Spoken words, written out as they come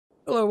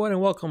Hello everyone and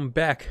welcome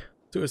back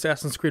to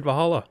Assassin's Creed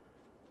Valhalla.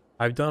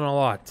 I've done a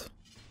lot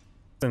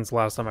since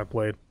last time I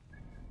played.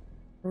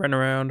 Ran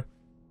around,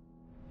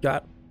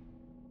 got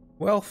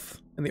wealth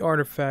and the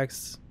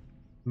artifacts,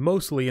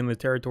 mostly in the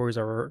territories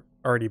I've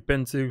already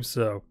been to,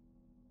 so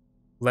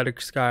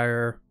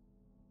Letterskire,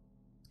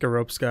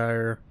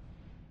 Skaropskire,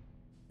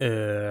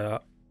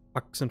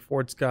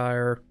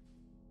 Oxenfordskire,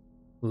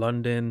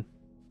 London,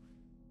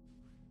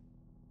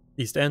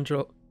 East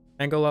Anglia,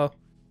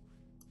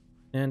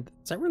 and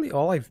is that really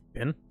all I've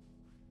been? I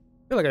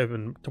feel like I've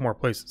been to more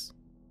places.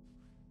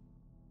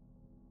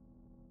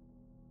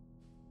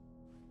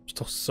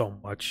 Still so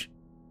much.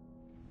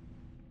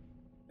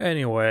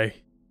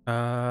 Anyway,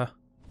 I've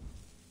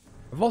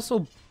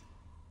also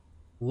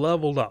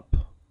leveled up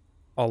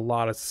a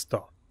lot of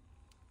stuff.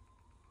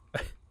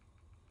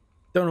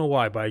 Don't know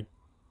why, but I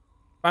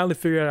finally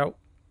figured out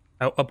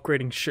how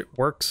upgrading shit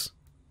works.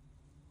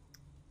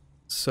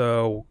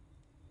 So,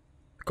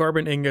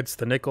 carbon ingots,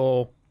 the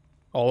nickel,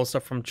 all the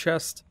stuff from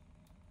chest,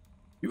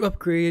 you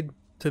upgrade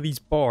to these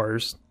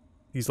bars,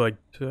 these like,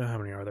 how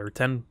many are there,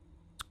 10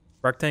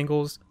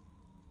 rectangles.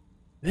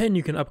 Then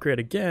you can upgrade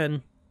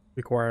again,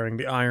 requiring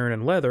the iron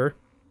and leather.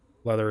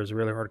 Leather is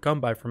really hard to come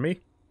by for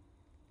me.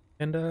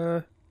 And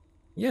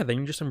yeah, then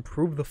you just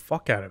improve the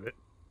fuck out of it.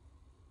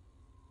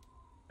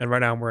 And right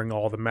now I'm wearing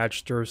all the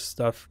Magister's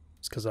stuff,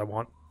 just because I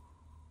want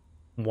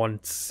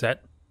one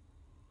set.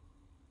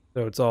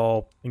 So it's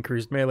all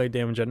increased melee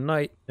damage at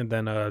night, and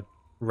then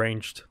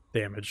ranged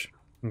damage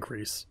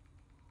increase.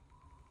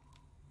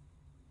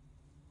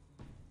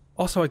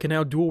 Also, I can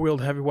now dual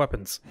wield heavy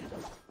weapons.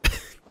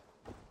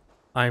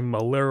 I'm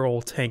a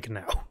literal tank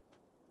now.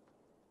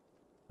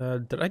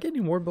 Did I get any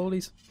more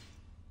abilities?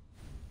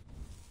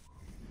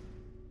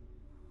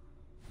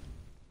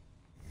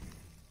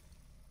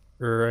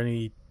 Or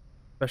any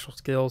special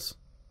skills?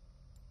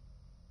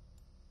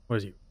 What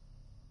is you?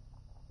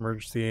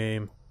 Emergency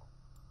aim.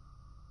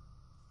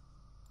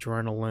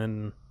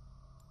 Adrenaline.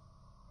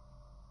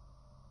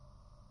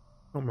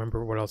 I don't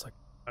remember what else I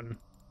got.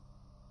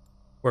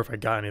 Or if I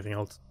got anything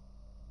else.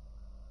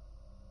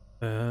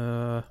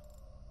 Oh,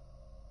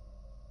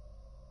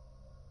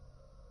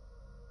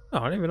 I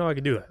didn't even know I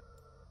could do that.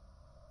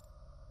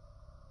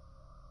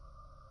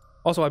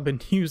 Also, I've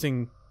been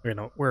using,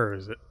 where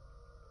is it?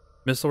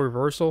 Missile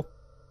reversal?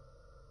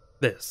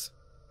 This.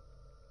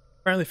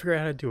 Finally figured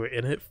out how to do it,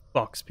 and it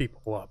fucks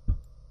people up.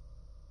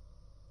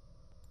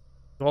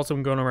 I've also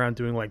been going around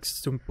doing like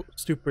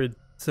stupid,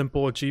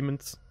 simple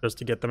achievements just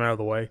to get them out of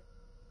the way.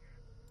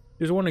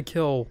 You just want to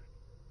kill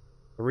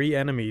 3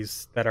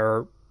 enemies that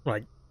are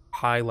like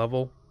high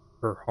level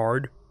or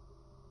hard.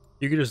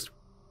 You can just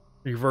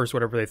reverse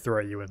whatever they throw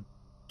at you and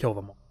kill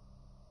them all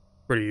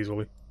pretty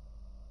easily.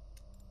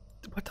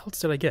 What else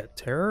did I get?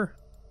 Terror?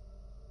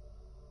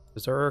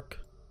 Berserk?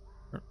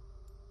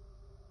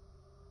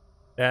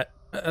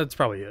 That's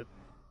probably it.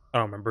 I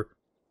don't remember.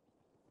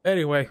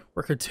 Anyway,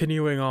 we're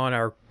continuing on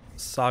our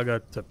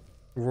saga to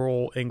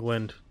rural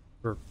England.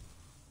 We're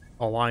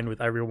aligned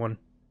with everyone.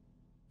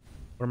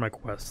 What are my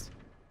quests?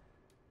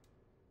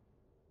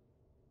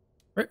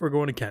 Right, we're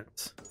going to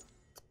Kent.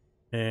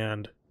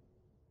 And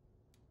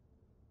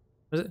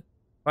what is it?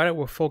 Find out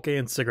where Folke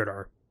and Sigurd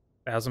are.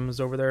 Basim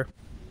is over there.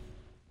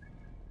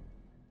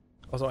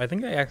 Also, I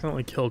think I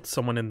accidentally killed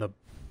someone in the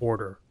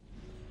border.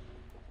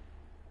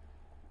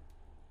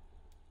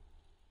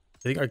 I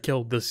think I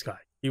killed this guy.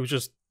 He was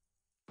just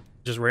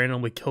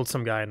randomly killed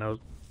some guy, and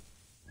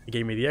he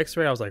gave me the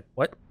X-ray. I was like,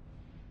 what?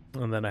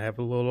 And then I have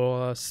a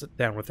little sit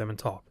down with him and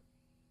talk.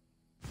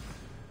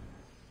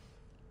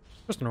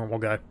 Just a normal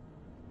guy.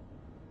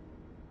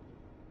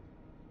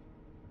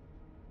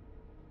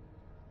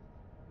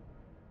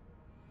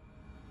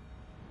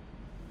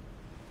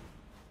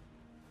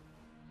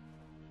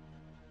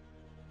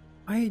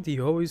 Why do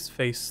you always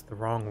face the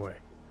wrong way?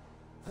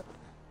 I'm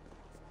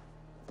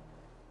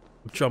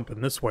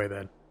jumping this way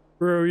then.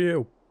 Screw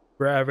you.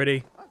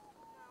 Gravity.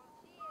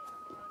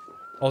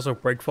 Also,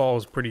 breakfall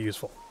is pretty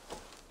useful.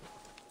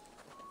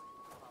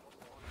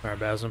 Alright,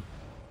 Basim.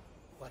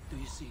 What do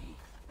you see?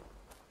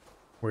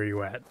 Where are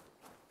you at?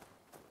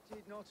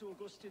 Did not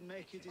Augustine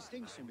make a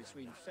distinction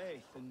between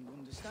faith and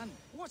understanding?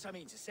 What I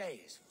mean to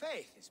say is,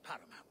 faith is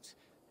paramount.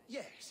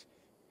 Yes,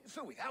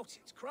 for without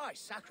it,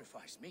 Christ's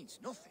sacrifice means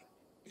nothing.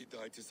 He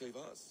died to save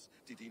us,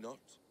 did he not?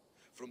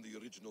 From the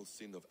original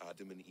sin of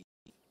Adam and Eve.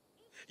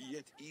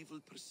 Yet evil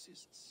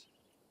persists.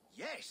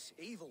 Yes,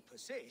 evil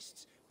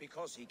persists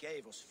because he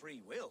gave us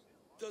free will.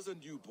 Does a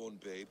newborn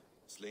babe,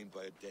 slain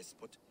by a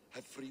despot,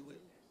 have free will?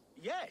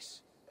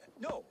 Yes.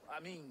 No,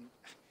 I mean,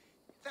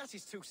 that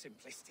is too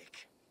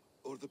simplistic.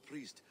 Or the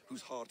priest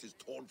whose heart is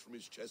torn from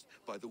his chest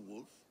by the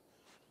wolf?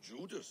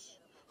 Judas,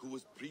 who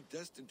was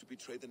predestined to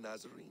betray the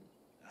Nazarene?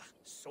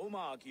 Some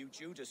argue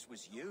Judas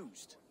was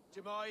used.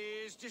 Do my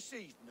ears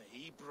deceive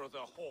me, Brother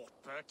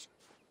Hortbert?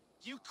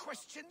 You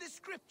question the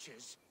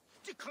scriptures?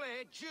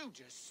 Declare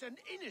Judas an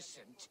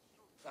innocent?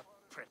 A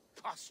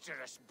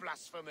preposterous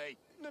blasphemy!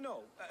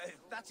 No,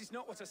 that is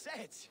not what I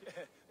said.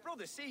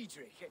 Brother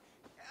Cedric,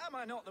 am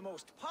I not the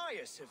most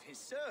pious of his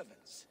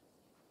servants?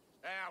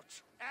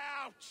 Out!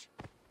 Out!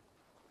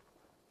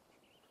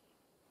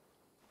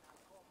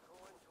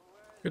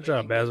 Good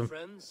job, Basim.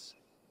 Friends?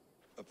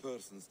 A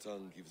person's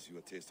tongue gives you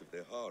a taste of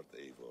their heart,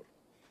 Eivor.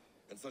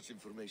 And such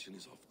information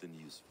is often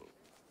useful.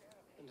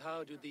 And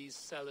how do these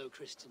sallow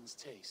Christians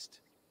taste?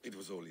 It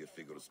was only a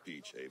figure of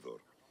speech, Eivor.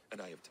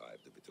 And I have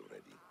tithed of it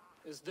already.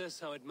 Is this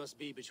how it must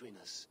be between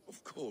us?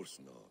 Of course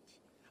not.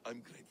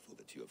 I'm grateful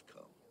that you have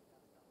come.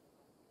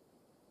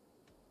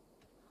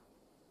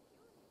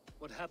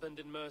 What happened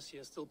in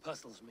Mercia still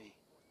puzzles me.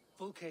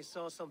 Fulke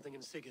saw something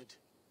in Sigurd.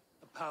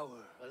 A power,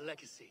 a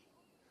legacy.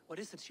 What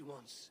is it she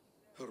wants?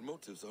 Her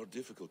motives are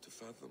difficult to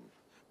fathom,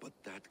 but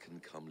that can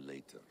come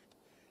later.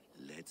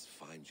 Let's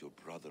find your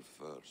brother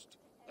first.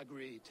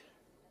 Agreed.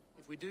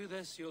 If we do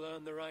this, you'll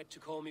earn the right to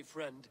call me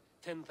friend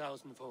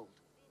 10,000-fold.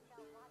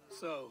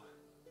 So,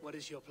 what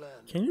is your plan?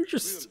 Can you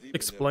just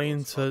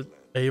explain to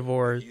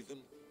Eivor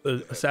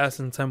the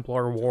Assassin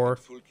Templar War,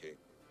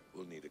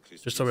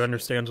 just so he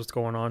understands what's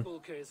going on?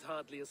 Fulke is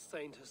hardly a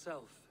saint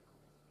herself.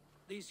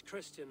 These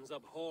Christians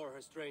abhor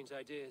her strange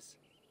ideas.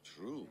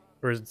 True.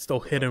 Or is it still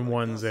hidden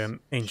ones and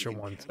ancient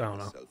ones? I don't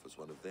know. As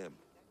one of them.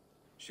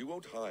 She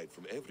won't hide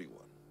from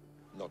everyone,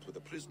 not with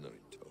a prisoner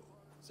in tow.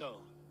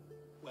 So,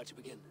 where to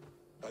begin?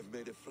 I've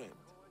made a friend,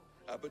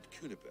 Abbot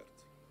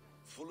Cunibert,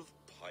 full of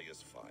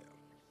pious fire,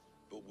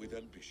 but with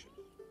ambition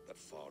that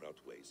far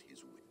outweighs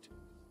his wit.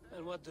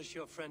 And what does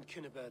your friend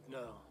Cunibert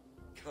know?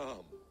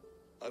 Come,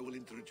 I will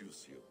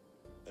introduce you,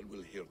 and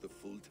we'll hear the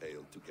full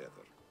tale together.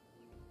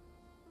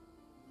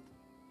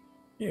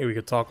 Yeah, we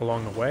could talk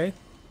along the way.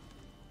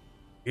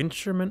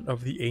 Instrument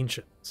of the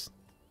Ancients.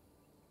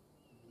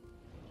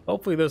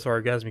 Hopefully this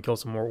or gets me kill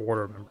some more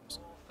Order members.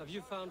 Have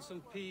you found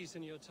some peace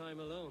in your time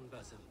alone,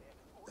 Basim?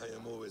 I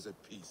am always at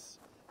peace,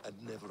 and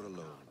never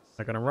alone.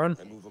 Not gonna run?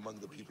 I move among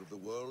the people of the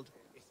world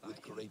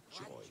with great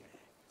joy.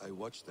 I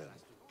watch them,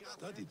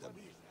 study them,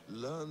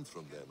 learn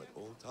from them at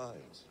all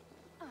times.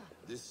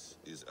 This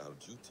is our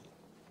duty.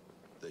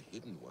 The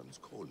Hidden One's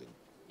calling.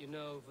 You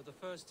know, for the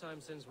first time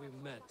since we've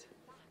met,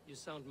 you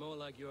sound more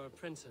like you're a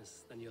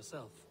princess than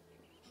yourself.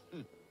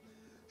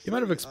 You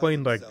might have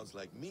explained like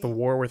the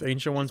war with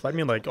ancient ones, but I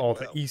mean like all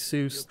the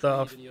Isu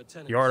stuff,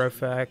 the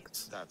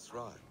artifacts. That's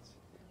right.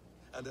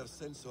 And our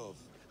sense of,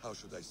 how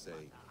should I say,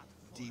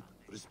 deep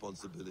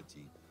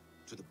responsibility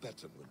to the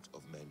betterment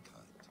of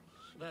mankind.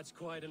 That's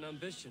quite an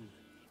ambition.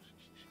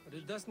 But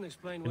it doesn't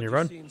explain Can what you you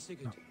run? see in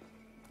Sigurd.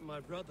 My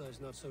brother is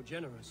not so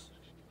generous.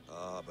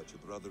 Ah, but your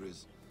brother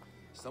is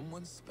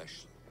someone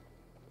special,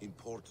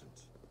 important,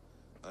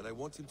 and I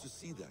want him to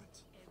see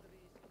that.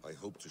 I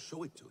hope to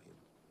show it to him.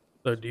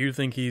 So do you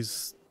think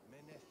he's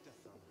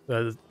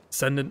the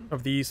descendant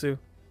of the Isu?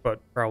 But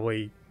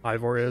probably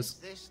Ivor Is is?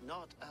 this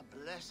not a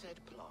blessed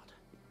plot?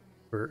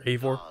 Or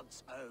Eivor?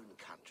 God's own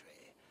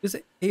country. Is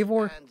it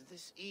Eivor? And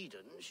this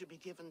Eden should be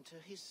given to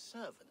his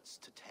servants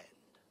to tend.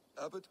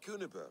 Abbot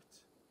Cunibert,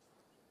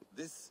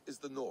 this is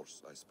the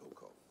Norse I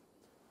spoke of.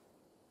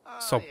 Ah,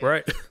 So yes.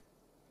 bright.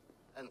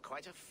 And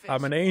quite a fit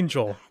I'm an for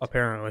angel, that.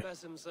 apparently.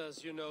 Basim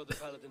says you know the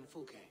paladin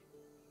Fulke.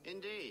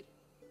 Indeed.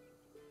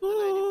 The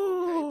Lady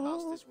Fulke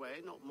passed this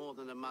way not more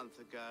than a month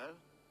ago.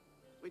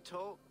 We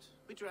talked,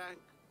 we drank.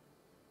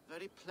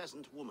 Very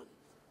pleasant woman.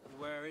 And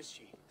where is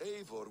she?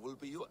 Eivor will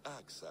be your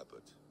axe,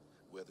 Abbot,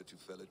 whether to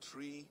fell a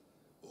tree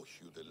or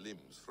hew the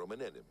limbs from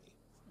an enemy.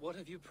 What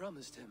have you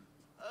promised him?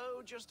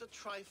 Oh, just a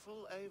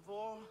trifle,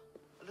 Eivor.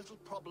 A little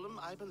problem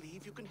I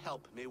believe you can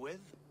help me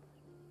with.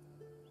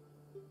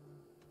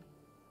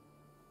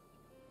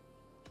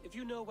 If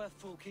you know where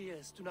Fulke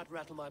is, do not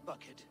rattle my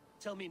bucket.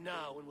 Tell me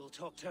now and we'll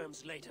talk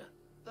terms later.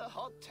 The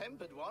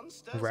hot-tempered one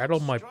stirs Rattle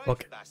up my strife,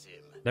 bucket.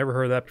 Basim. Never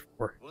heard that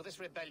before. Will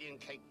this rebellion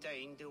Cape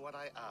Dane do what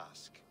I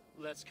ask?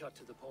 Let's cut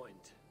to the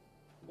point.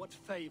 What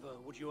favor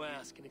would you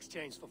ask in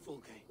exchange for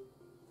Fulke?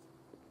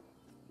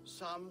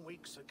 Some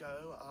weeks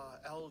ago,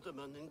 our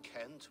alderman in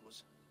Kent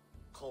was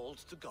called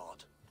to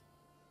God.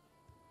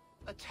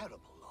 A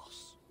terrible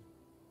loss.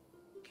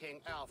 King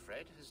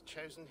Alfred has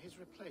chosen his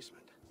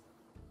replacement,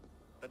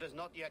 but has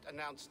not yet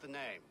announced the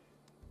name.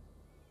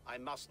 I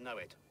must know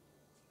it.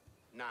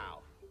 Now.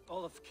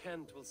 All of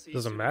Kent will see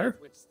Doesn't soon matter.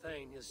 which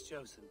Thane is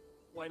chosen.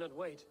 Why not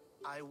wait?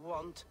 I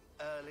want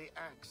early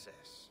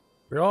access.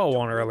 We all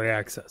want early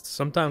access.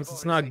 Sometimes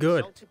it's not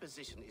good.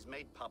 Position is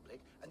made public,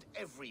 and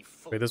every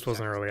Wait, this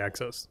wasn't early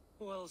access.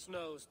 Who else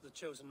knows the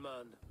chosen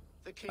man?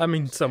 The I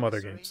mean, king's some other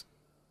emissary, games.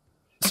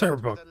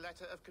 Cyberpunk. with a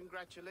letter of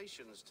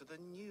congratulations to the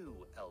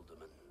new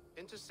alderman.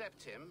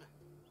 Intercept him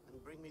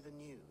and bring me the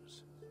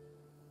news.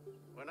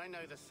 When I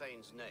know the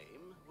Thane's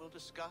name, we'll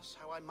discuss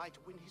how I might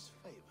win his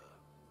favor.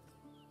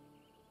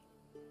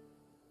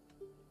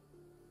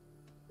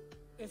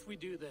 If we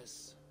do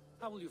this,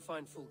 how will you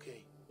find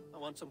Fulke? I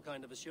want some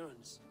kind of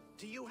assurance.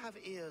 Do you have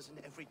ears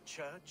in every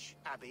church,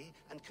 abbey,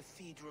 and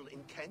cathedral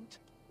in Kent?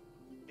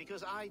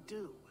 Because I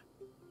do.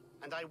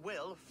 And I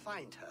will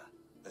find her.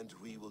 And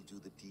we will do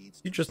the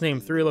deeds. You just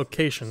named 3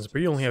 locations,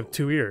 but you only have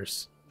 2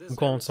 ears. I'm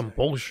calling some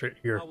bullshit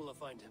here. How will I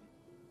find him?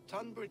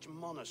 Tunbridge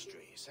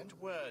Monastery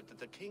sent word that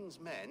the king's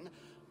men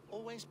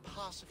always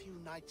pass a few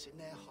nights in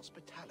their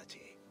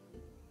hospitality.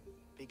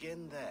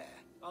 begin there.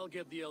 I'll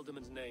get the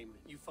Elderman's name.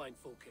 You find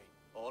Fulke.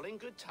 All in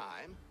good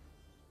time.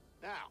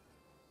 Now,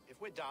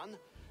 if we're done,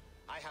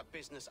 I have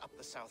business up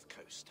the south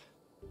coast.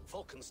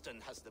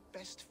 Falkenston has the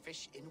best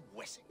fish in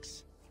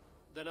Wessex.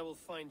 Then I will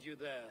find you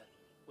there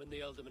when the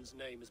Elderman's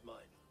name is mine.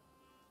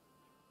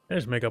 I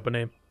just make up a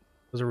name.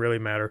 Doesn't really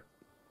matter.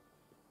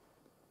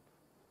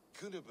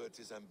 Cunibert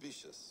is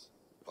ambitious,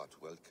 but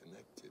well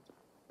connected.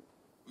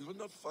 We will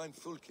not find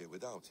Fulke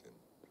without him.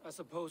 I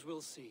suppose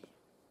we'll see.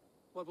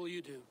 What will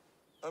you do?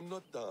 I'm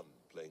not done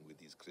playing with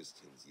these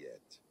Christians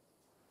yet.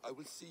 I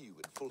will see you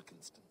in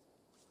Falkenston.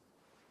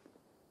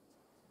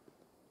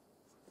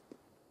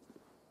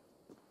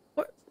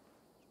 What?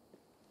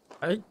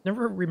 I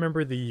never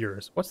remember the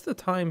years. What's the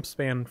time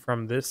span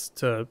from this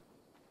to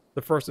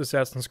the first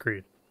Assassin's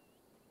Creed?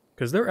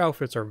 Because their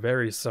outfits are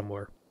very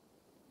similar.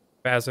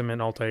 Basim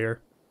and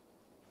Altair.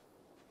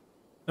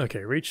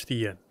 Okay, reach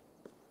the inn.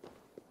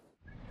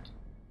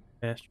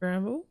 Fast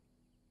travel?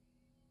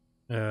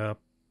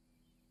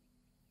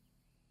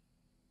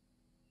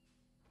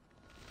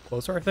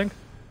 Closer, I think?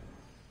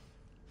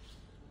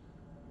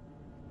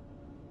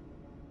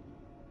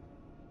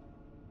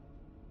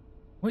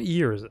 What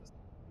year is it?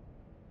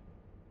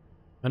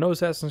 I know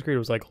Assassin's Creed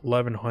was like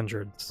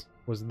 1100s.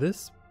 Was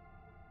this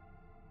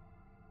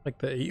like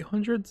the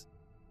 800s? See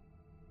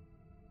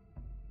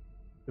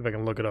if I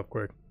can look it up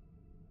quick.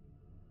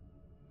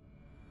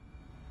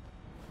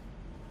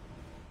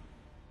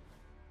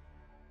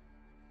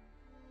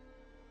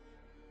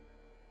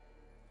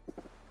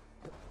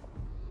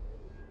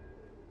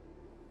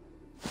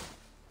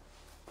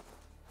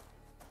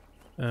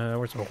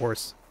 Where's my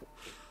horse?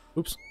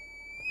 Oops.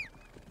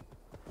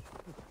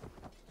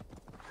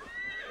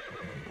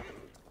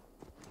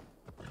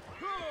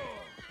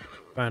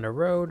 Find a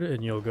road,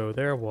 and you'll go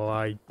there while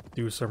I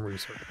do some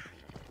research.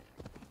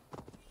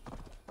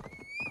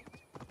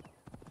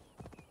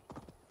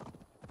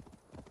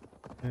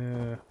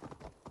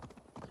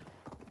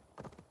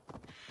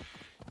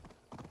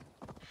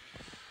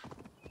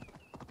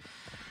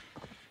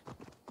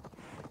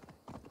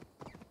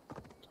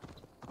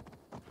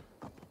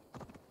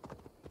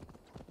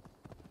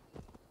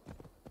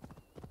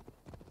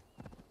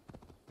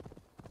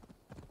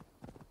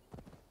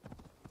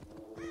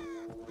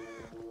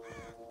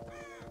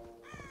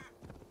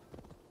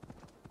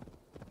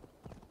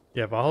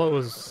 Yeah, Valhalla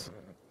was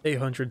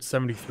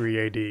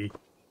 873 AD.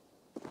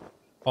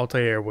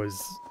 Altair was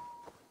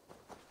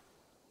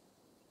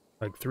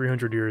like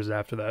 300 years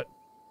after that.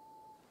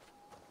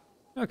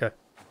 Okay,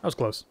 that was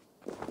close.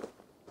 If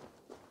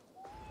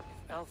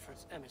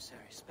Alfred's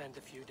emissary spent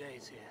a few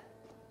days here,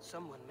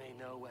 someone may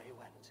know where he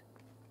went.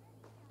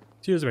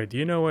 Excuse me, do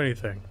you know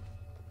anything?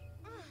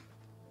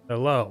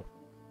 Hello,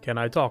 can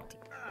I talk to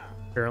you?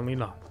 Apparently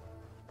not.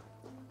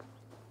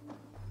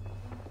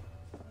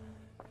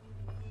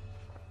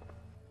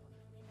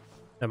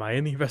 Am I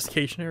in the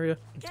investigation area?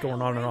 It's going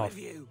on and off.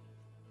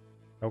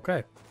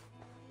 Okay.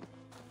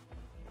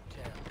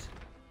 Can't.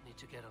 Need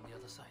to get on the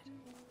other side.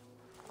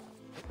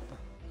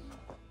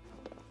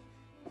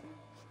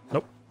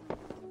 Nope.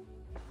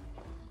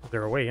 Is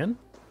there a way in?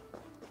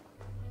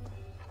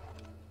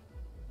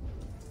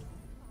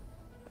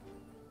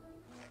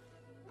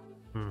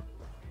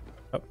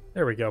 Oh,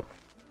 there we go.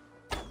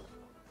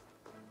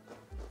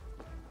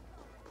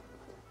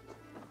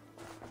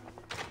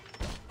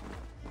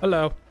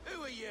 Hello.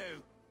 Who are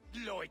you?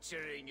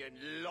 Loitering and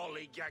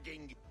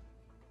lollygagging.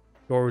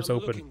 Door's I'm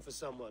open. looking for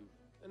someone.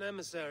 An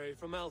emissary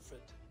from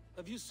Alfred.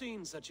 Have you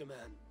seen such a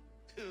man?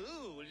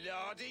 Ooh,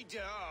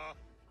 la-di-da.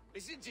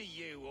 Listen to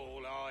you,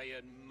 all high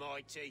and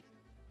mighty.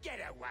 Get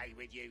away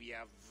with you, you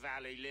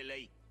valley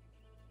lily.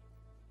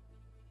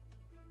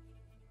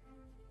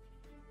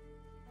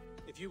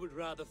 If you would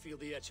rather feel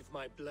the edge of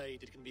my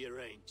blade, it can be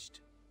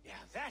arranged. Yeah,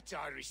 that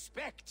I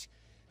respect.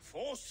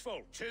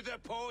 Forceful, to the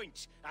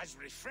point, as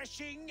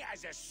refreshing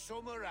as a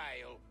summer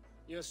ale.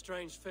 You're a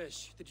strange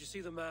fish. Did you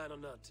see the man or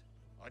not?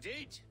 I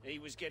did. He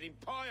was getting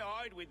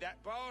pie-eyed with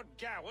that Bard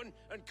Gowan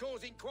and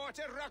causing quite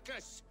a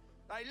ruckus.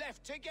 They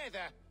left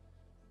together.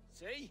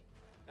 See?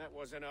 That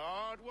wasn't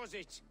hard, was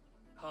it?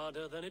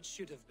 Harder than it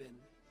should have been.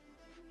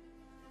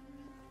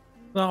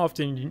 Not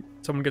often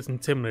someone gets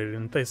intimidated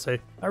and they say,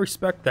 I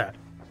respect that.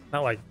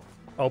 Not like,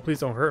 oh, please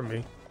don't hurt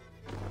me.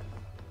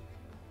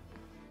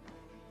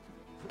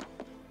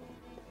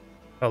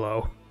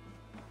 Hello.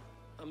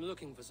 I'm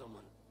looking for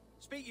someone.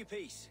 Speak your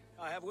piece.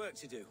 I have work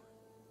to do.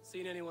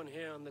 Seen anyone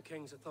here on the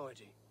King's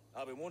authority?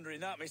 I've been wondering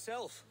that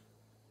myself.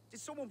 Did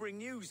someone bring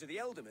news of the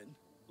Elderman?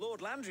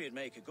 Lord Landry'd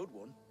make a good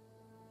one.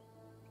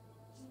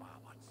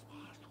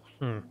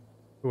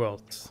 Who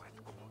else?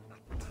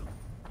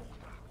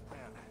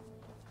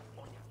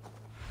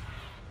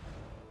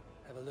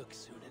 Have a look,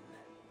 Sunan.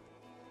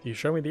 Do you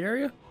show me the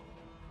area?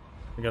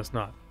 I guess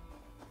not.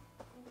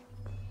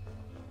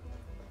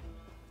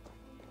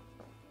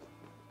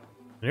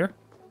 Here?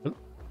 Oh.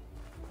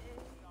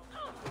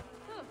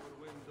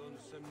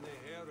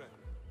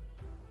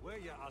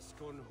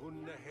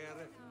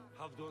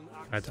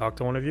 Can I talk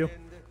to one of you?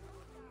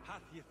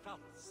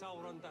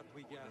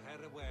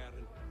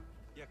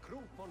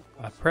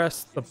 I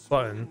pressed the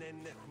button.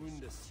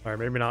 Alright,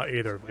 maybe not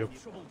either of you.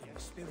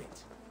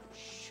 Spirit.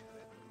 Shh.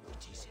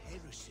 It is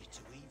heresy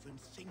to even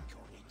think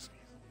on it.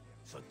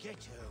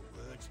 Forget her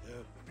words,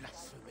 her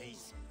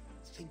blasphemies.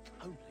 Think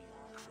only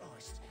on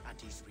Christ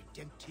and his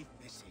redemptive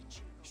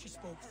message. She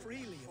spoke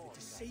freely of the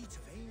deceit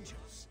of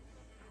angels.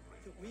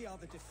 That we are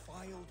the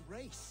defiled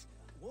race,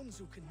 ones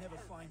who can never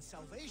find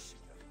salvation.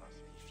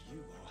 If you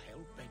are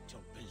hell-bent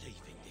on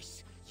believing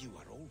this, you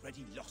are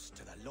already lost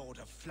to the Lord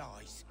of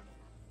Flies.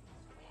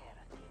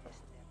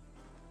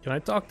 Can I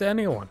talk to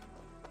anyone?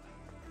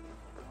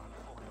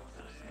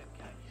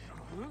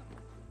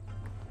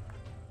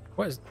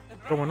 What is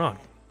going on?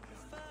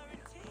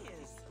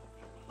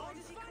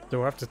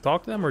 Do I have to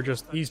talk to them or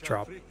just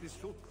eavesdrop?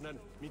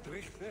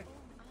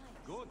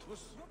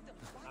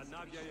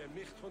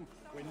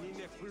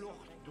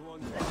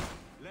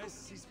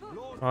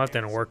 Oh, that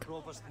didn't work.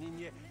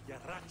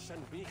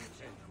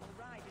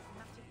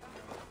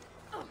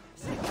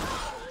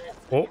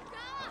 Oh.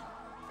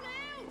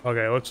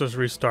 Okay, let's just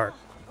restart.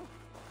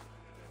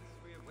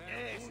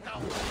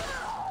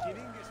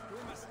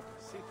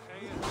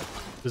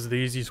 This is the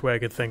easiest way I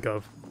could think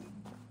of.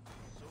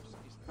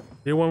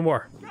 Do one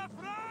more.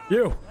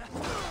 You!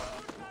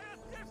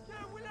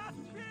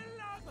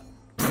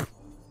 If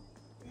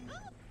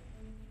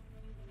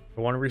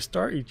you want to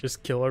restart, you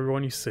just kill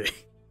everyone you see.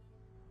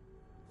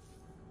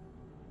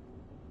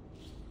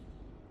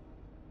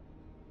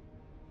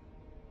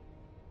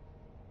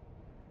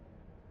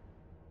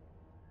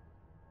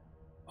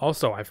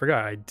 Also, I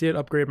forgot, I did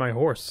upgrade my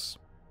horse.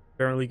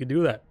 Apparently you could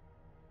do that.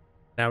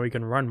 Now we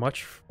can run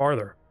much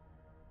farther.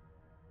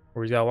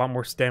 Or he's got a lot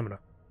more stamina.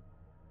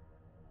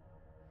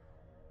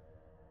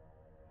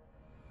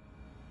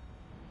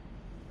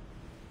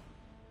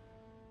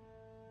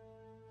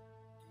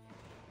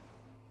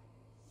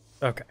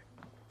 Okay.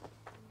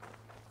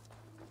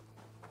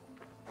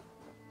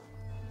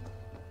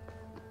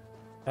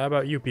 How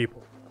about you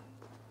people?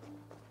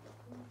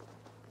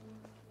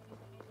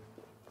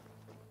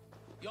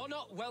 You're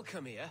not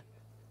welcome here.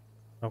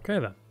 Okay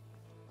then.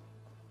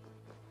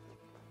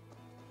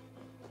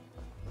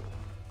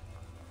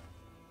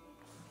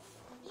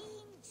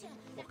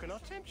 What can I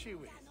tempt you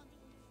with?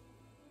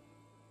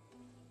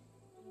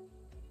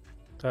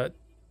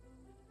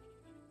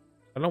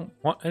 I don't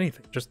want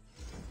anything. Just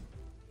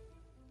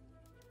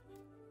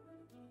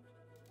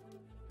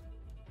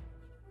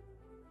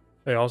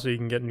hey, also you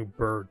can get new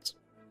birds.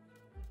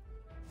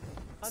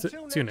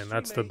 Tune in,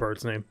 that's the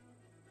bird's name.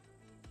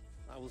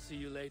 I will see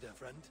you later,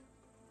 friend.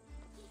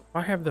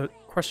 I have the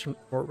question,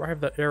 or I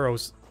have the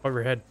arrows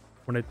overhead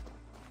when it,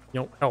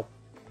 help.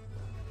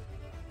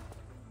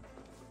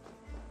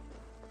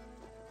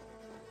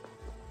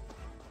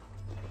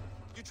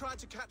 You trying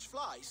to catch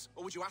flies,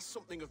 or would you ask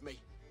something of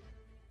me?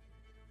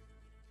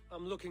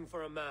 I'm looking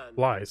for a man.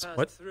 Flies? Who passed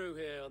What? through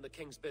here on the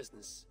king's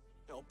business.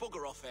 No,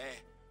 bugger off here,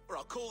 or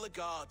I'll call the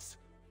guards.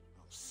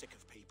 I'm sick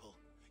of people.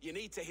 You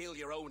need to heal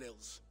your own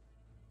ills.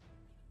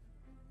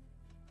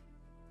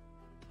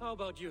 How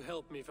about you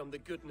help me from the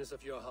goodness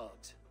of your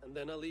heart, and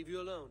then I'll leave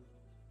you alone.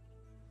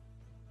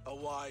 A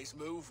wise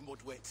move,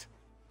 Mudwit.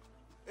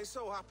 It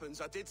so happens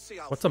I did see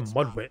What's a Alfred's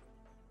man. mudwit?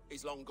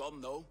 He's long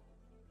gone, though.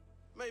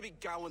 Maybe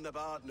Gowan the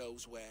Bard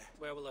knows where.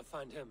 Where will I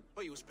find him?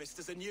 But he was pissed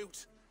as a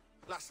newt.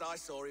 Last I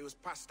saw, he was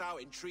passed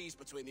out in trees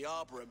between the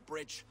arbor and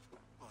bridge.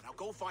 Oh, now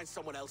go find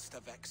someone else to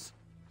vex.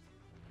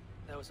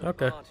 There was a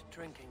bard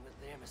drinking with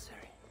the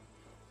emissary.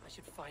 I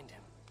should find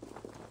him.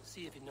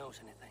 See if he knows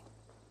anything.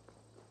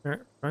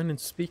 Alright, run and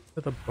speak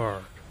to the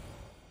bard.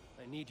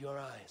 I need your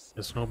eyes.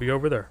 This one will be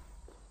over there.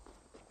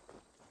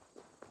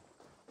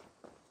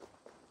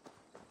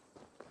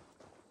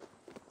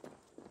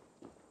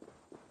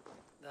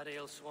 That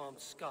ale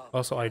swamp scarp.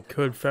 Also, I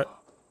could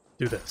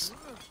do this.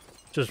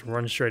 Just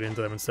run straight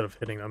into them instead of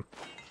hitting them.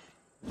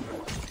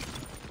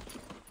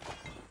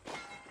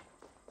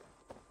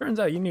 Turns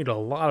out you need a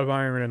lot of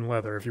iron and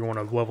leather if you want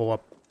to level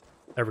up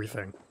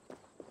everything.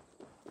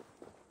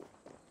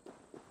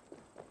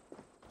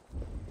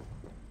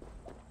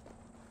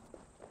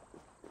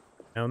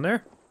 Down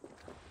there?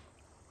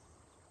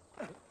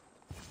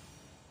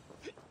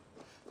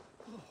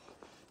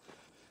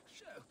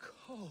 So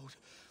cold.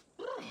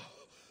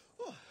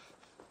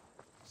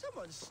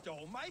 Someone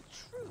stole my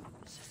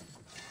truths.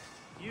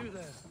 You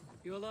there.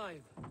 You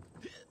alive?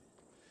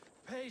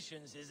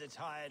 Patience is a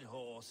tired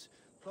horse.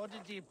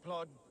 Ploddity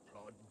plod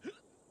plod.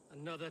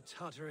 Another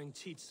tottering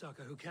teat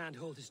sucker who can't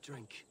hold his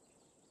drink.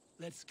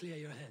 Let's clear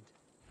your head.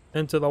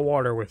 Into the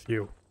water with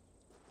you.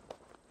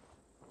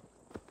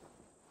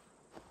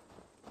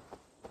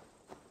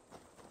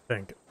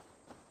 Think.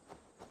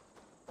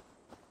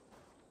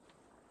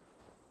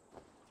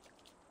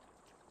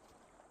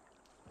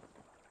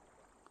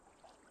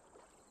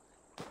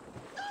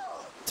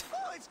 Oh,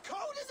 it's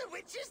cold as a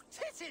witch's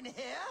tit in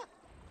here.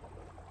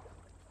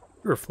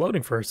 You were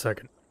floating for a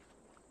second.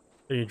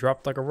 Then you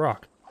dropped like a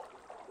rock.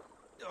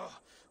 Oh,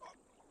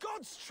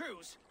 God's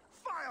truths,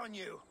 fie on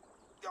you.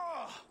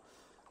 Oh,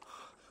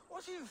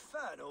 what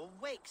infernal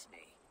wakes me?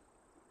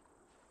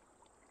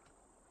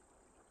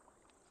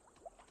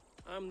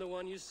 I'm the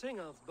one you sing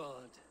of,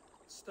 Bard.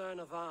 Stern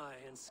of eye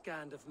and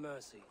scanned of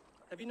mercy.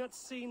 Have you not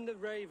seen the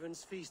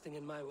ravens feasting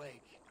in my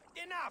wake?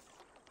 Enough!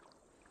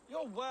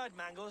 Your word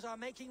mangles are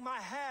making my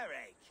hair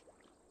ache.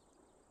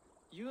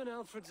 You and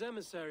Alfred's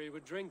emissary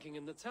were drinking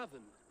in the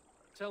tavern.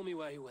 Tell me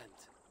where he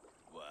went.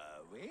 Were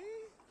we?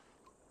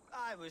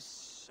 I was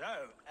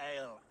so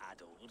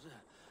ale-addled.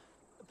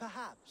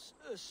 Perhaps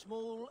a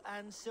small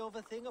and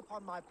silver thing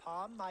upon my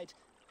palm might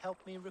help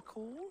me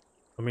recall?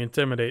 Let me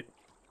intimidate.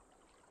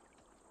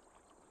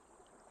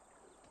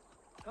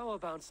 How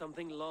about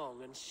something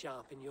long and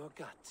sharp in your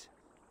gut?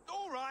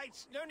 All right,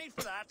 no need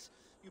for that.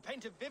 You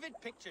paint a vivid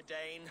picture,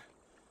 Dane.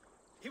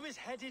 He was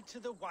headed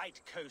to the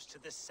White Coast to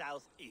the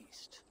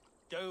southeast,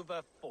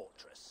 Dover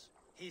Fortress.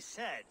 He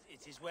said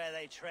it is where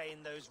they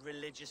train those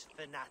religious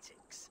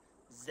fanatics,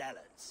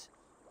 zealots.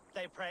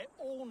 They pray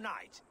all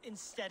night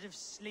instead of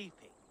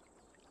sleeping.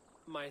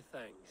 My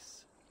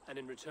thanks. And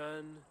in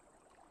return,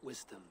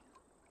 wisdom.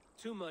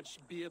 Too much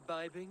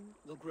beer-bibbing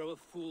will grow a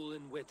fool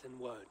in wit and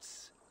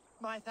words.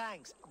 My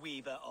thanks,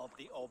 weaver of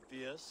the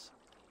obvious.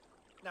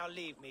 Now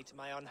leave me to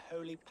my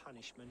unholy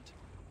punishment.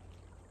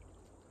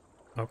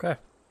 Okay.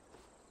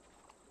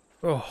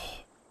 Oh.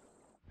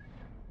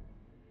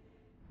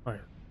 I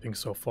think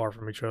so far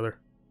from each other.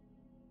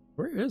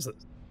 Where is it?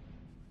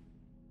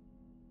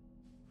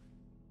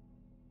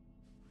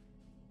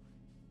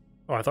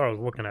 Oh, I thought I was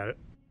looking at it.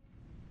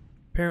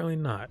 Apparently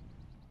not.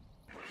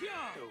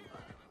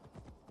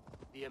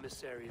 The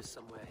emissary is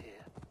somewhere here.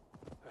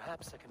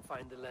 Perhaps I can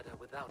find the letter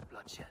without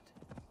bloodshed.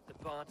 The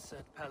Bard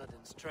said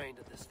paladins trained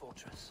at this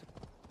fortress.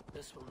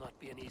 This will not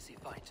be an easy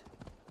fight.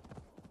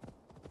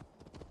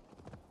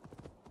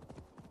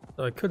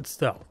 So I could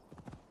stealth.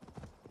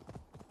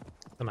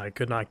 And I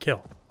could not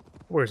kill.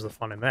 Where's the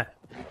fun in that?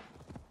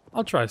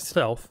 I'll try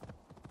stealth.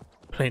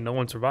 But ain't no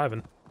one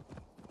surviving.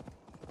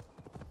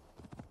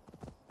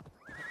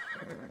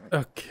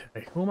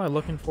 Okay, who am I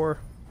looking for?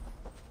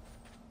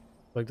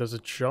 Like, does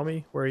it show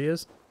me where he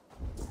is?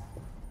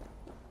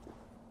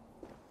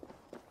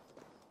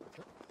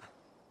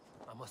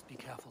 I must be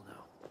careful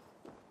now.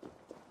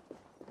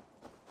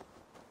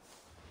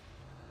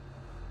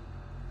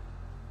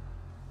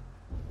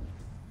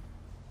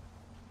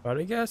 But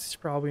I guess he's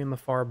probably in the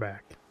far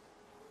back.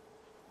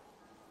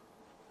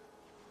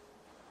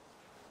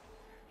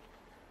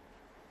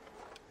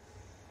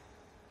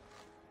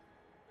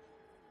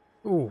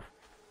 Ooh.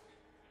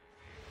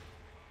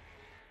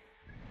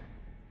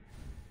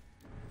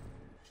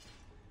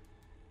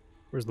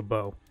 Where's the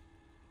bow?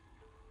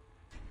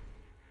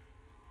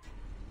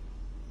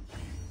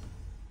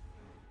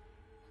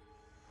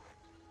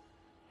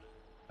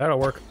 That'll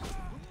work.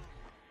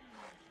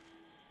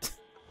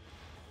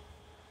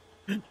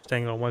 Just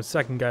hang on 1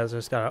 second, guys. I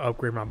just gotta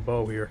upgrade my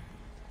bow here.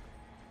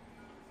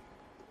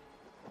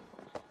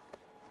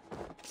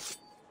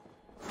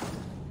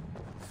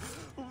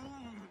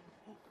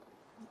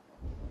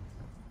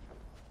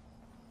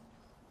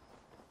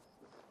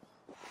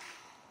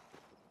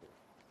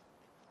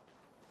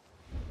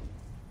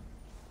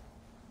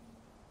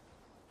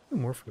 Ooh,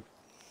 more food.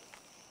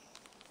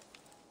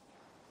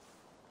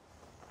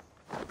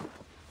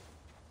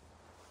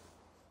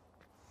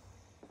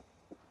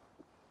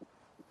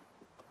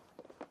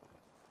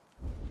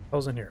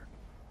 Hell's in here?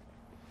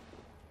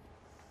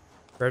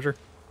 Treasure?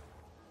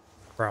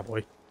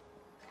 Probably.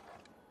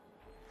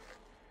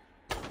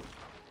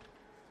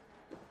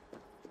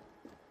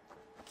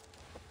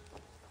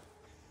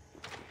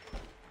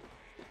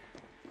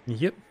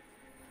 Yep.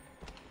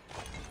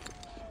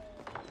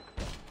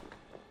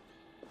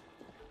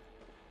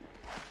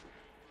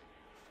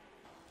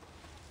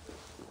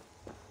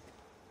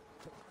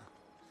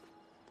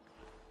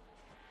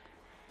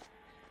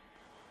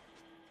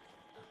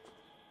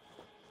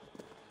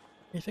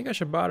 You think I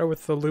should bother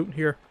with the loot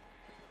here?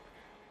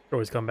 Could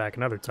always come back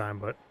another time,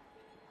 but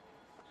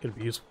could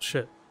be useful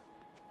shit.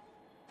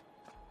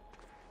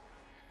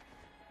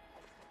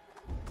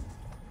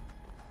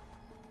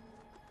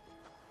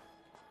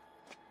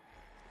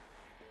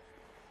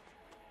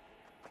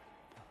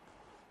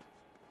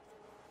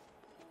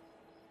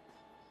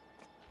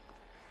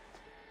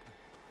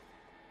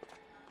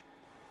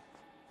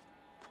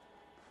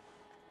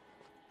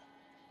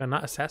 Can I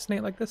not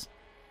assassinate like this?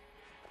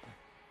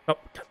 Oh.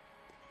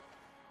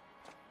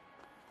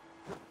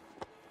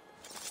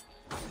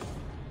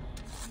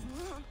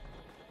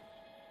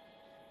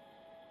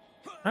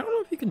 I don't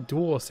know if you can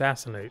dual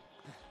assassinate.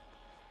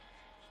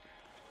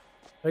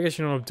 I guess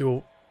you don't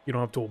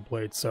have dual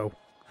blades, so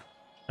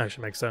that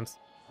should make sense.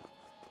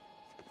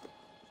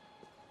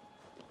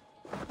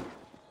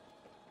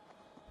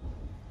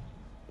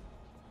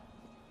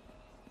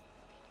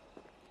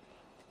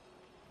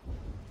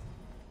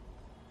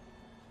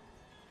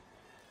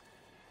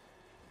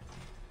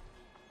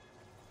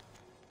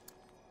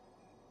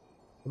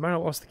 I might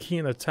have lost the key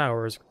in the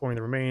tower, exploring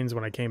the remains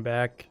when I came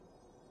back.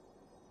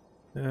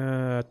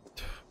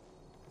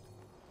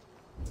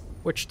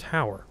 Which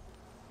tower?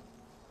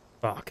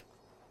 Fuck.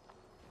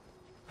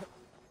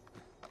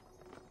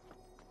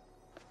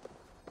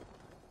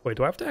 Wait,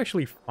 do I have to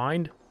actually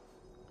find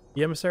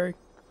The emissary?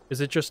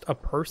 Is it just a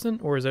person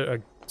or is it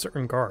a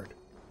certain guard?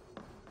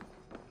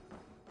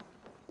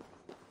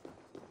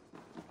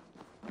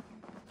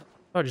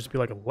 That'd just be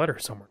like a letter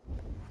somewhere. Do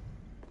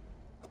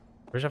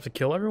I just have to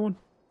kill everyone?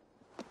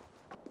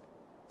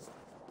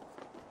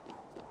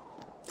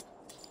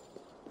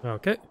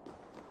 Okay.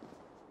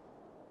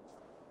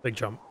 Big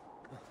jump.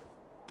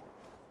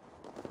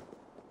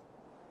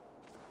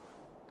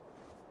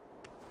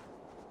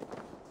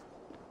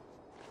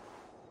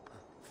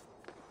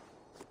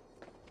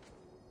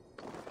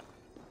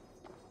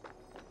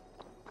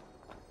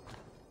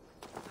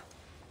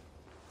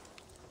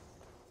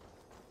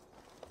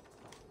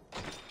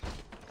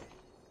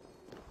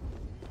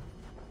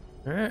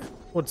 Alright,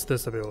 what's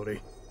this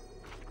ability?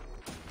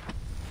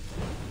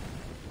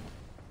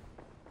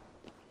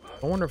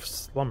 I wonder if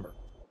slumber.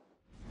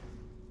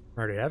 I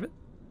already have it?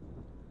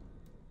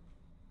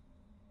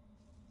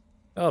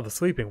 Oh, the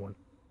sleeping one.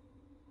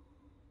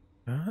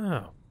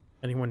 Oh.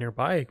 Anyone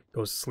nearby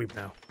goes to sleep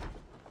now.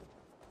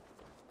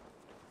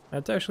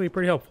 That's actually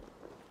pretty helpful.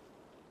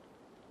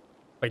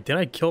 Wait, didn't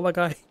I kill that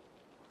guy?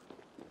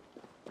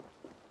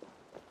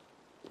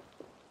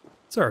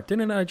 Sir,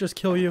 didn't I just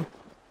kill you?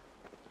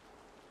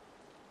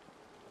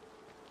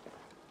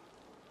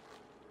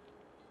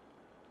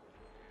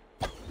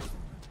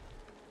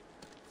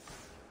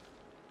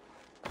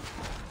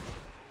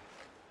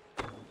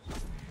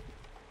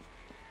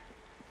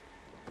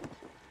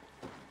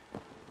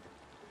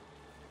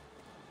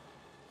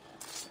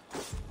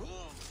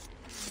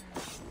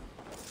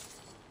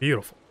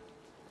 Beautiful.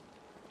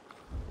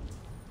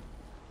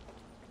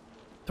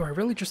 Do I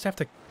really just have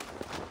to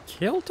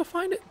kill to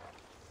find it?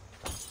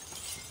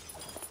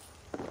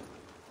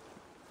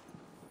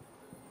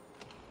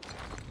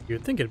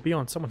 You'd think it'd be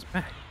on someone's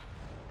back.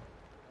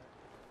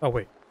 Oh,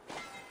 wait.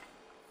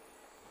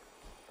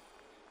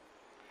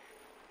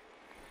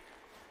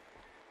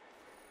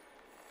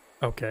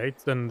 Okay,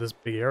 it's in this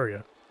big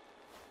area.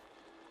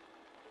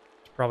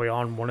 It's probably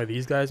on one of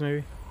these guys,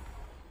 maybe?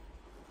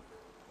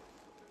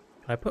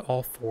 Can I put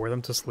all 4 of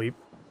them to sleep?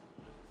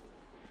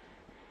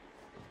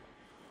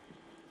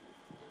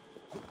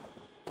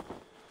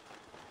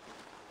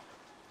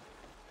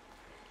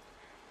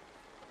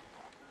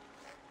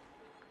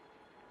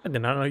 I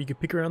did not know you could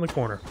peek around the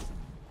corner.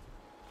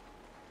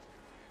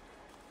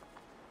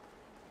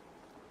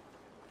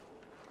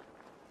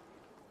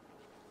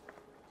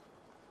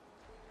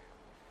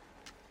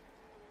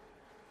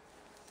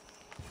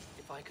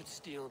 If I could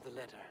steal the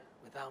letter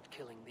without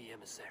killing the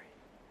emissary,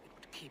 it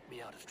would keep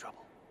me out of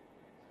trouble.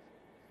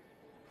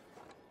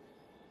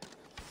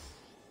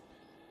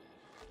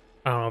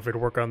 I don't know if it'd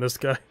work on this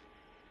guy.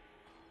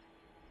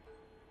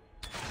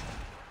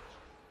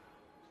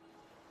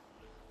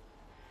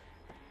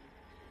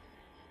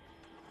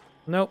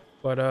 Nope,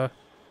 but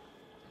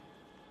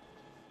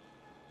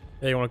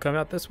hey, you want to come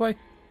out this way?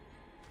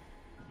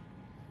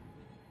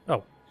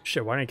 Oh,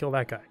 shit, why didn't I kill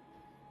that guy?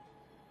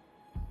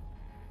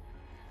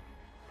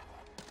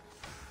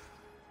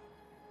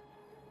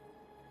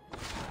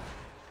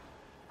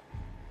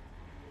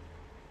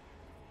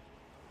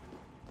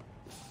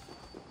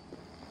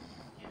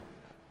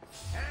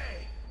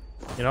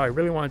 You know, I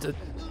really wanted to...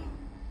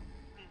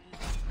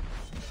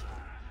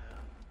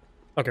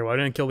 Okay, well, I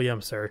didn't kill the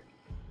emissary.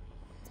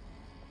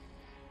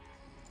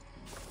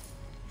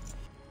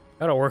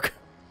 That'll work.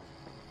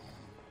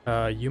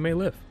 You may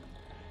live.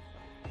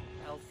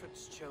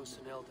 Alfred's chosen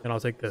elder. And I'll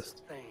take this.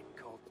 Thane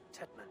called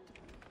Tetmund.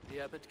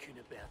 The abbot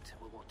Cunibert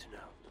will want to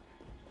know.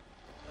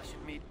 I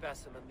should meet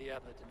Basim and the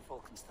abbot in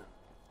Falkenston.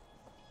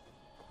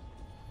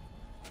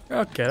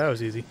 Okay, that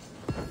was easy.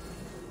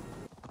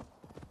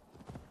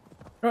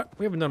 Alright,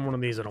 we haven't done one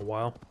of these in a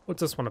while. What's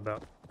this one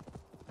about?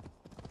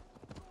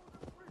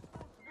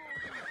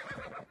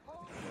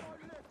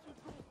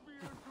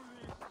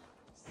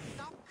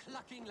 Stop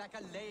clucking like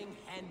a laying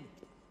hen.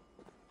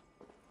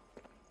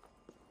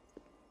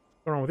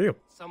 What's going on with you?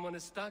 Someone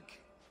is stuck.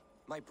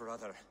 My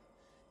brother,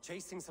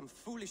 chasing some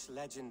foolish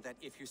legend that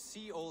if you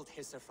see old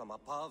Hisser from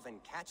above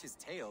and catch his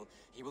tail,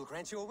 he will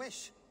grant you a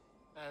wish.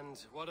 And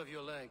what of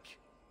your leg?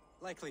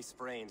 Likely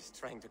sprained,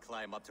 trying to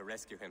climb up to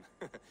rescue him.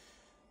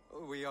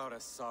 We are a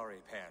sorry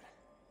pair.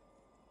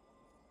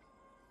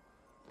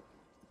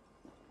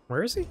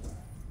 Where is he?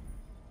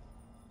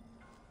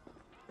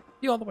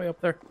 He all the way up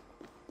there.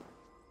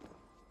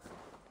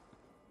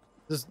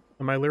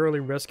 Am I literally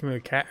rescuing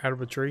a cat out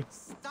of a tree?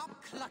 Stop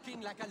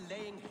clucking like a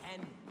laying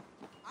hen.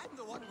 I'm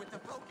the one with the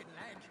broken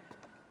leg.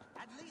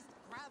 At least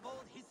grab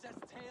old Hisser's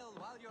tail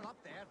while you're up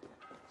there.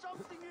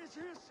 Something is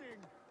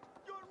hissing.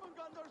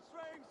 Jormungandr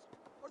strengths.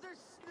 Are there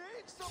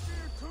snakes up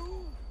here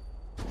too?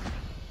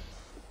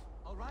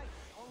 All right.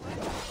 Well, we'll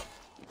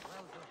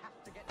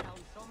have to get down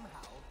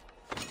somehow.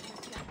 Can you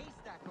see a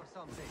haystack or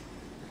something?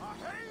 A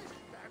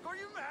haystack? Are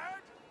you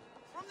mad?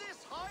 From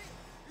this height,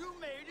 you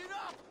made it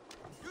up.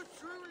 You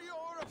truly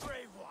are a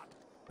brave one.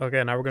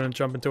 Okay, now we're gonna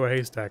jump into a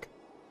haystack.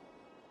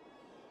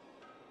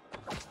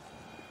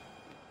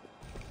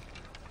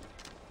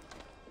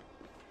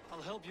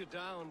 I'll help you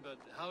down, but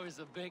how is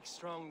a big,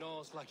 strong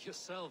nose like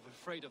yourself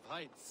afraid of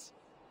heights?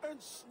 And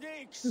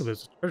snakes. Ooh,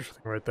 there's a treasure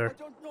thing right I there.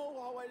 don't know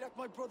how I let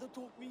my brother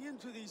talk me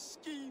into these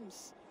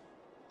schemes.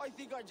 I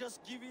think I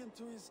just give in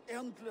to his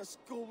endless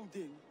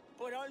scolding.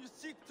 But I'm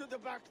sick to the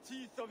back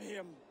teeth of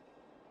him.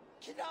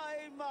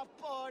 Climb up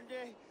on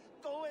it.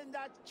 Go in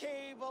that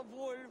cave of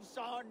wolves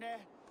on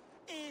it.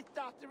 Eat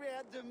that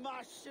red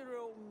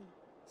mushroom.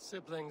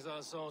 Siblings are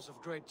a source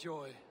of great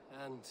joy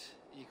and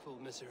equal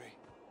misery.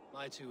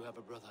 I too have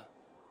a brother.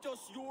 Does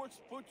yours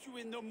put you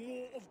in the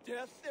maw of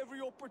death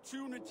every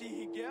opportunity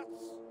he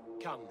gets?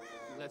 Come,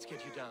 let's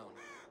get you down.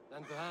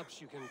 And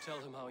perhaps you can tell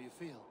him how you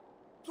feel.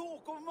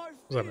 Talk of my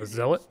Was that a feelings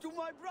zealot? to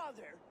my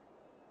brother.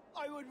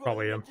 I would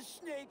Probably rather him. let the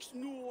snakes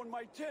gnaw on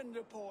my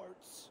tender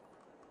parts.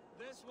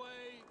 This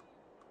way.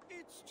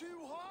 It's too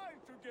high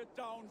to get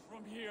down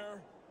from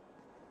here.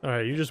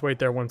 Alright, you just wait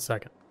there 1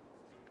 second.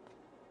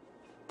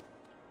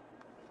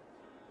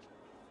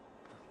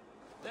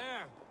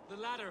 There, the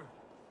ladder.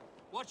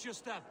 Watch your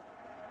step.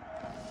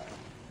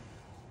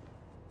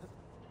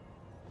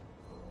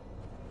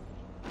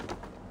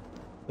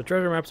 The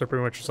treasure maps are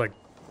pretty much just like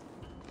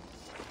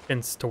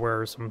hints to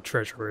where some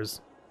treasure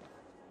is.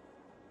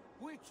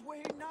 Which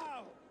way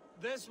now?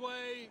 This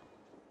way.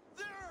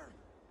 There!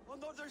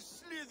 Another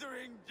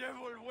slithering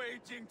devil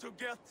waiting to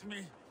get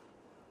me.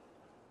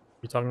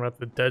 You talking about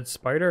the dead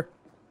spider?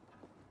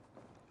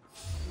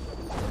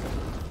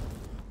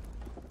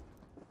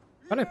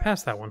 How'd I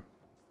pass that one?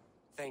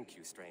 Thank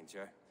you,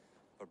 stranger,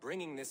 for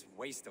bringing this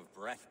waste of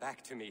breath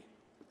back to me.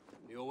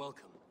 You're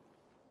welcome.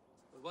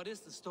 But what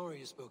is the story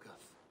you spoke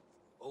of?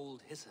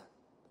 Old Hissa?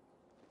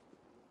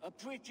 A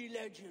pretty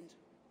legend.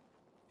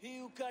 He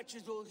who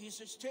catches old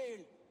Hissa's tail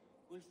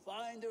will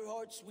find their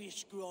heart's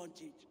wish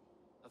granted.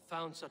 I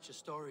found such a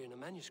story in a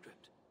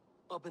manuscript.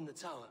 Up in the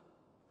tower.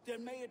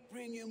 Then may it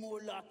bring you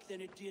more luck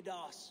than it did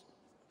us.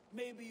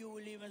 Maybe you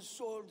will even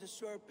solve the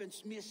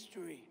serpent's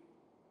mystery.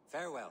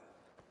 Farewell.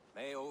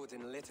 May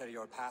Odin litter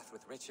your path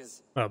with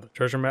riches. Oh, the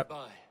treasure map.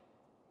 Bye.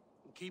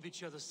 And keep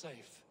each other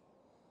safe.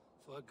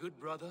 For a good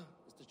brother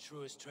is the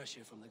truest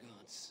treasure from the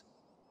gods.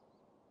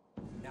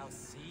 Now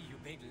see, you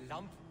big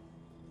lump.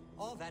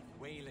 All that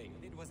wailing,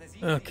 it was as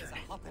easy Okay. as a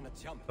hop and a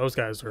jump. Those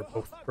guys are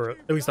both, or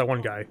at least that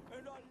one guy.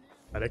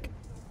 Pathetic.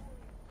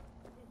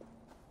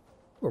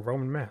 Ooh, a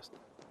Roman mask.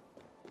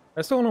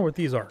 I still don't know what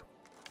these are.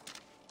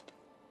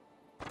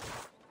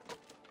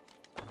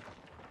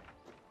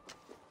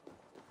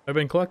 I've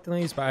been collecting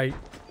these, but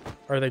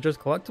are they just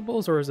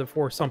collectibles or is it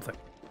for something?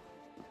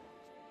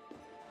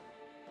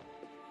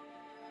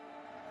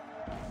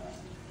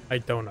 I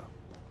don't know.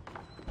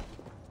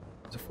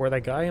 Is it for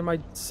that guy in my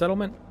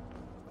settlement?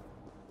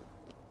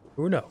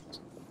 Who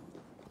knows?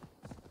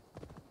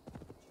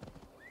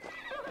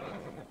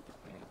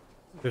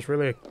 There's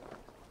really a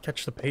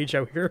catch the page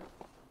out here.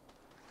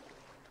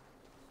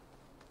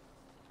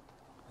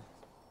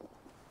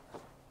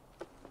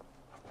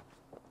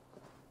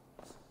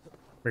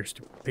 Very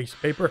stupid piece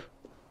of paper.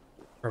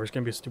 Or it's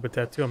gonna be a stupid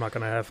tattoo I'm not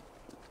gonna have.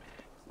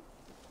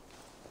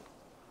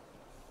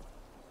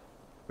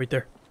 Right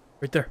there.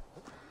 Right there.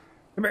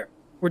 Come here.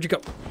 Where'd you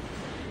go?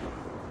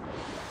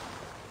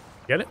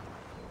 Get it?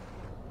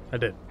 I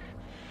did.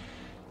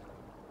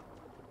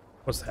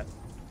 What's that?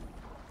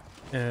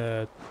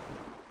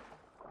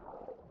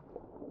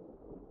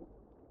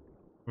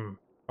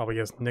 Probably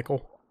guess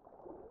nickel.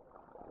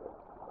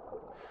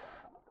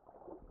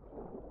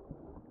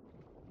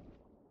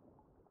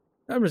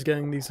 I'm just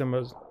getting these. I'm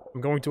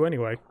going to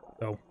anyway,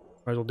 so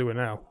might as well do it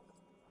now.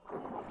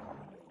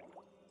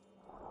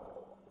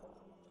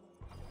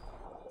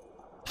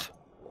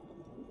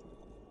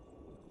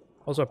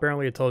 Also,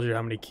 apparently it tells you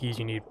how many keys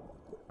you need,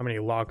 how many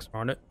locks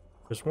are on it.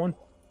 Just one.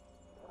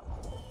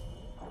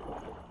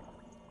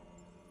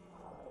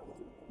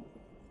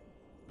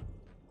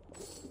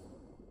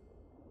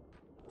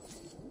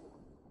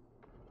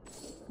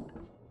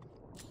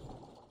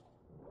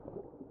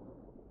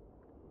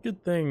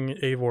 Good thing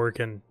EIVOR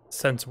can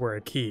sense where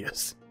a key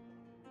is.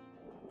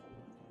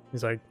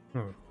 He's like,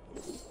 I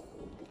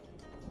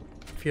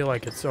feel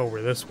like it's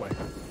over this way.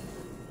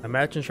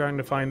 Imagine trying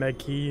to find that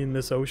key in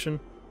this ocean.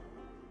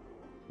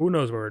 Who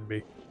knows where it'd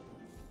be?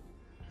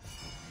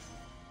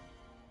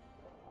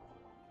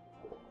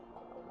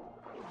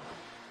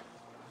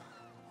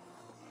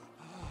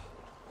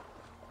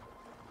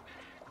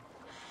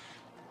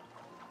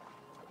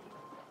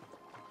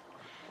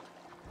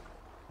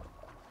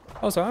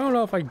 Also, I don't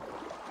know if I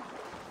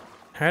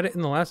had it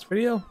in the last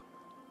video.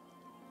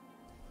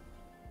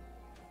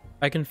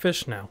 I can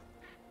fish now.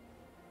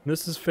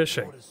 This is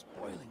fishing.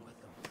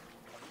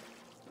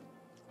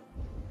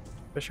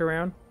 Fish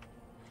around.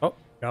 Oh,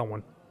 got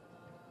one.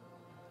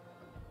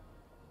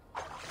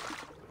 Come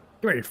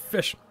here, you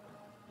fish.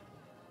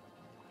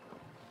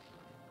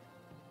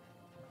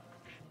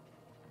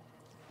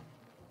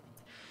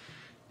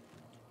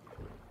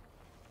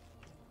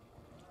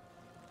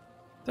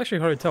 It's actually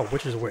hard to tell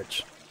which is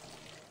which.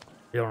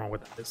 I don't know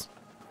what that is.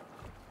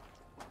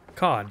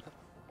 Cod. I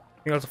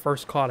think that was the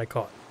first cod I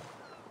caught.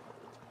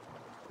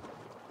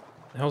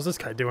 The hell's this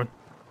guy doing?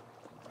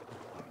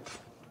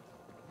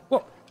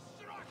 Whoa!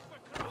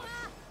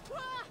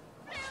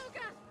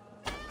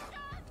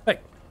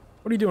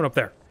 What are you doing up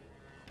there?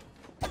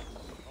 I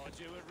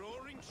do a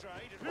roaring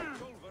trade at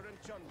Culver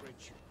and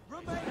Tunbridge.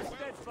 Remain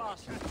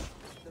steadfast. The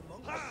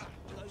monks,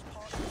 those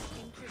parts of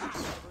skin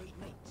Christians never eat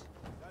meat.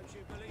 Don't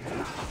you believe it?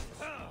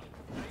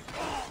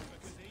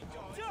 Because he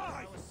died for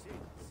our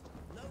sins.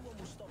 No one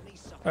will stop me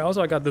suffering. Alright,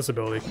 also I got this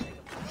ability. I hope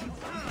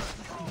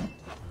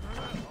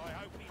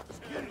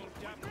eternal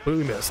damnation.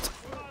 Completely missed.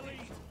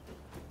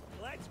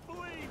 Let's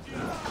bleed you.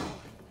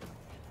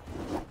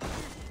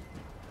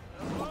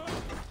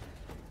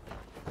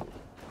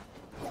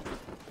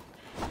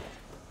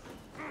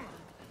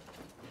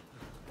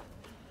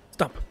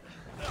 Stop.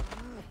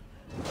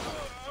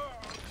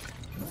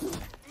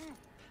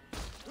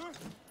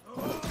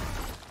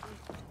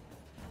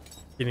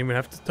 You didn't even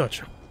have to touch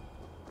him.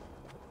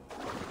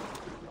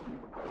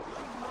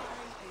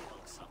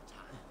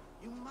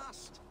 You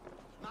must.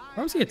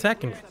 Why was he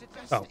attacking me?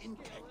 Oh, It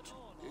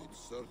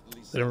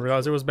certainly didn't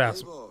realize it was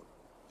Basim. Eivor,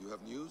 you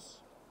have news?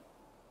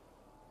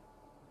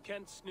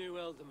 Kent's new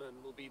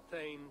ealdorman will be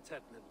Thane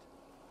Tedmund.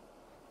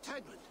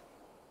 Tedmund?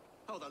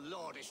 Oh, the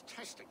Lord is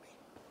testing me.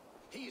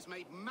 He is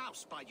made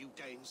mouse by you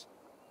Danes.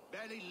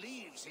 Barely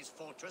leaves his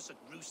fortress at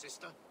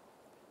Roosister.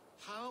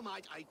 How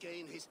might I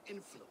gain his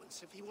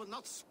influence if he will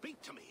not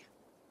speak to me?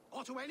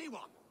 Or to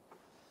anyone?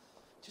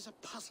 'Tis a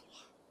puzzle.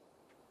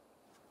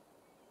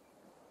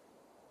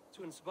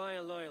 To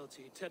inspire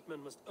loyalty,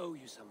 Tedmund must owe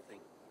you something,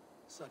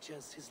 such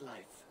as his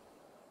life.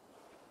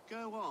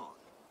 Go on.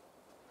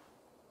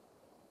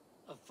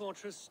 A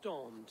fortress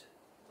stormed,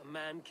 a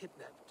man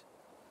kidnapped.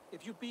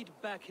 If you beat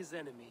back his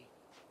enemy,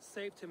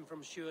 saved him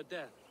from sure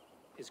death,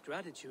 his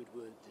gratitude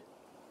would...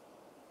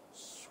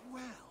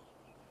 Swell.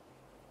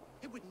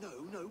 It would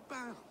know no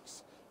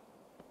bounds.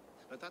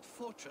 But that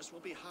fortress will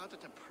be harder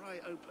to pry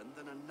open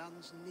than a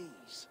nun's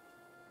knees.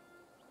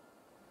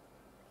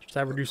 Just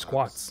have her do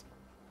squats.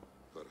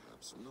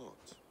 Perhaps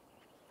not.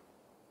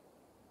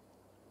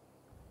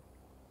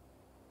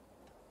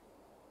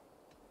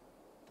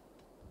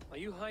 Are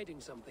you hiding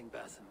something,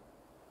 Basim?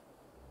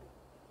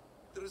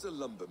 There is a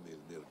lumber mill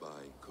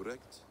nearby,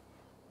 correct?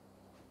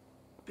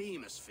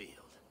 Beamisfield.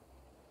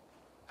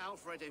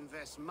 Alfred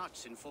invests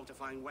much in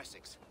fortifying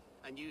Wessex,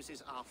 and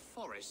uses our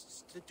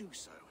forests to do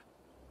so.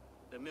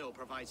 The mill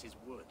provides his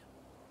wood.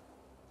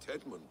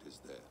 Tedmund is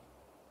there.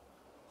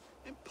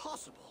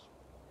 Impossible.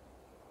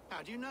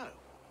 How do you know?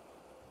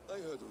 I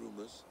heard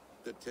rumors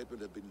that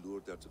Tedmund had been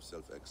lured out of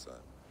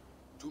self-exile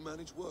to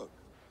manage work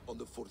on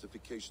the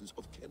fortifications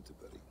of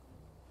Canterbury.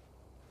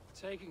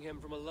 Taking him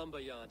from a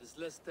lumberyard is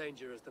less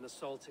dangerous than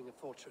assaulting a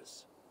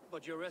fortress.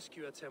 But your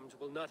rescue attempt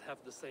will not have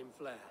the same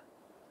flair.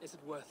 Is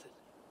it worth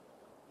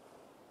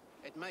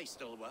it? It may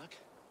still work.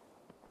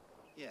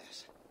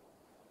 Yes.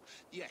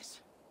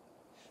 Yes.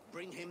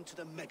 Bring him to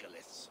the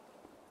megaliths.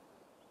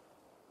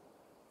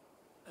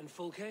 And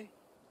Fulke?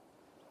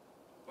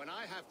 When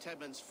I have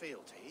Tedmund's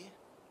fealty,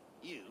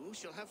 you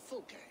shall have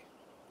Fulke.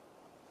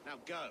 Now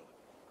go.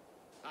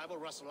 I will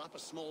rustle up a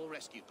small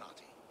rescue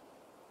party.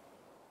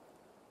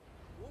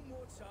 One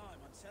more time,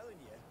 I'm telling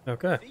you.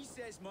 Okay. If he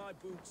says my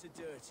boots are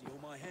dirty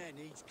or my hair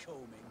needs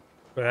combing,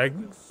 But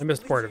I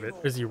missed part of it.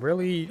 Is he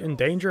really in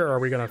danger, or are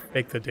we gonna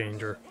fake the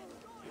danger?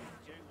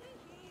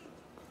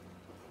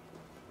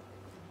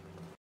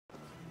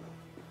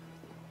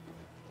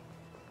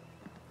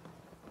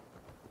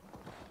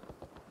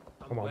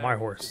 Come on, my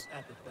horse.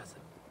 Abbot Basim.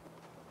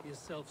 He is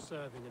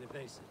self-serving and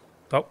evasive.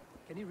 Oh,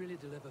 Can he really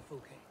deliver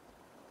Fulke?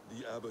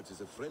 The abbot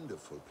is a friend of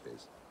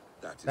Fulke's.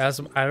 That is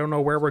Basim, I don't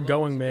know where we're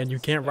going, man. You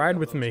can't ride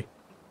with me.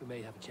 We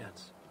may have a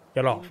chance.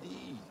 Get off.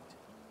 Indeed.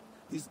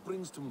 This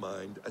brings to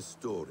mind a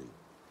story.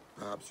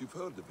 Perhaps you've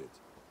heard of it.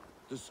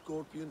 The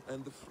Scorpion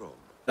and the Frog.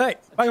 Hey,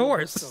 my True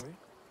horse. story?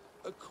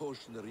 A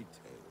cautionary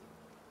tale.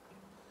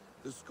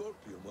 The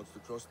Scorpion wants to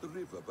cross the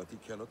river, but he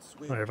cannot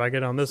swim. Alright, if I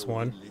get on this So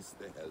one. he enlists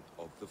the help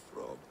of the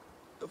Frog.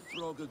 The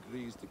Frog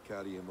agrees to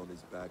carry him on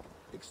his back,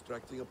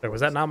 extracting a Wait, was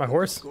that not my the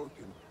horse?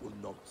 Scorpion will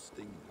not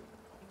sting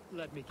him.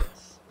 Let me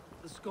guess.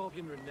 The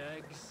scorpion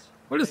reneges.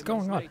 What is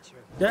blames going on? nature.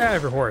 Get out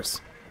of your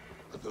horse.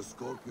 The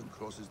Scorpion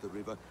crosses the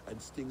river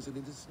and stings an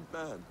innocent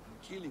man,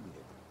 killing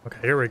him. Okay,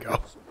 here we go.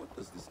 So what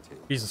does this tell?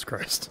 Jesus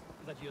Christ.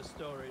 That your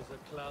stories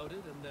are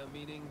clouded and their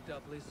meaning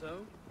doubly so?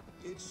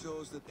 It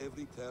shows that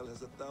every tale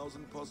has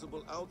 1,000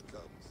 possible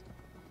outcomes,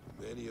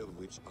 many of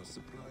which are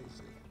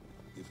surprising.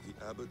 If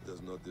the abbot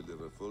does not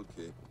deliver Fulke,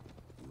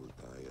 he will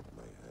die at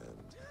my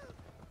hand.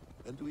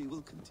 And we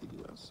will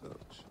continue our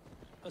search.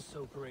 A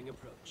sobering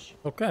approach.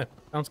 Okay,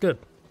 sounds good.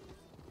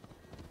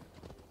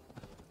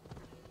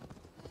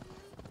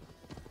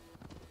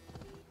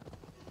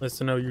 Nice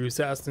to know you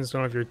assassins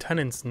don't have your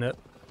tenants net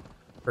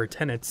or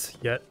tenants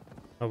yet.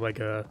 Oh, like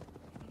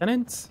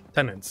tenants?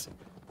 Tenants.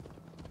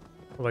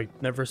 Like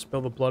never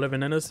spill the blood of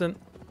an innocent.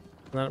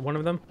 Isn't that one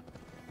of them?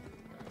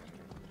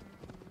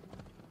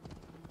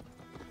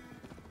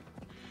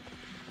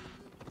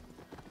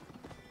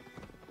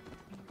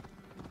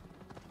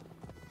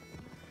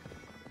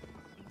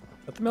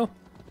 At the mill.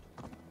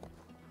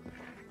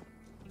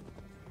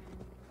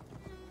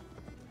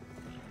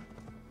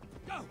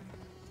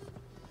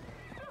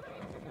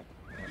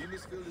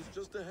 witness field is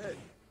just ahead.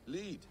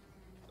 Lead.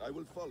 I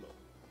will follow.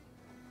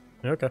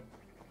 Okay.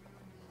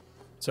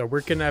 So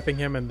we're kidnapping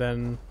him and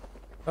then...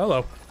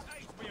 Hello.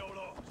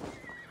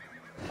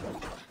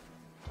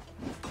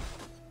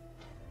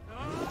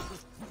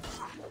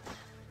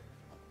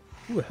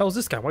 Who the hell is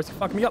this guy? Why is he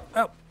fucking me up?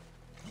 Ow!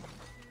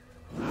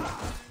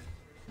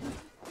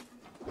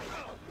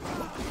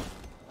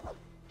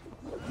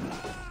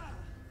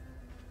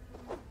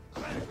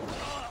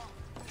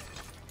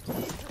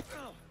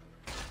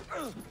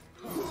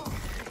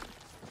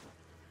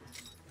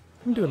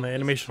 I'm doing the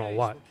animation a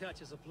lot.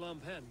 Catches a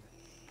plump hen.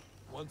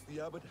 Once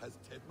the abbot has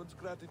Tedmund's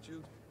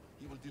gratitude,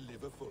 he will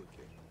deliver full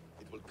king.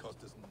 It will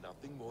cost us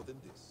nothing more than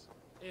this.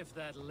 If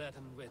that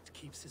Latin wit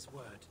keeps his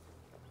word.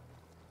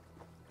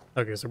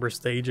 Okay, so we're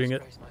staging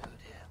it. Raise my hood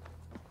here.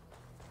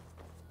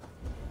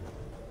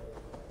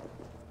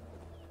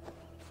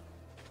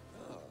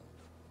 Ah,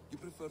 you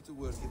prefer to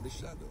work in the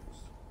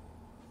shadows.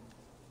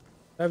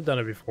 I've done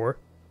it before.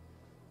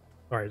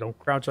 Alright, don't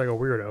crouch like a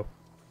weirdo.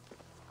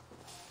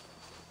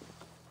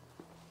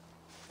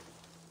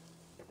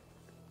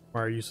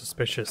 Why are you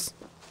suspicious?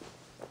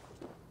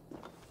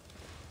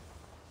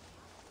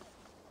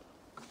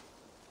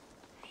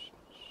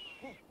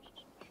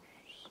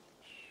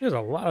 There's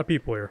a lot of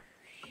people here.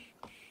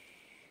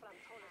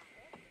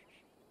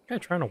 Guy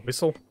trying to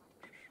whistle?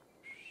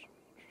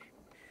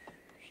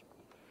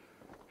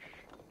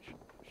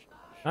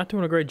 Not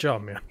doing a great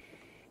job, man.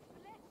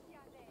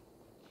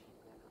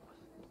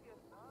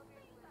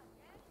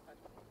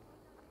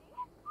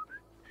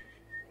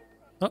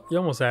 Oh, you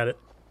almost had it.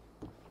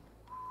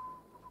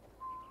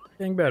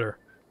 Getting better.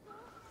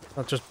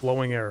 Not just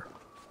blowing air.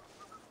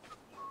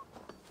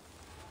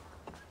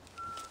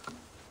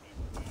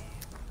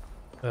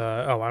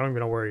 Oh, I don't even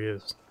know where he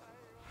is.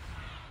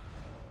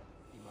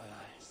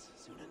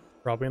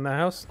 Probably in the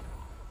house.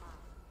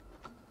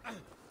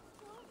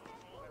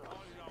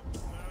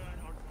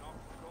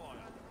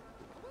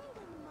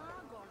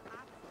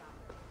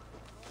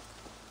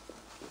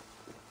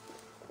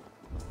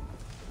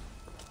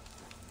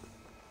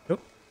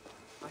 Nope.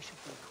 I should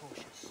be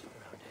cautious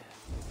around here.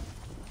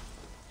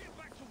 Get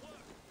back to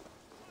work!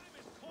 Time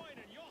is coin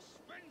and you're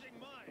spending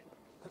mine!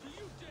 Do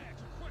you dare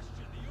to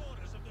question the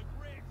orders of the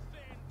great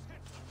Thane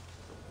Tetman?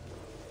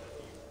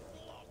 You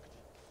blocked!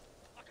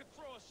 I could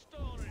throw a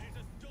stone and hit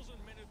a dozen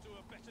men who do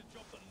a better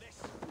job than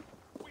this.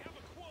 We have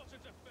a quota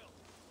to fill.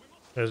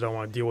 I just don't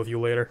want to deal with you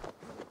later.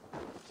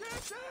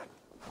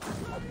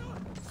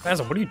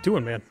 Basil, what are you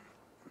doing, man?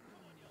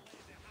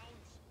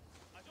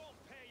 I don't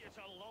pay you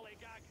to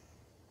lollygag.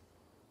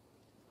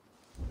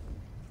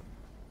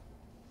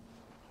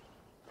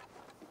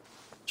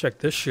 Check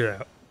this shit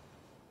out.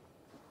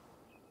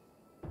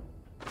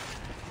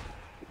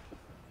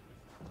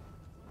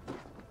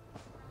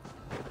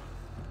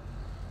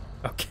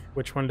 Okay,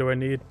 which one do I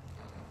need?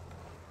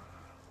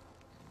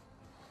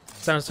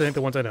 Sounds to think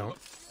the ones I don't.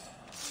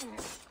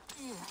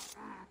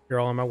 You're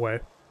all on my way.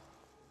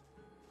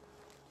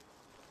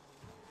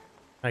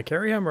 Can I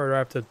carry him, or do I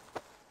have to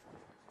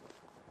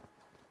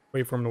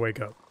wait for him to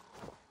wake up?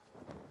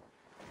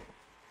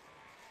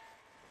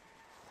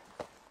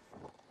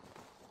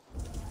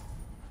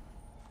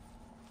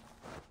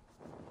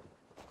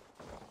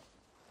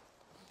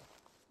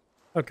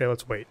 Okay,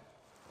 let's wait.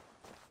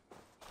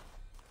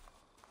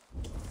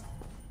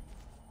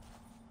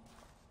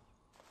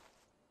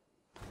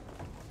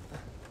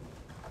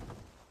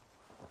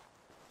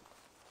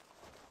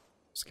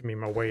 Just give me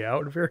my way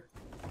out of here.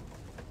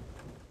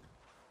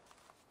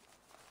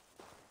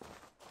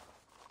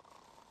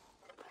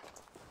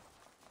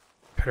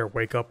 Better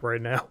wake up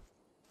right now.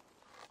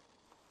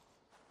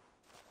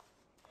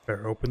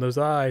 Better open those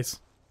eyes.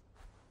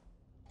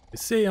 You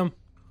see him.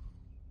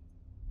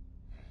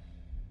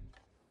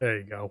 There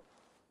you go.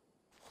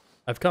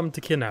 I've come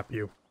to kidnap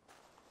you.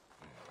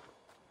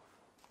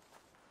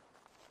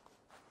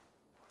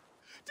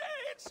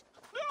 Danes!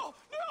 No!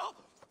 No!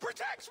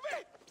 Protect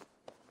me!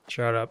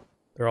 Shut up.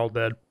 They're all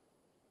dead.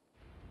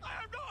 I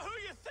am not who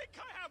you think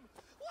I am!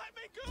 Let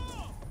me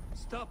go!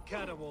 Stop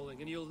caterwauling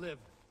and you'll live.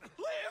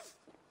 Live!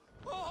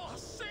 Oh,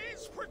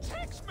 saints,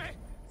 protect me!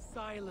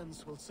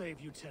 Silence will save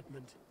you,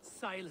 Tedmund.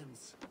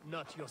 Silence,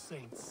 not your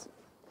saints.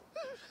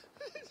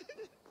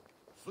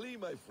 Flee,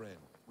 my friend.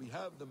 We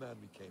have the man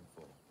we came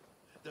for.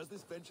 Does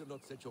this venture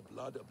not set your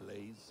blood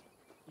ablaze?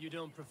 You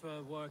don't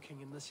prefer working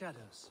in the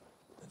shadows?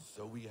 And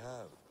so we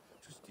have.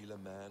 To steal a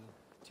man,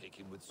 take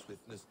him with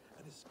swiftness,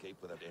 and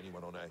escape without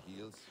anyone on our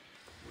heels.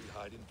 We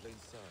hide in plain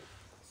sight.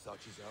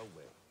 Such is our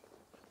way.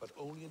 But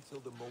only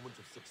until the moment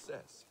of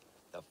success.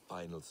 The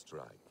final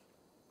strike.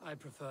 I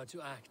prefer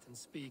to act and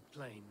speak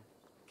plain.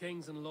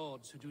 Kings and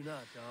lords who do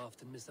not are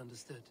often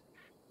misunderstood.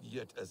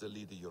 Yet as a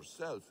leader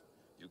yourself,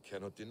 you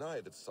cannot deny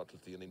that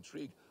subtlety and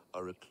intrigue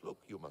are a cloak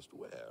you must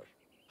wear.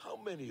 How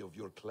many of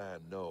your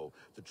clan know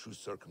the true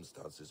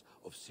circumstances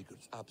of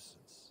Sigurd's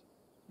absence?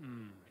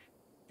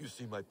 You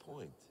see my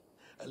point.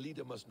 A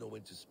leader must know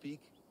when to speak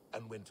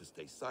and when to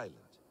stay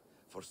silent.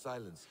 For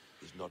silence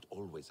is not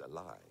always a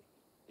lie.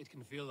 It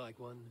can feel like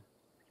one.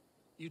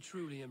 You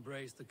truly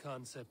embrace the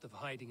concept of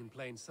hiding in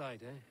plain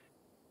sight, eh?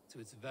 To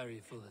its very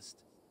fullest.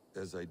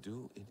 As I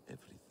do in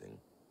everything.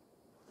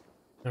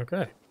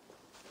 Okay.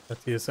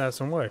 That's the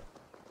assassin way.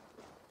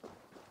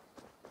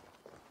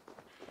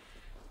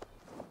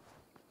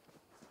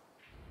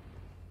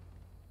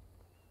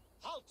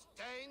 Halt,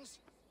 Danes!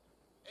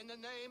 In the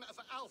name of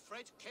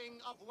Alfred, King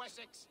of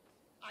Wessex,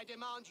 I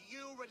demand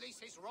you release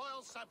his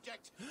royal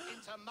subject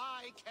into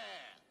my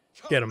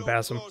care. Get him, Come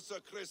Bassam. no closer,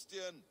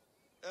 Christian,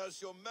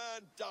 else your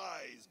man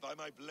dies by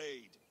my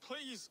blade.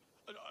 Please,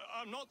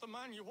 I'm not the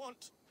man you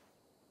want.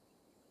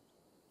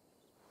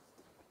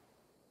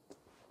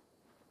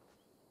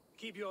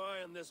 Keep your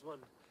eye on this one.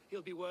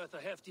 He'll be worth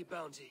a hefty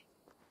bounty.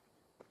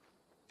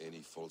 Any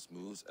false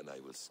moves and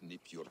I will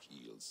snip your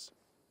heels.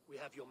 We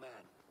have your man.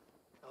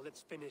 Now let's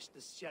finish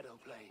this shadow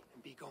play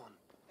and be gone.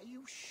 Are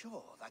you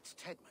sure that's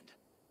Tedmund?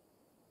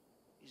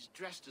 He's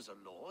dressed as a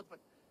lord, but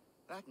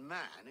that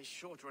man is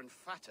shorter and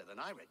fatter than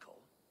I recall.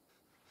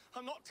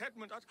 I'm not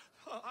Tedmund.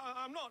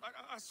 I'm not.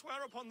 I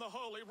swear upon the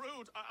Holy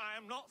Rood, I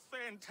am not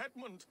Thane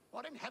Tedmund.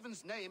 What in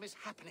heaven's name is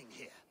happening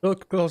here?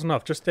 Look close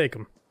enough. Just take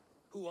him.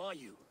 Who are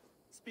you?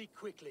 Speak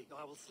quickly, or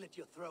I will slit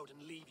your throat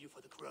and leave you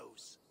for the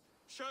crows.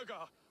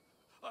 Shergar.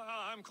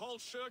 I'm called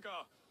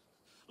Shergar.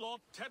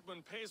 Lord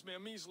Tedmund pays me a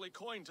measly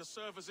coin to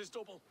serve as his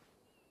double.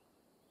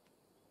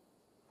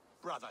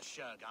 Brother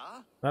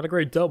Shergar? Not a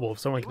great double if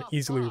someone can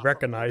easily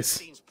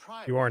recognize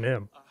you aren't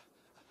him.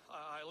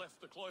 I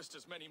left the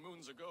cloisters many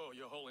moons ago,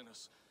 Your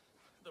Holiness.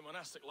 The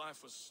monastic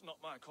life was not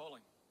my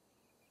calling.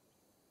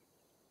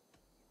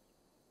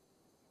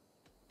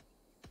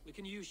 We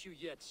can use you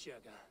yet,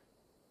 Shergar.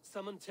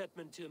 Summon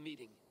Tedmund to a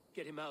meeting.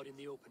 Get him out in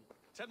the open.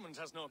 Tedmund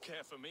has no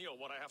care for me or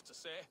what I have to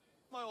say.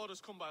 My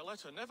orders come by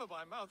letter, never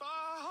by mouth.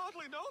 I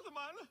hardly know the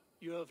man.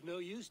 You're of no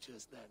use to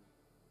us, then.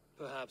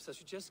 Perhaps I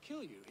should just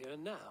kill you here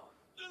and now.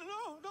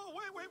 No,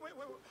 wait.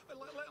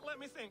 Let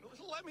me think.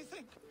 Let me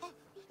think.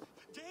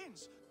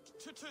 Danes.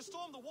 To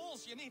storm the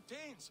walls, you need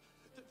Danes.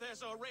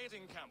 There's a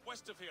raiding camp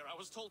west of here I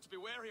was told to be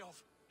wary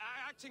of.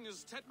 Acting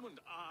as Tedmund,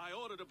 I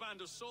ordered a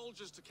band of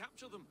soldiers to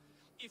capture them.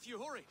 If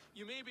you hurry,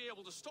 you may be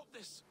able to stop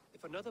this.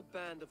 If another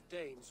band of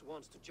Danes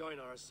wants to join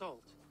our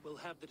assault, we'll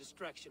have the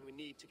distraction we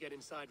need to get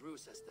inside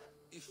Rochester.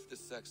 If the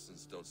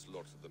Saxons don't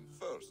slaughter them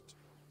first.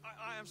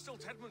 I am still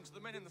Tedmund to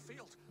the men in the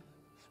field.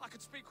 I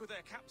could speak with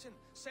their captain,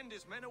 send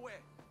his men away.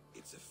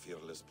 It's a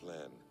fearless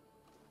plan.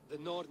 The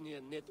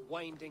Nordnir knit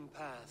winding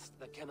paths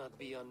that cannot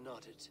be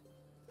unknotted.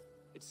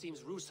 It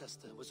seems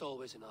Rochester was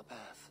always in our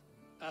path.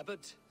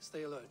 Abbot,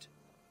 stay alert.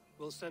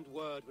 We'll send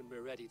word when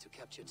we're ready to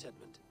capture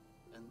Tedmund.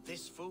 And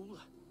this fool?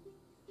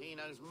 He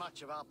knows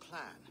much of our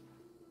plan.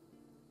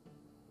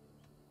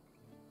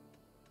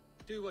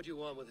 Do what you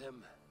want with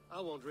him.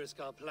 I won't risk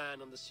our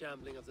plan on the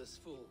shambling of this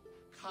fool.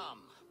 Come,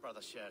 Brother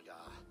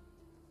Shergar.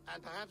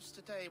 And perhaps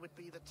today would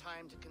be the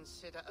time to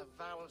consider a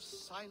vow of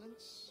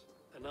silence?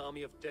 An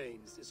army of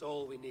Danes is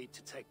all we need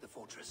to take the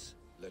fortress.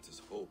 Let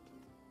us hope.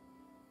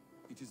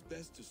 It is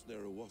best to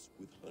snare a wasp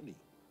with honey.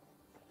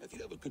 Have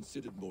you ever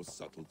considered more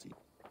subtlety?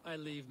 I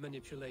leave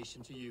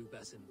manipulation to you,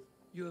 Basim.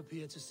 You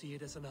appear to see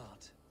it as an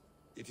art.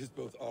 It is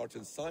both art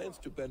and science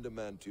to bend a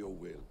man to your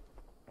will.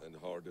 And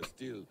harder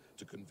still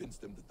to convince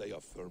them that they are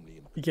firmly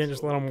in control. You can't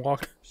just let him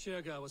walk.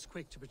 Shergar was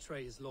quick to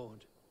betray his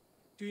lord.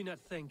 Do you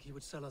not think he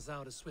would sell us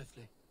out as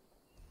swiftly?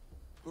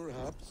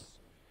 Perhaps.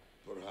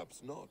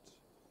 Perhaps not.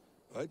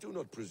 I do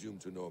not presume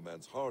to know a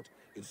man's heart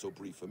in so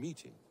brief a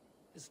meeting.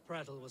 His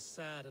prattle was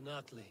sad and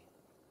ugly,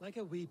 like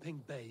a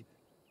weeping babe.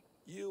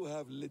 You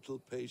have little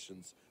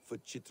patience for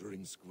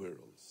chittering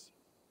squirrels.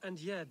 And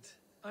yet,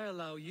 I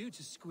allow you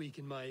to squeak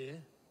in my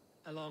ear,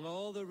 along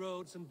all the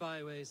roads and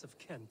byways of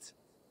Kent.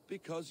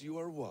 Because you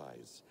are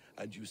wise,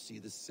 and you see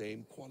the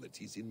same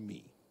qualities in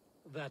me.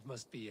 That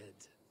must be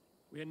it.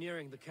 We are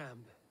nearing the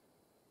camp.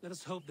 Let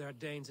us hope there are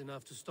Danes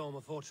enough to storm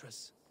a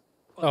fortress.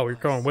 Oh, you're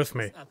going with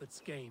me.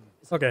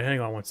 Okay, hang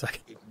on one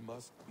second. It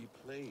must be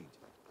played.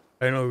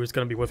 I didn't know he was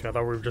gonna be with me. I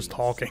thought we were just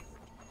talking.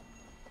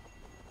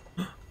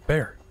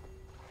 Bear.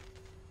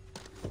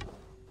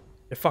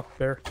 Hey, fuck,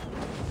 bear.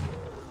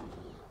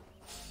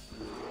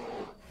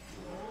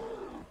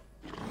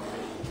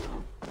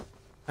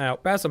 Ow,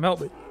 Bassam,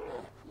 help me.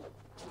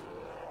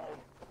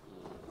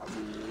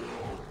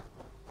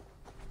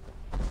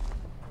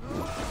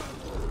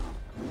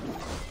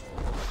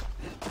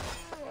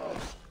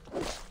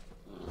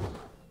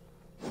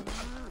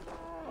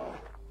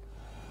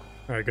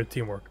 Alright, good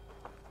teamwork.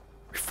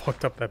 We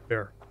fucked up that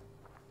bear.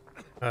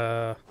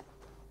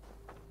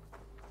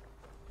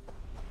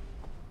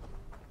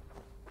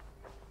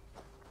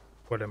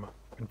 What am I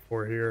looking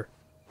for here?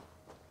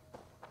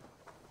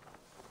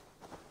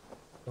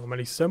 So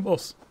many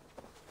symbols.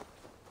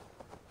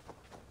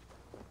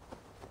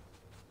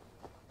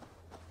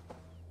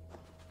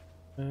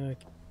 Okay.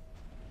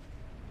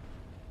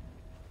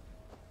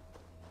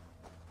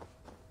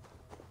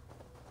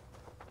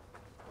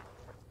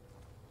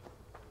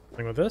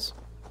 Something with this?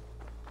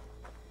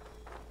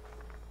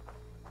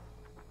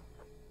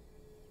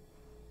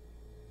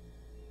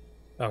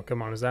 Oh,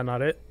 come on, is that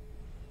not it?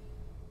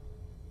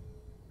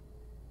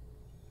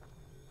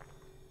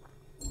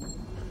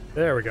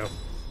 There we go.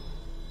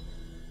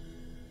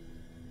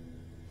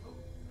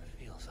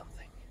 I feel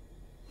something.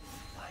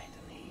 Light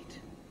and heat.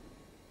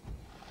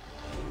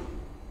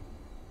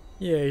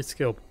 Yay,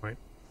 skill point.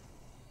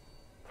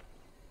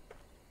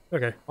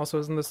 Okay, also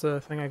isn't this a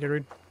thing I can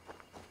read?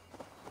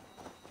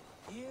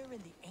 Here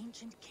in the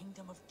ancient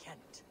kingdom of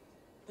Kent,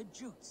 the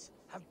Jutes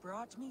have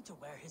brought me to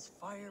where his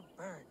fire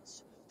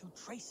burns through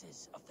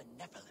traces of the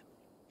Nephilim.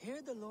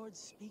 Here the Lord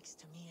speaks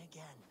to me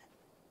again.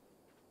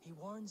 He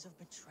warns of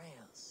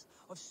betrayals,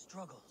 of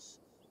struggles,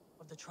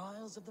 of the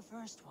trials of the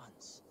first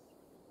ones.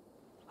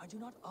 I do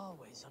not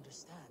always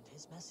understand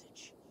his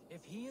message.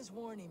 If he is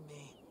warning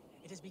me,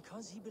 it is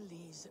because he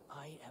believes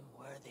I am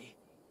worthy.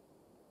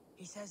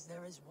 He says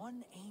there is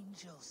one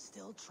angel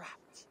still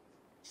trapped,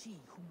 she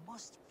who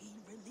must be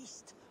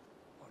released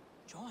or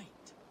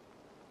joined.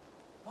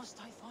 Must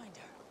I find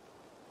her?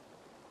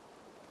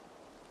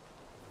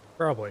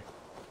 Probably.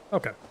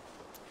 Okay.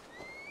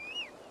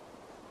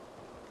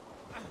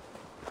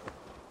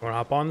 Wanna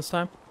hop on this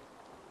time?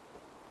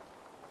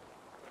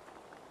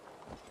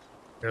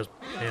 Here's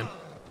man.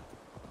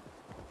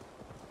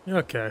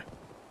 Okay.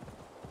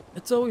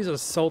 It's always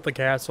assault the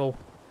castle.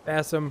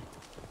 Ask him,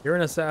 you're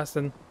an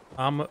assassin.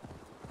 I'm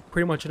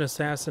pretty much an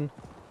assassin.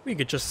 We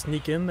could just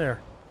sneak in there.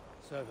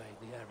 Survey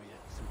the area.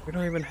 We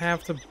don't even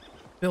have to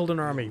build an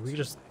army. We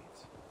just...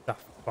 the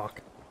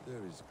fuck.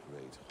 There is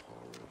great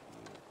horror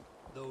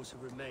here. Those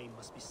who remain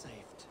must be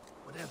saved,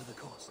 whatever the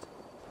cost.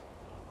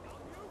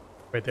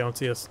 Wait, they don't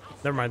see us.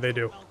 Never mind, they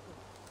do.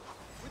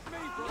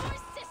 Your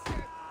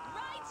sister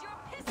rides your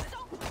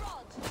piss-soaked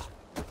rod.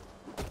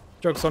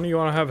 Joke's on you,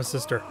 want to have a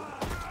sister.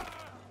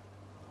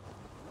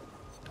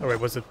 Oh wait,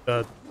 was it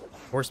the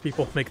horse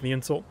people making the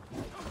insult?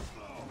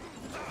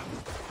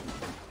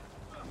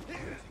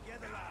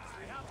 Together, lads,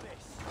 we have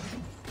this.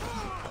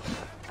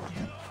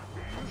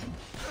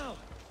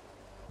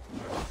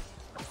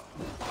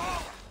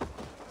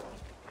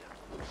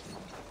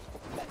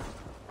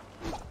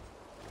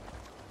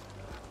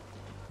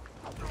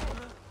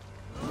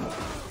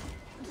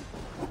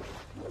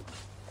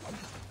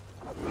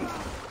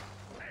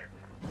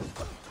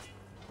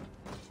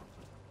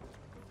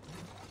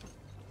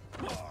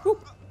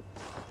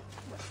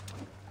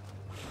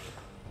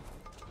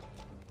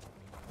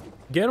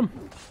 Get him!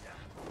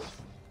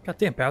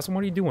 Goddamn, Passam,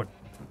 what are you doing?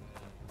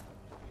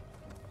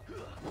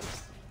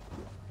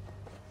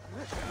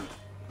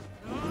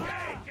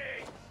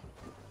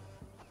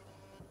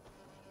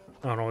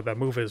 I don't know what that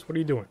move is. What are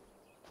you doing?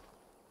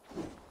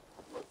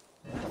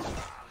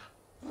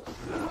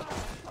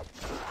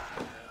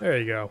 There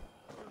you go.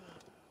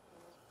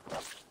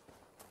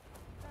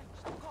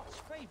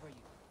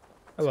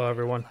 Hello,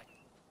 everyone.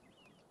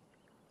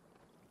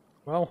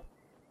 Well,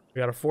 we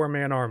got a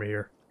 4-man army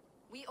here.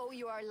 We owe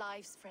you our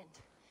lives, friend.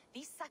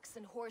 These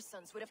Saxon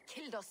whoresons would have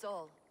killed us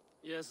all.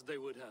 Yes, they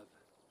would have.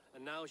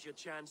 And now's your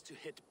chance to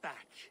hit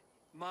back.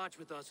 March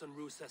with us on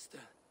Rochester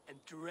and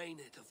drain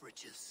it of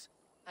riches.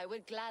 I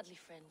would gladly,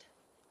 friend.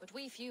 But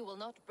we few will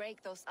not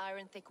break those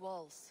iron-thick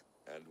walls.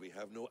 And we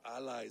have no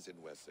allies in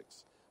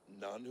Wessex.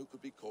 None who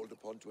could be called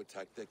upon to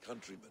attack their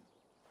countrymen.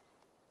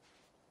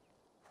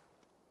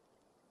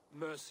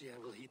 Mercia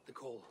will heed the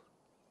call.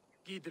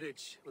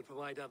 Giedrich will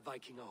provide our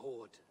Viking a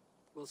horde.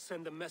 We'll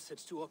send a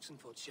message to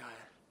Oxenfordshire.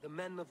 The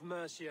men of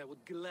Mercia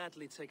would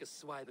gladly take a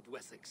swipe at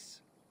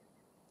Wessex.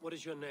 What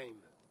is your name,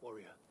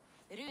 warrior?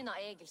 Runa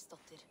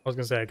Egilsdottir. I was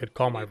gonna say I could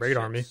call my raid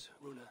army.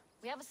 Runa.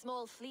 We have a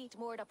small fleet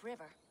moored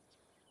upriver,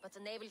 but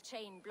a naval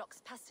chain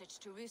blocks passage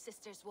to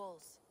Rochester's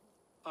walls.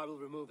 I will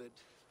remove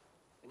it,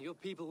 and your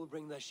people will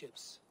bring their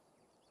ships.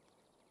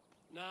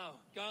 Now,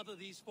 gather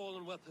these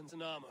fallen weapons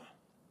and armor.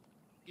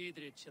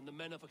 Giedrich and the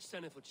men of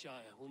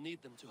Oxenfordshire will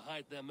need them to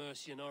hide their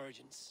Mercian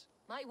origins.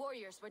 My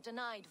warriors were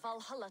denied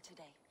Valhalla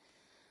today.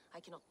 I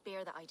cannot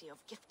bear the idea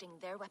of gifting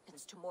their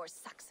weapons to more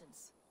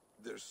Saxons.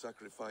 Their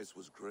sacrifice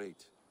was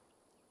great.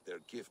 Their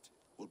gift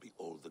will be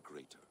all the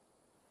greater.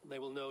 They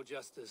will know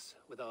justice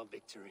with our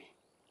victory.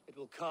 It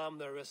will calm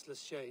their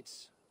restless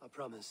shades, I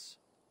promise.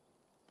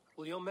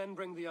 Will your men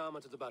bring the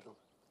armor to the battle?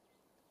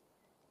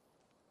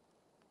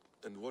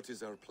 And what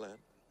is our plan?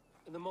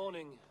 In the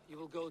morning, you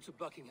will go to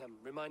Buckingham,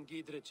 remind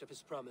Giedrich of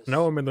his promise.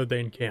 Now I'm in the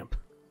Dane camp.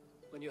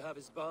 When you have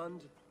his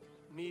bond,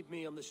 meet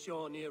me on the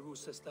shore near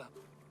Rochester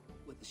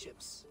with the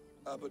ships.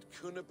 Abbot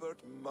Cunibert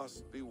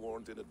must be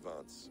warned in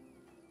advance.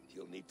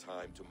 He'll need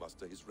time to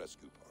muster his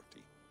rescue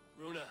party.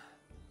 Runa,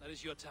 that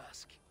is your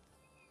task.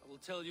 I will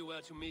tell you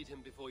where to meet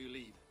him before you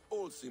leave.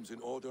 All seems in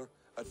order.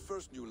 At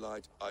first new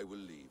light, I will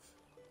leave.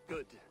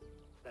 Good.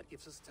 That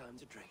gives us time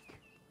to drink.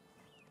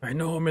 I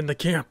know I'm in the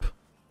camp.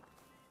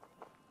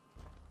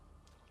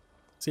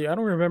 See, I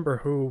don't remember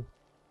who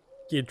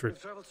Giedrich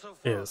You've traveled so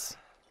far is.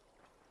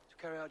 to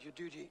carry out your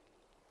duty.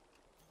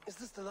 Is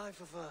this the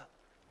life of a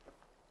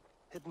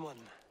hidden one?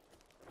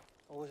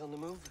 Always on the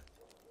move?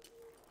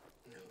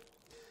 No.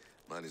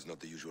 Mine is not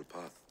the usual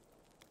path.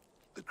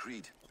 The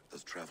Creed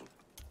does travel.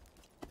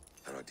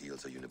 Our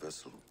ideals are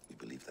universal. We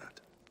believe that.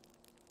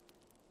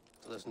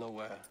 So there's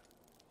nowhere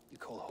you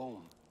call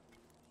home?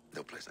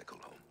 No place I call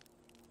home.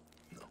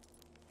 No.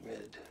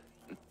 Red.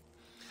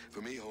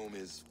 For me, home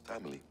is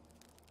family.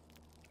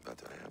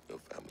 But I have no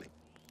family.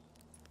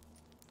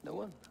 No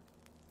one?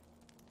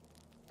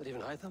 Not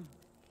even Hytham?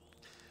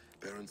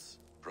 Parents,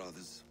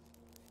 brothers,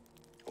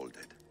 all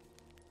dead.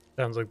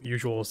 Sounds like the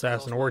usual assassin I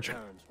lost my origin.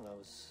 parents when I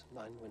was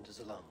 9 winters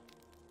alone.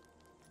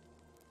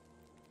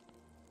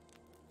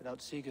 Without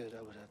Sigurd,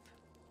 I would have...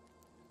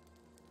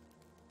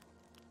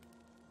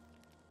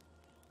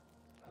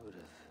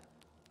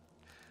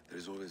 There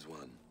is always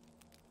one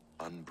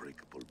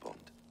unbreakable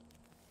bond.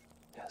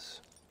 Yes.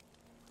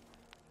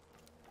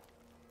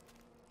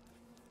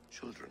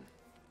 Children.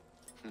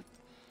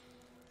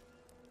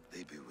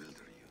 They bewilder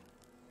you.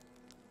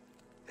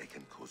 They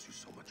can cause you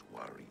so much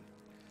worry.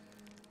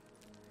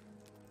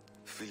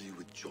 Fill you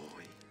with joy.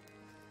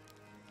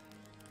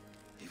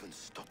 Even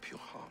stop your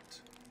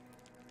heart.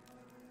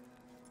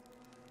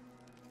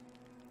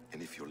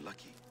 And if you're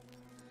lucky,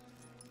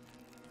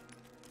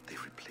 they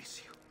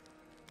replace you.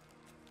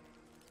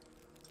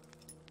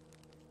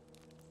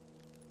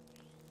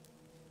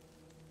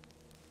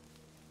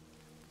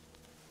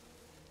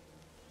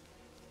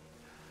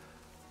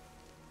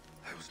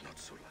 I was not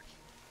so lucky.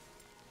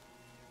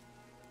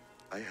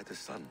 I had a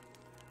son.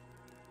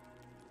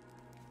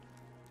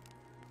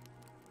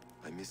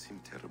 I miss him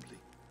terribly.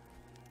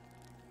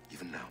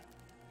 Even now.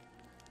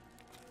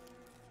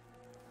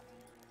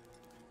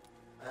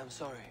 I'm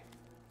sorry.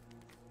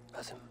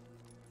 Basim.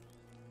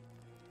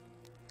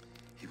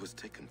 He was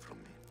taken from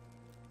me.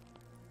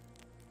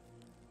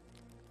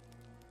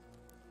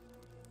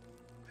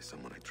 By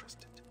someone I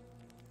trusted.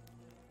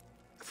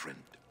 A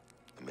friend.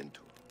 A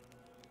mentor.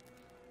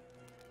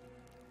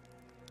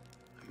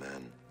 A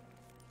man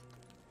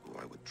who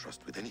I would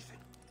trust with anything.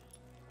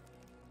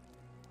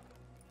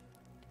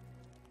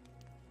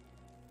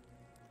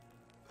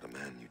 But a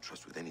man you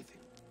trust with anything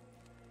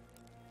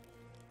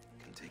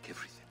can take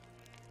everything.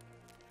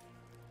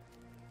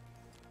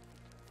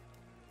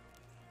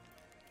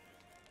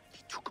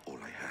 He took all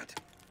I had.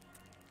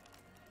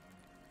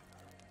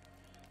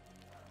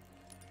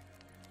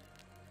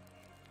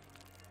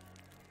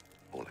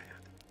 All I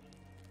had.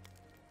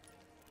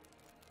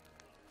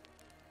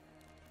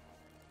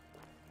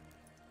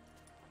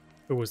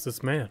 Who was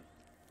this man?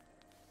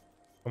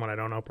 Someone I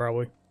don't know,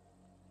 probably.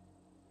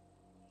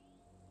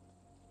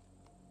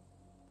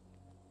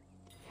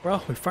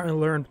 Well, we finally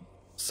learned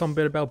some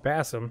bit about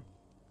Basim.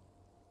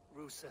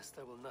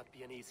 Roosester will not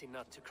be an easy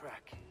nut to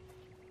crack.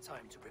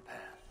 Time to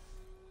prepare.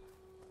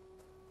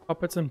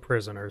 Puppets and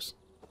prisoners.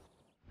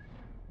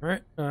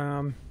 Alright,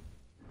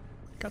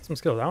 got some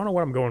skills. I don't know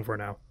what I'm going for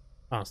now,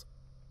 honestly.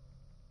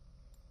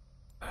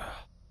 Can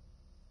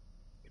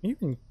you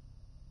even...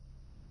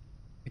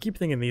 I keep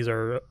thinking these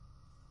are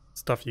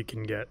stuff you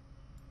can get.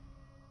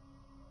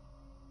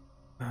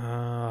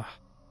 Am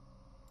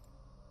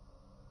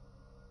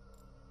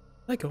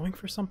I going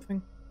for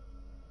something?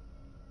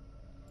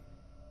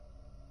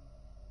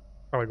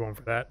 Probably going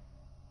for that.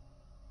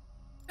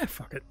 Eh,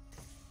 fuck it.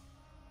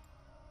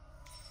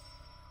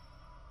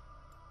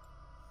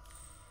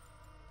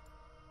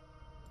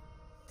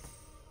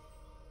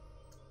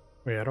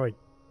 Wait, how do I...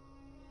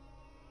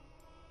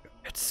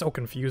 It's so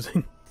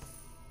confusing.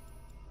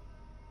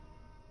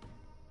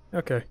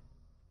 Okay.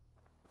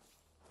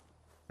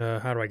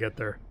 How do I get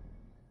there?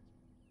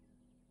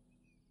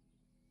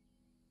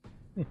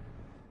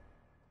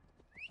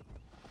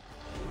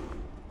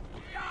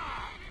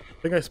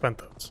 I think I spent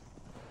those.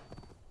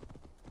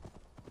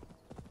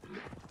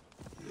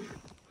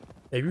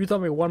 If you tell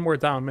me one more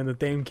time I'm in the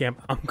Dane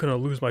camp, I'm gonna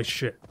lose my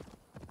shit.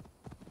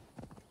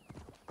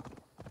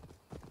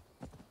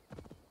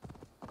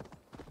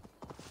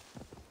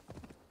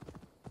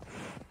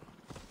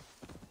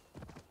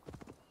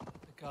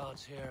 The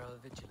guards here are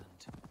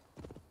vigilant.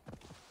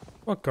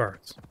 What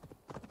guards?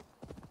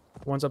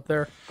 One's up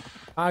there.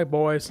 Hi,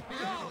 boys.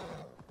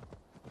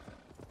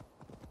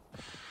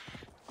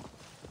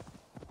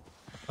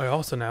 I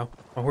also know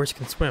my horse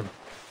can swim.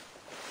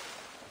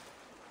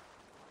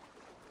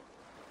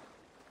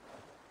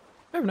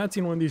 I have not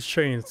seen one of these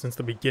chains since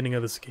the beginning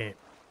of this game.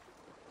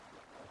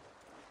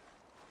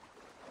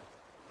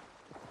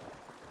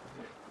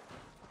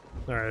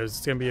 Alright,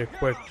 it's gonna be a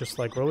quick, just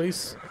like,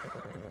 release.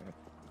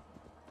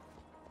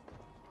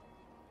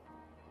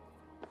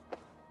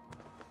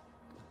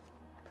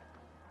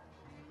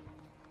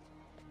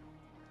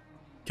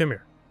 Come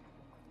here.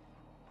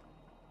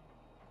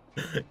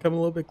 Come a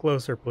little bit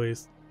closer,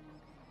 please.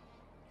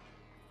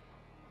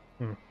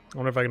 I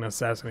wonder if I can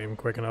assassinate him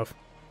quick enough.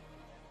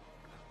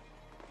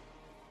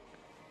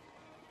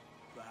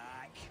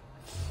 Back.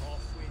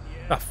 Off with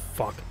you. Ah,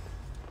 fuck.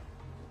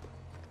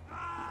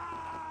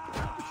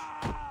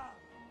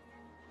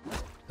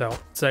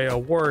 Don't say a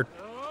word.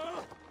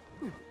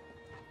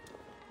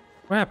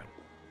 What happened?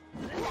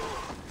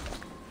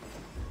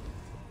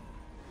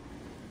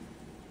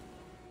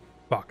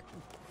 Fuck.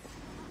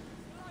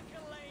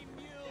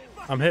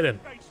 I'm hidden.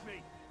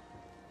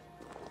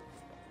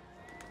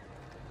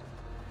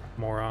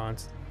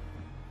 Morons.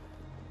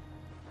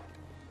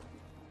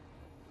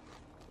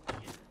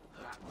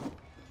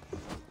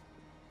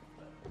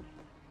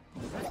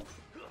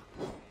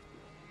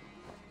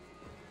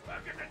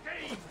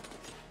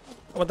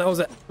 What the hell was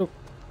that? Oh.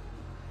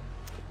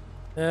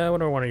 What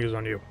do I want to use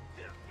on you?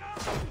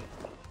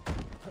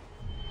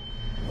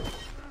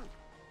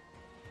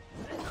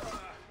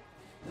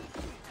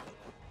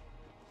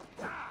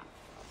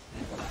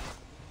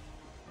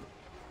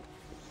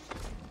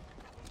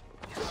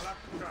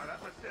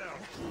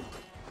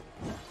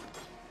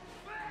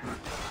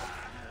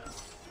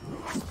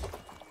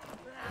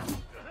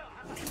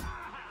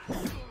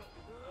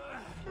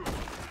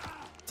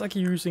 It's like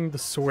you're using the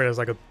sword as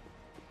like a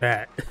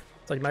bat.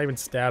 It's like not even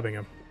stabbing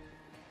him.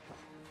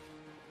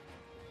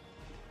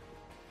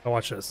 Oh,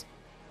 watch this.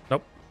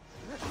 Nope.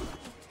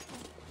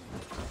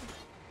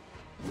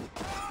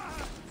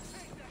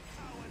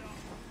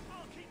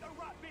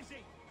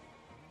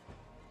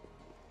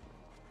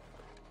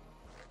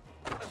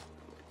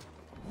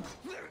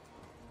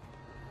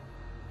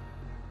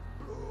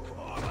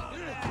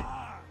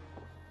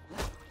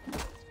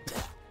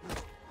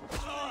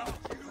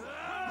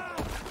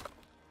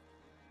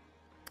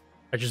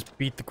 I just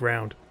beat the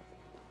ground.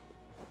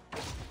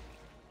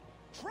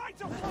 Try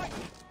to fight.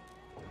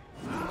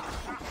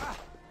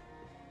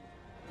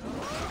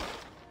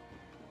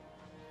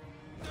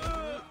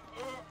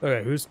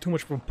 Okay, who's too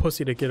much of a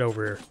pussy to get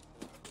over here?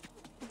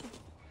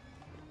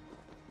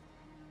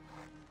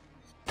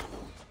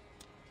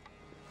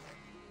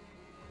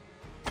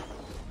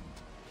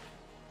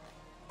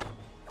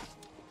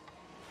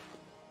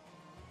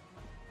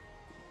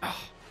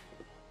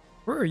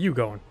 Where are you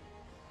going?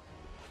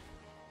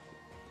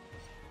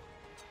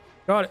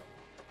 Got it.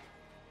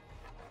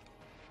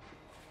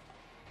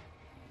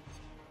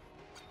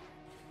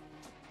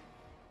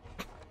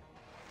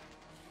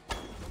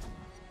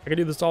 I could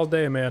do this all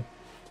day, man.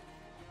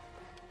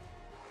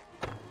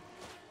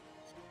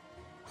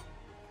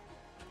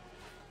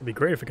 It'd be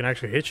great if it can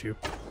actually hit you.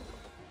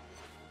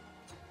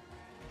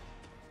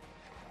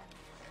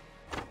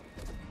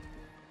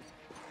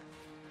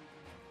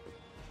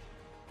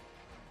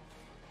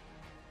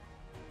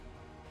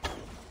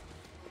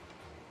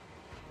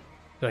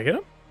 Did I get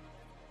him?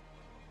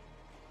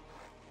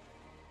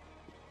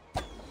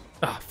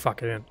 Ah,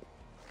 fuck it in.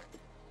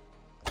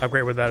 How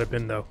great would that have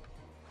been, though?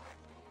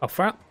 Oh,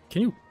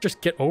 can you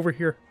just get over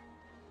here?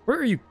 Where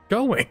are you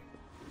going?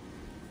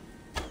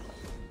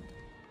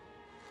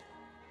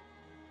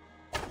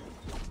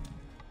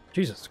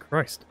 Jesus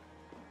Christ.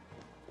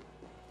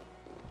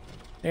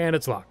 And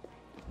it's locked.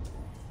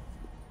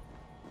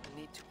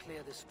 We need to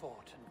clear this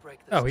fort and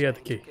break the Oh, he had the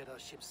chain key. to get our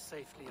ships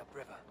safely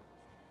upriver.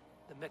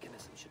 The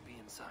mechanism should be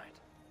inside.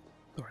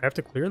 Do I have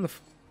to clear the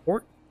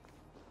fort?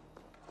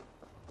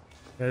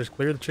 Can I just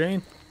clear the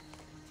chain?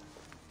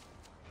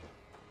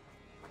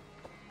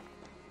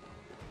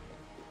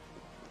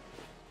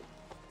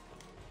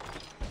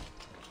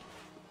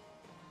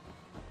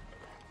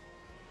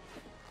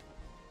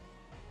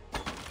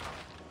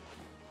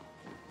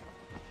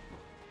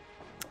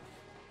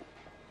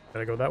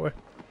 Gotta go that way?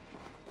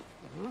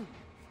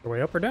 The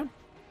way up or down?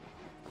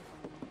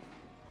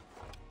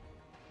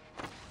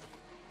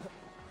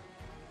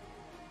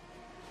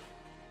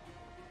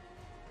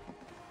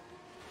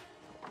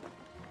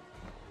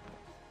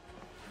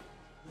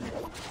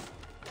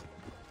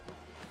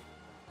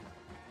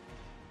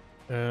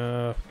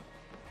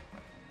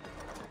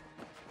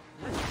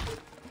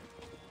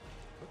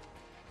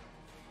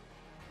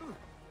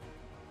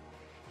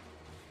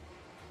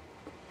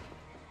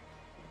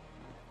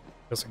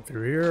 Guessing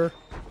through here.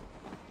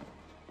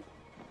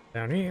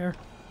 Down here.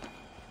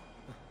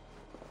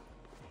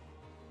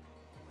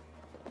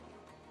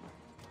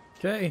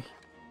 Okay.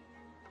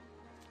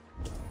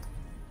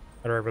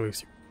 How do I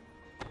release you?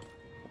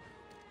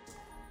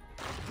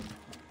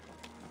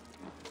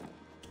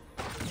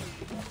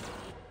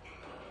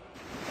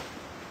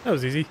 That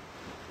was easy.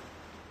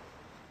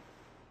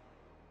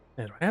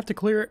 And do I have to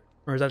clear it,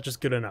 or is that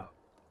just good enough?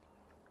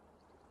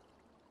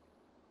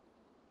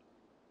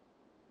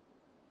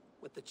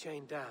 With the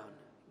chain down,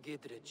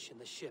 Gidrich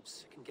and the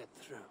ships can get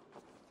through.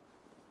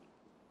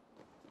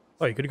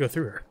 Oh, you could go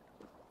through her.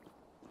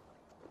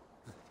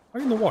 Why are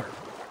you in the water?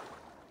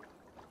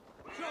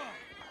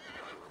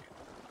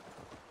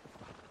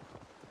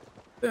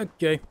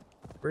 Okay.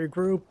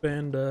 Regroup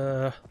and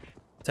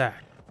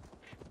attack.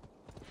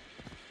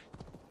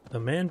 The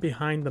man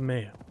behind the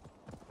man.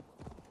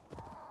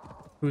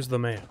 Who's the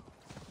man?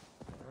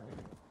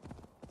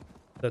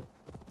 The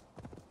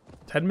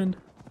Tedmond?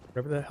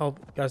 Whatever the hell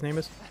the guy's name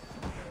is.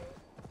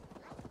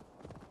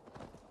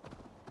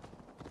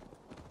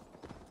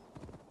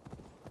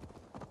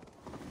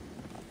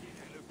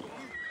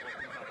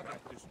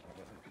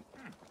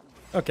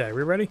 Okay,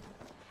 we ready?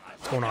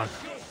 What's going on?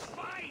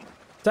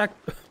 Attack!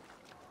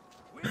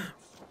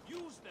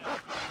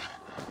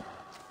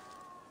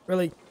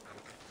 Really?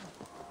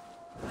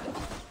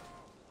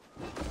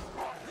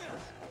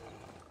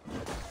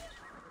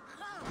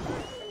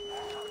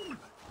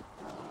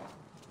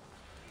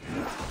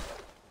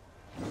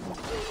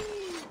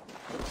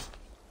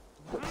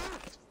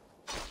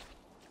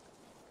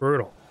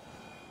 Brutal.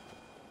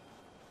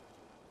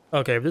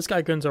 Okay, if this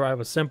guy couldn't survive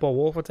a simple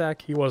wolf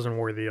attack, he wasn't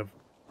worthy of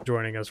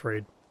joining us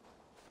raid.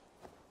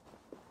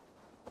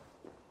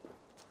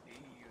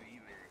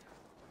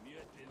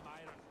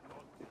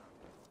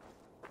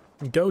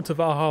 Go to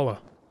Valhalla.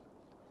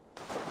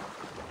 I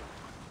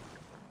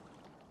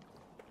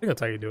think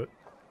that's how you do it.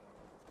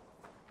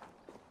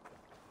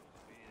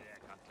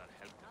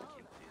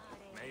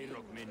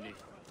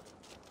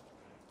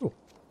 Ooh.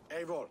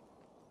 EIVOR,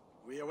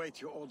 we await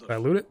your orders. Did I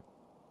loot it?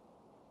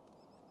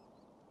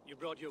 You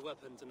brought your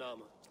weapons and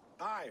armor.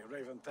 Aye,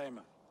 Raven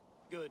Tamer.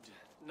 Good.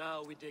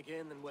 Now we dig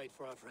in and wait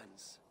for our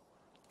friends.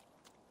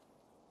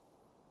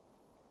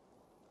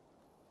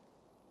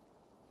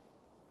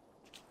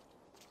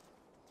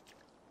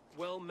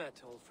 Well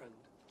met, old friend.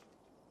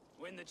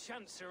 When the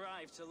chance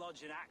arrived to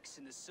lodge an axe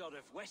in the sod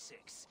of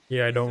Wessex,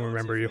 Yeah, I you don't thought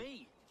remember of you.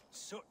 me.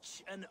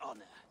 Such an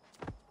honor.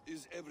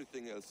 Is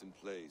everything else in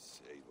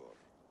place, Eivor?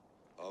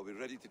 Are we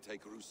ready to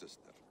take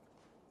Rochester?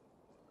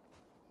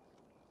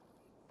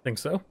 Think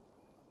so.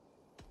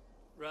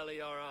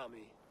 Rally our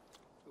army.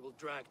 We will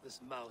drag this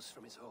mouse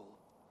from his hole.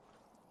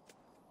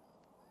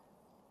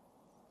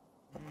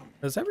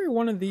 Has every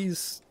one of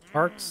these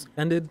arcs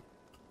ended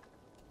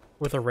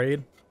with a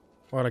raid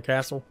on a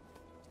castle?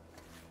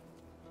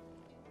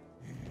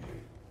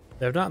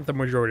 If not, the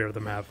majority of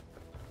them have.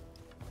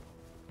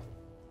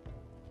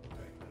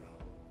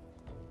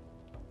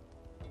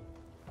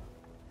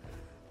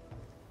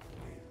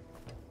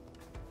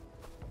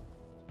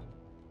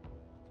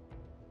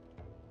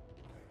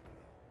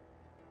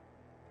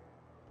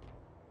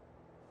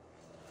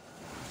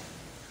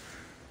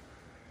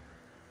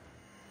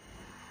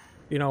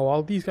 You know,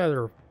 while these guys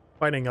are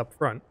fighting up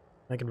front,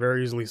 I can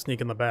very easily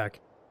sneak in the back.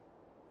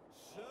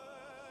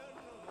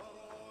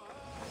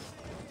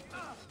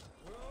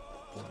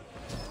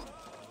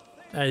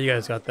 Ah, you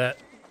guys got that.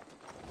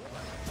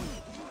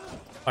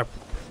 I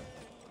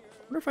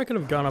wonder if I could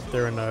have gone up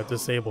there and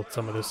disabled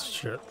some of this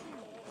shit.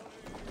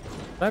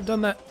 I've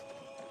done that.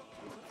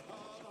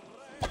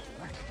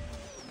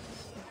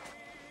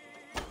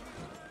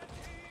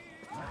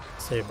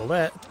 Disable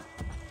that.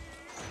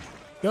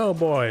 Go,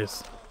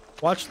 boys.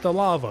 Watch the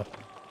lava.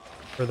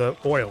 Or the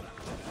oil.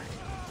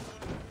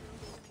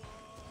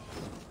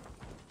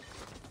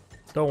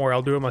 Don't worry,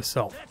 I'll do it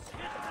myself.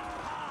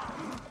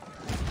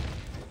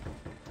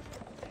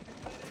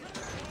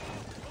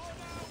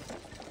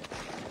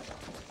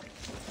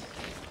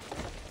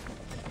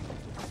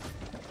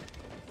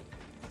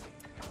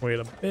 Wait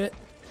a bit.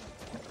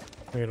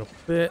 Wait a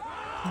bit.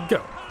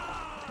 Go.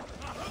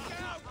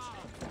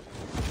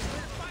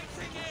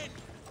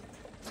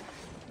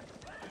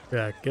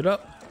 Back it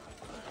up.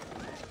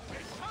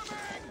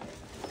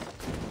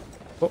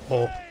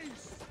 Uh-oh.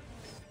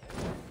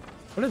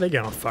 What did they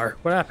get on fire?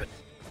 What happened?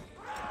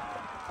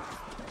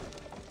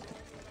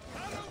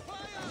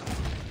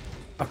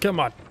 Oh, come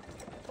on.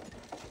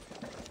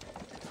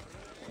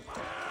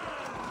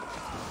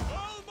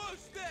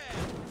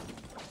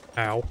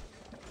 Ow.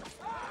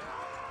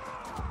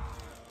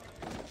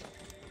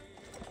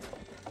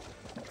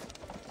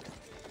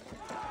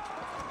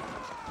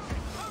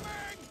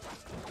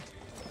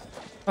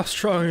 How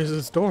strong is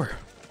this door?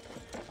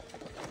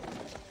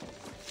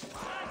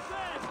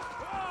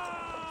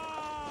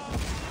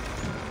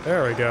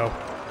 There we go.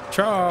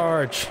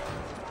 Charge!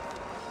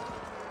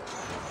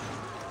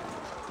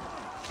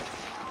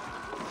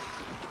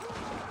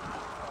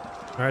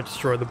 Alright,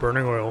 destroy the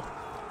burning oil.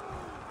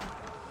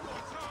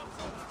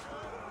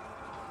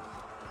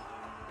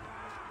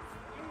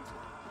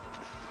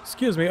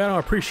 Excuse me, I don't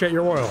appreciate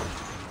your oil.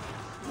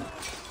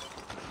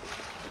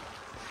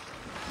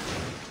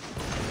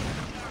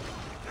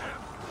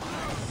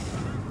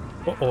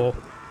 Uh-oh.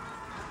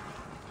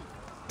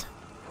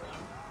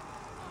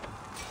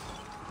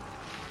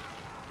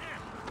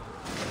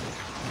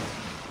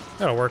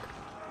 That'll work.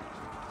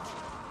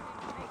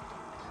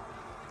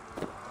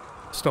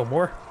 Still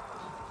more.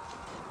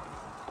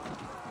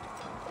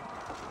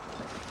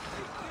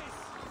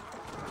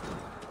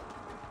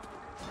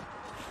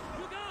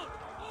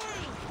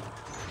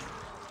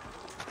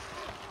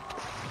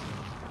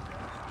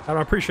 I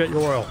don't appreciate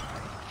your oil.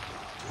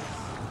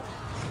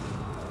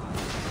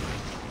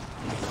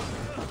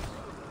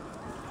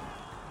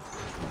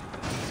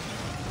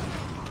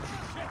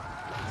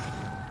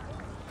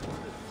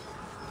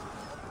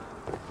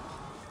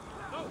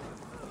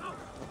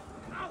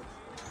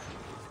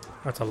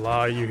 That's a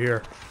lie you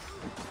hear.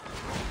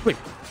 Wait.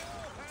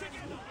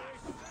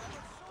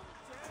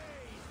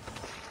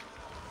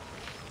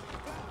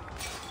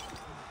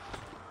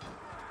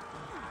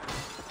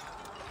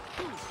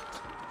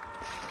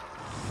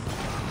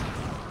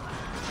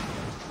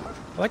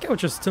 I like how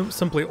it's just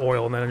simply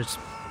oil and then it just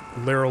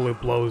literally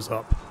blows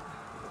up.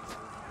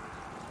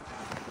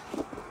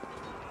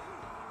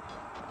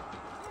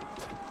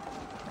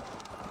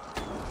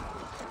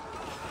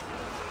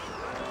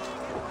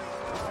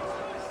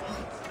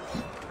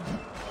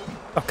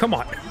 Oh, come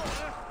on.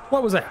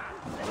 What was that?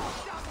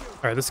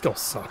 Alright, this skill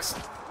sucks.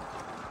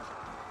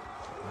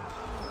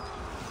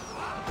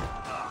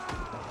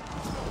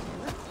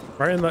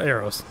 Right in the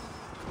arrows.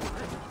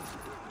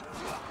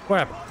 What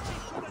happened?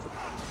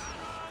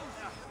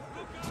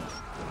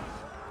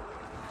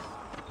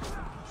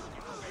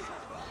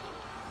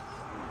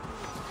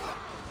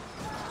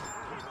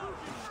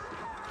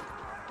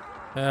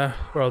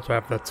 What else do I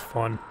have that's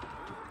fun?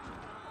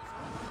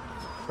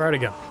 Try it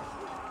again.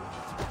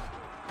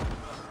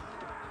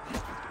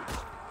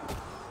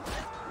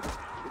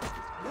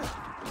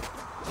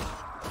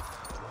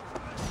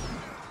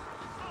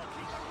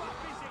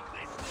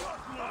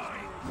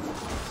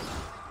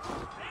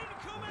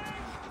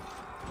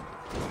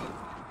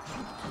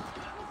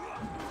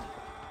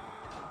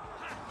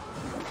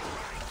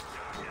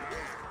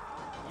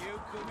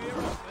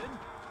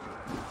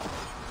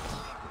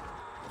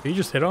 Did he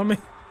just hit on me?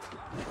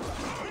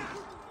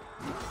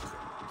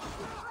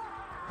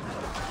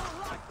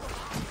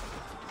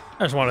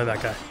 I just wanted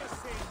that guy.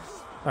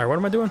 Alright, what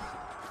am I doing?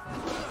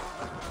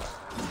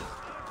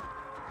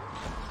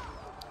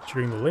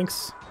 Shooting the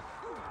links.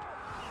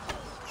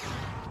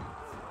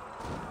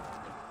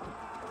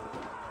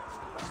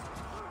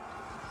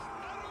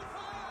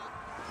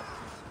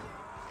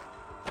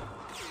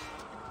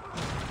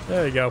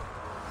 There you go.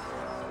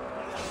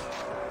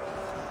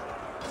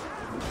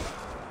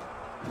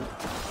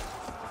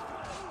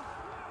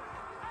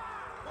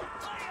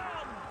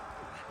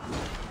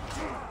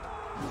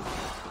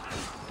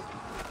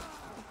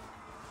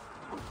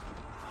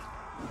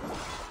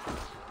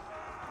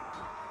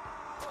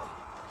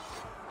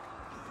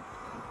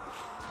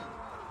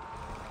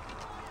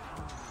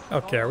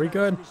 Okay, are we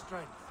good?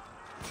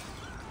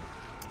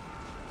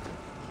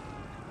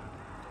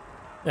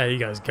 Yeah, you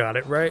guys got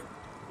it, right?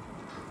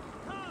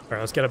 Alright,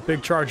 let's get a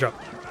big charge up.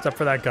 Except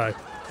for that guy.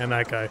 And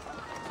that guy.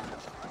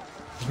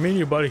 It's me and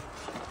you, buddy.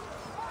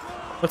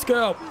 Let's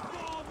go!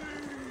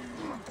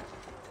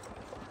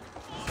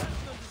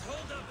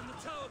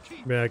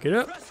 Back it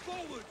up.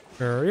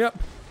 Hurry up.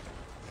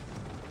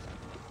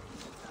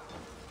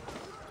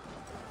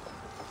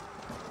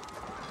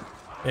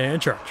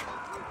 And charge.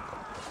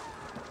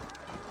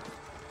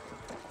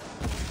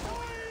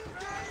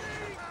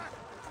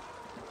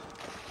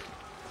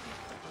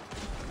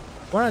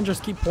 Why not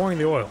just keep pouring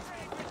the oil?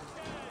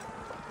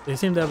 They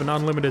seem to have an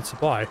unlimited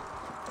supply.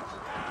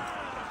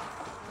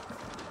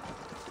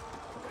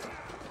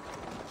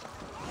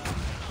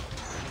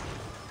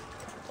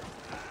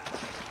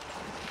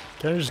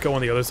 Can I just go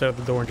on the other side of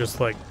the door and just,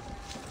 like,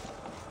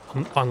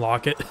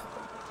 unlock it?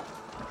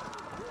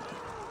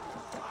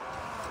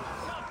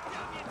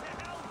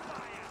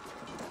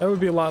 That would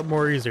be a lot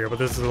more easier, but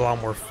this is a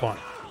lot more fun.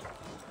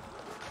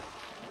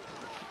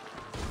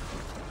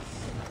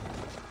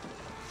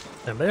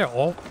 And they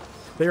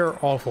are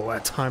awful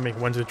at timing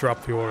when to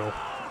drop the oil.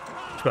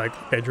 Just be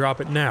like, okay, drop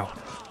it now.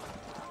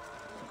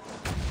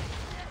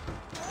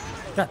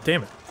 God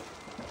damn it.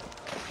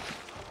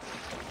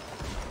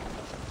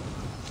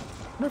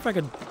 I wonder if I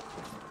could...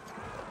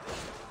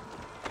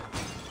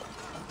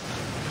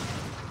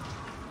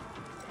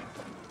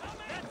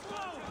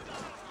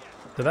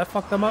 Did that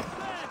fuck them up?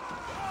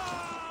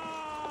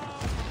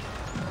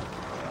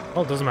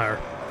 Well, it doesn't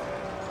matter.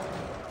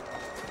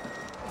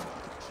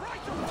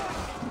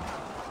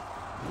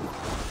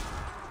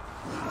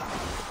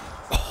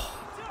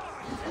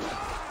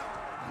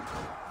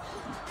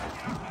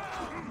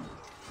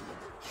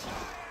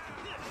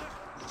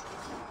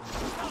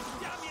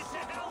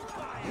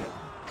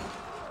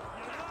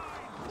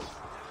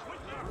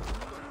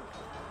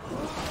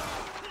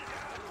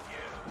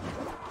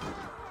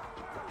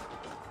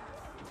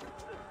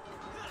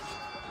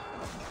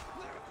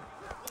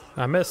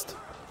 I missed.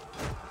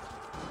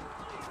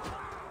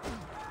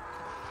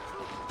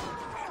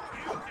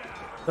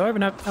 Do I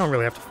even have... I don't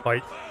really have to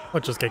fight.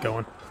 Let's just get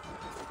going.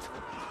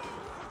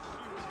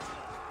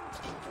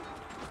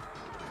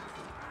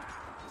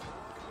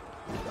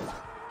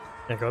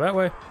 Can't go that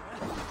way.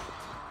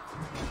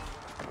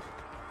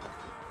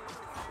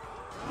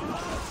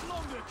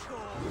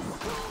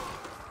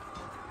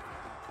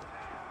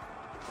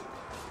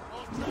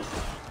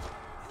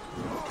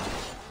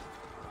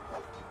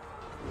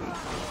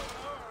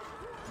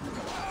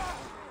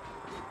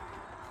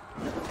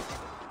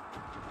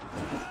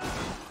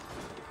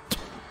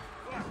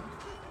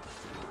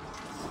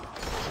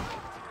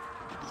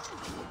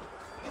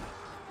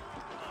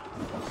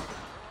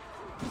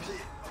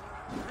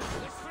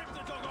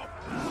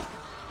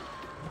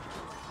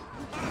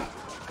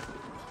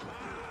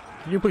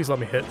 Can you please let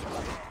me hit?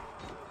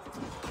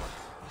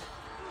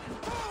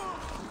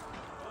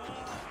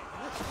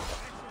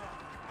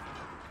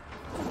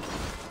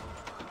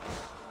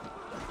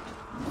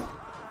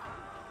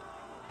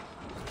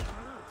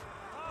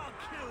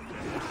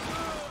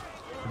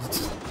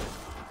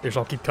 Here's,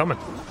 I'll keep coming.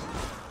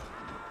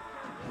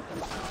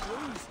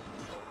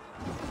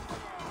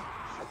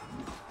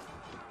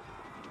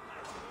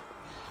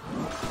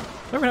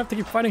 I don't have to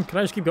keep fighting. Can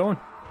I just keep going?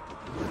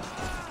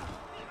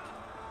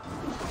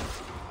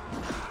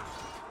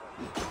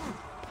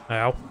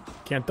 Ow.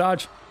 Can't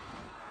dodge.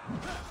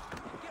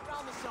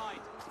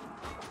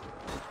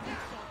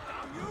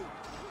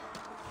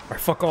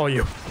 Alright, fuck all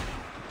you.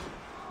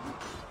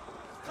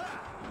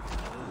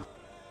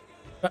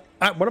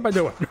 What am I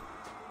doing?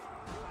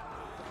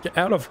 Get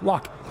out of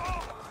lock.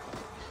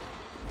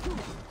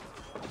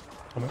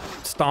 I'm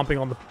stomping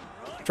on the...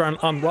 trying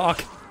to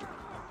unlock.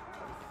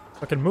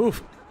 Fucking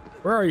move.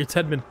 Where are you,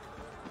 Tedman?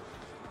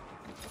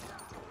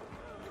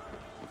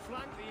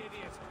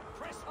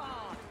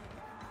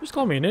 Just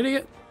call me an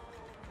idiot.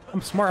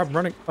 I'm smart. I'm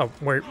running. Oh,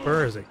 wait,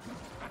 where is he?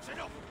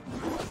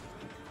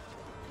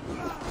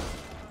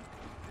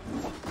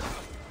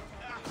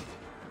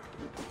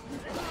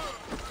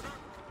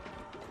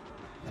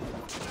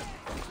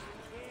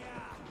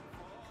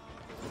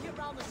 Get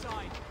round the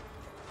side.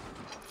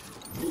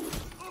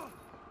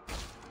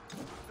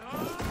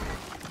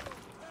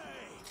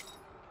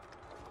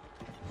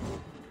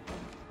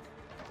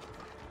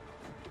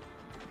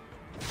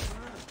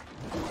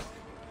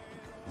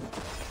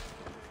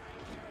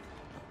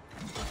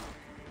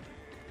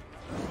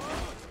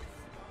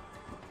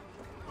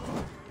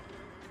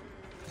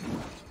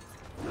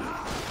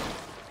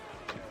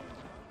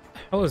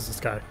 How is this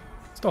guy?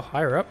 Still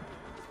higher up?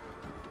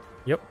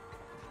 Yep.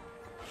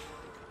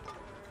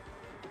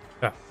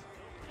 Yeah.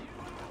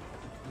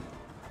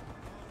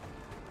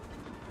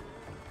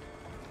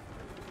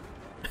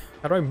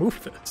 How do I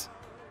move this?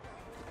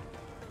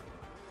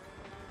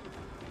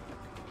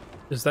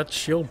 Is that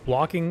shield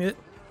blocking it?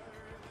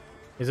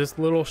 Is this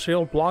little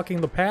shield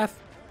blocking the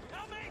path?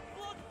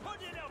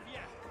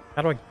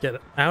 How do I get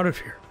it out of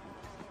here?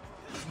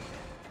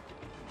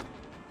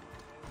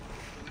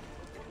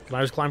 Can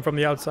I just climb from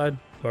the outside?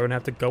 Do I even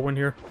have to go in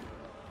here?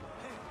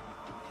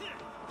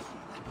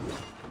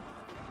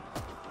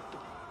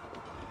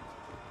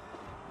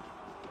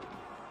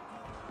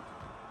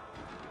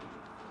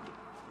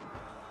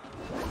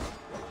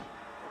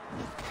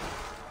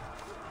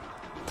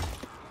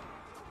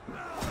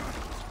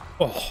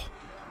 Oh.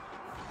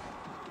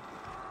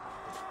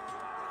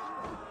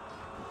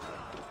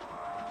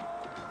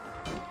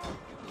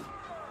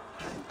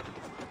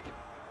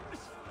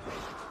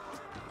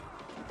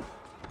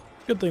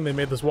 Good thing they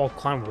made this wall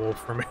climbable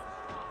for me.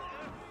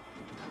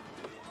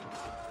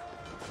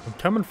 I'm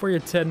coming for you,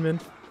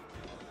 Tedman.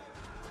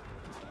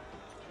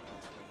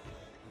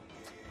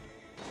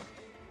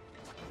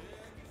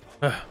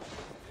 You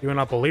would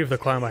not believe the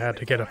climb I had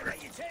to get up here.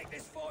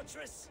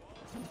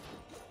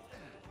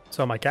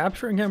 So am I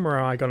capturing him or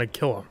am I gonna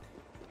kill him?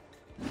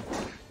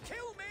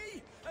 Kill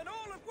me, and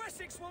all of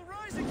Wessex will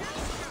rise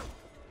against you.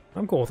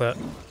 I'm cool with that.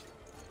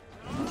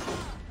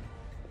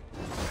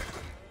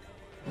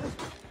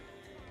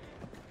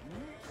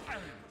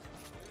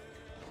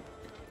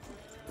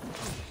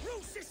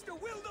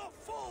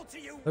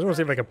 I just want to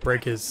see if I can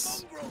break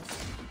his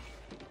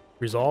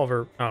resolve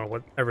or I don't know,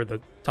 whatever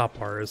the top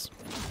bar is.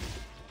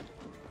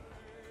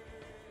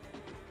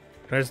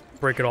 Can I just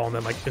break it all and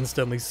then like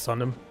instantly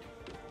stun him?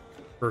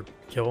 Or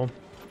kill him?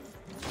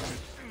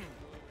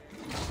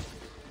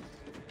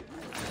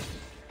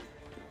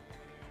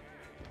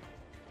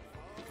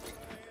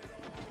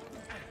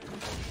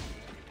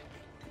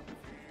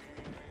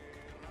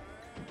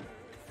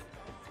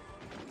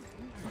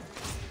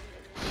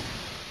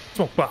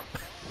 Smoke bomb.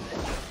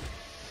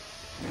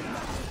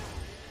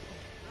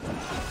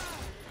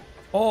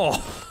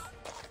 Oh!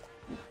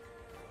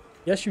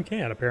 Yes, you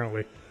can,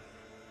 apparently.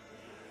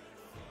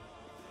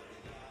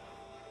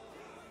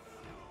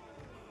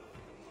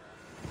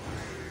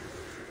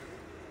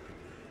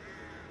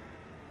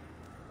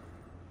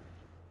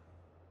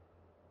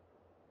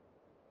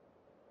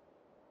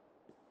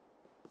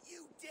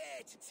 You dare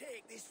to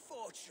take this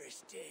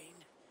fortress, Dane?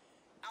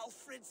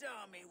 Alfred's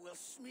army will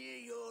smear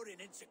your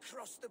innards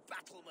across the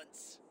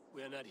battlements.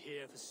 We're not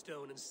here for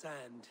stone and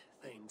sand,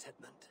 Thane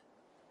Tedmund.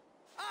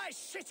 I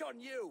shit on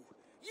you!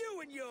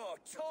 You and your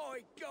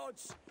toy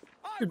gods!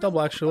 Your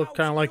double actually looked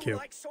kind of like you.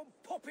 Like some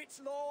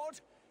puppets, Lord!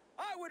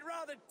 I would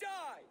rather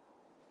die!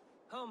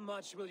 How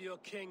much will your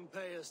king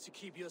pay us to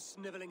keep your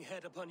sniveling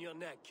head upon your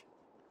neck?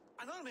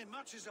 An army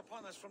marches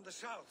upon us from the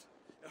south.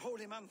 A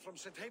holy man from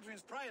St.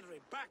 Hadrian's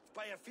Priory, backed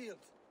by a field.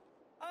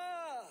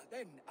 Ah,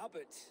 then,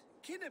 Abbot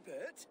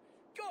Kinnebert,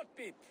 God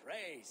be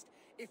praised.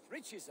 If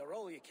riches are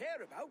all you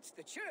care about,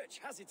 the church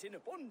has it in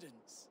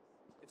abundance.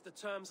 If the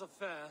terms are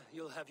fair,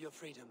 you'll have your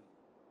freedom.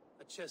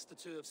 A chest or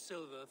two of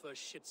silver for a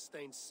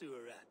shit-stained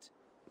sewer rat.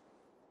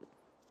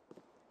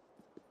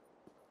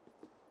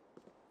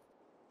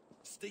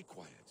 Stay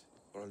quiet,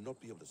 or I'll not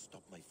be able to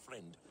stop my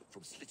friend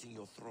from slitting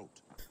your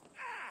throat.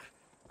 Ah!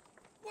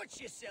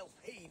 Watch yourself,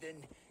 heathen.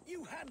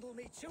 You handle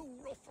me too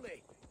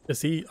roughly.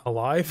 Is he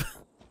alive?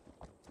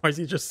 Why is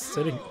he just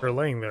sitting or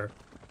laying there?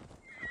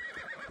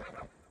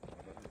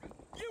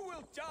 You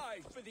will die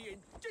for the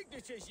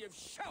indignities you've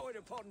showered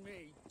upon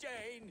me,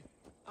 Dane.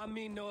 I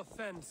mean no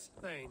offense,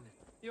 Thane.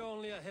 You're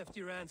only a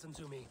hefty ransom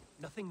to me,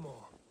 nothing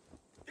more.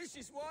 This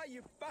is why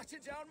you batter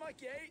down my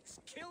gates,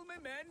 kill my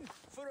men,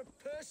 for a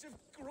purse of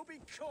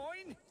grubby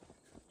coin?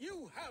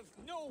 You have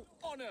no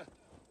honor.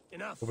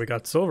 Enough. Well, we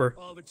got silver.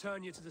 I'll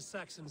return you to the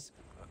Saxons.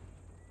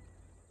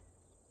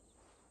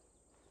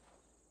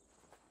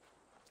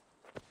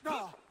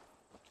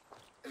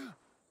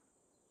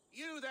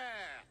 You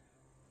there,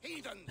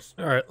 heathens!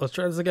 Alright, let's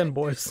try this again,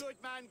 boys.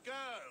 Good man go,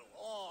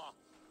 or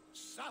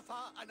suffer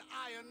an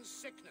iron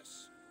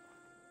sickness.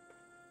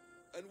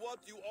 And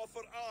what do you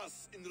offer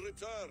us in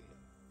return?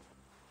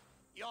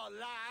 Your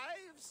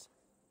lives?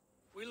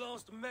 We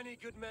lost many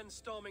good men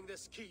storming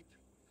this keep.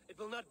 It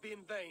will not be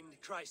in vain,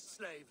 Christ's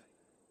slave.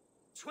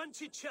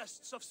 20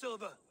 chests of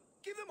silver.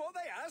 Give them what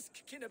they ask,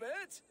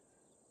 Kinnebert.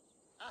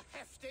 A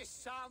hefty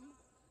sum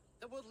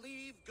that would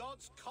leave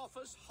God's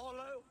coffers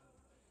hollow.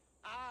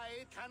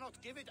 I cannot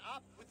give it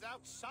up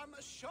without some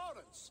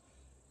assurance.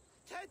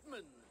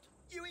 Tedmund!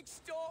 You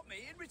extort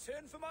me in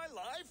return for my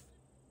life?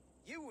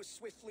 You were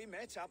swiftly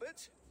met,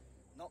 Abbot.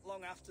 Not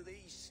long after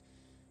these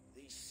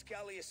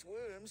scallious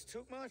worms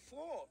took my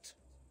fort.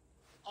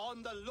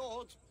 On the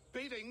Lord's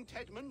bidding,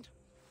 Tedmund.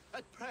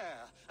 At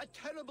prayer, a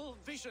terrible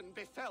vision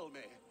befell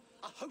me.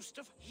 A host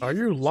of... Are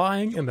you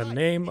lying in the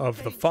name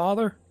of the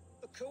Father?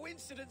 A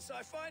coincidence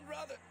I find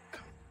rather...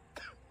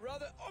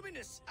 rather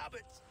ominous,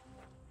 Abbot.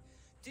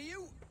 Do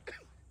you...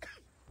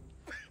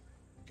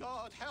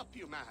 God help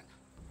you, man.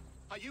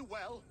 Are you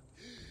well?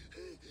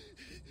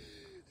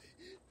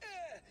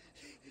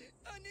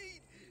 I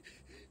need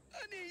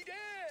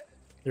air.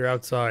 You're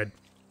outside.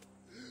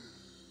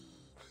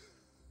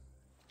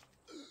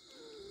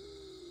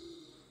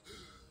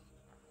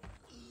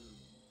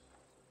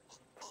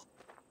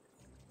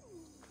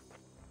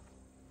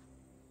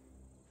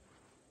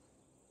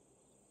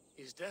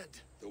 He's dead.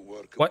 The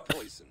work of What?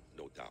 poison,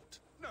 no doubt.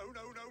 No.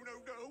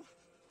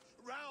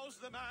 Rouse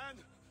the man.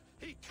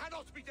 He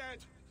cannot be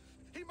dead.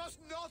 He must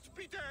not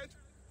be dead.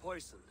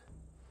 Poison.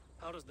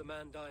 How does the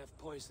man die of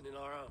poison in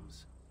our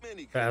arms?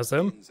 Many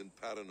Phasm. kings and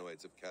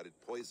paranoids have carried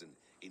poison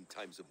in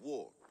times of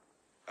war,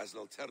 as an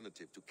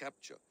alternative to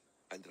capture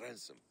and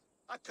ransom.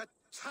 A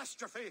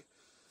catastrophe.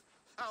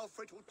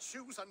 Alfred will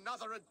choose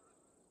another and...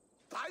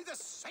 By the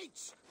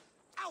saints!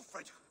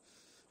 Alfred!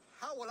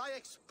 How will I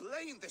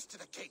explain this to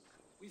the king?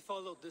 We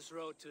followed this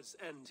road to its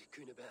end,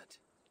 Kunibert.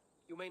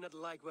 You may not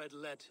like where it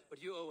led,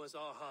 but you owe us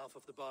our half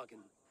of the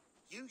bargain.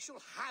 You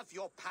shall have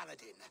your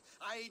paladin.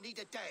 I need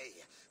a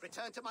day.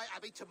 Return to my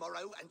abbey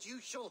tomorrow, and you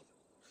shall...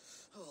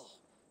 Oh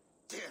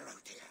dear.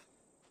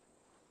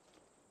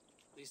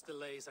 These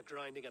delays are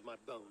grinding at my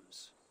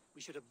bones.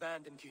 We should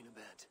abandon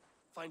Kunibert.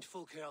 Find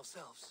Fulke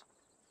ourselves.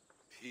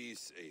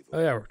 Peace, Eivor. Oh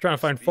yeah, we're trying to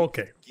find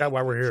Fulke. That's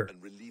why we're here.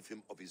 And relieve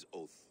him of his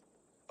oath.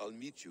 I'll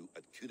meet you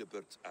at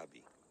Cunebert's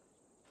Abbey.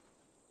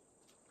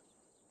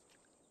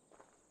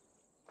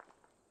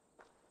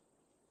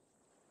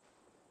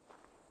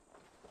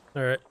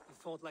 All right. You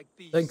fought like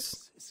beasts.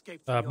 Thanks.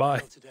 Escaped from your Bye.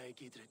 hell today,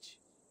 Gidrich.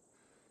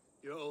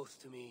 Your oath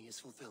to me is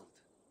fulfilled.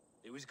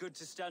 It was good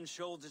to stand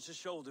shoulder to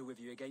shoulder with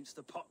you against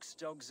the pox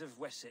dogs of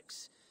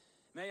Wessex.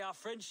 May our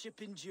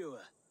friendship endure.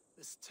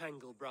 This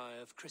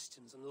tangle-briar of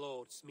Christians and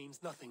lords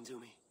means nothing to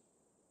me.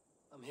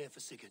 I'm here for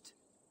Sigurd.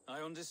 I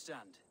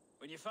understand.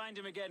 When you find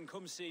him again,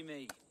 come see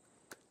me.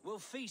 We'll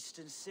feast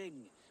and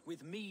sing,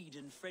 with mead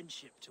and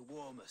friendship to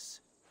warm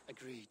us.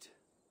 Agreed.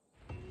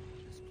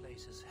 This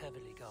place is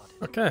heavily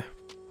guarded. Okay.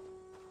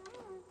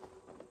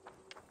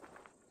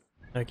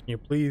 Now, can you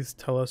please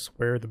tell us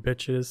where the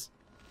bitch is?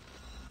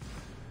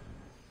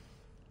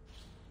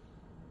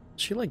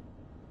 Is she like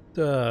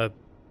the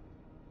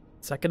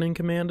second in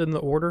command in the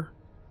order?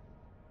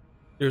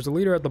 There's a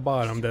leader at the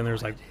bottom, then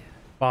there's like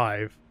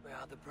 5. Where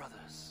are the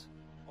brothers?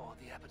 Or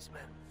the abbot's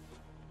men?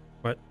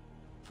 What?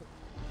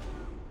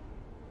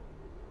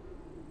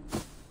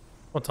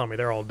 Don't tell me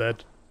they're all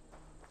dead.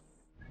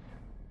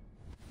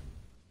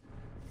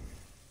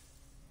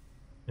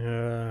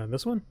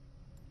 This one?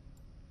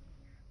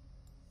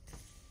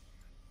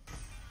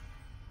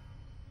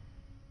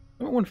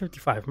 I'm at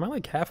 155. Am I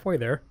like halfway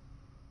there?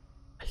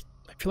 I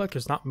feel like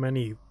there's not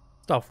many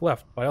stuff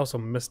left, but I also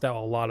missed out a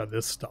lot of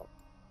this stuff.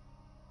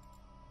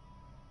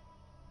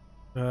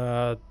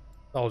 I'll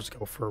just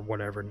go for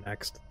whatever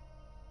next.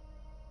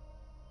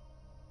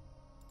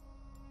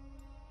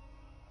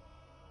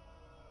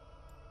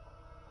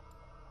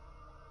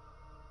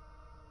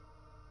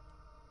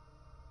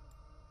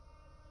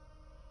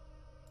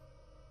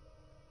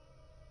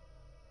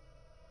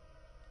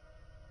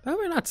 How have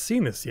I not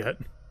seen this yet?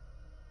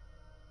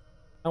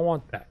 I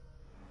want that.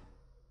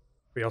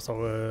 We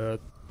also,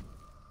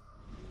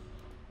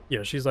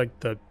 yeah, she's like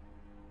the...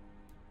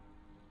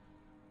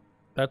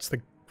 That's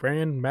the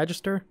Grand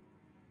Magister?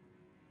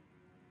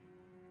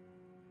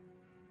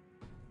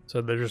 So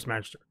they're just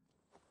Magister.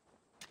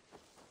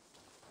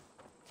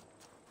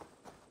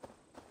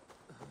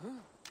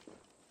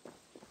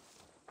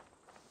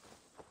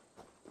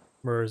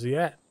 Where is he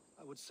at?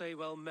 I would say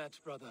well met,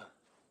 brother,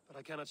 but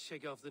I cannot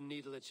shake off the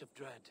needle itch of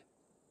dread.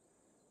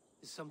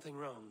 Is something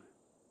wrong?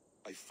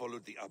 I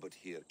followed the abbot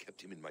here,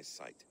 kept him in my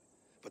sight.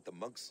 But the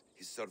monks,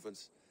 his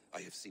servants, I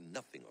have seen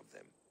nothing of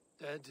them.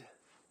 Dead?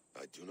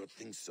 I do not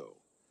think so.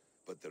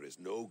 But there is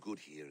no good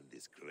here in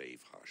this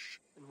grave hush.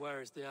 And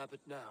where is the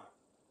abbot now?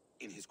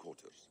 In his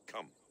quarters.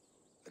 Come,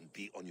 and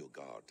be on your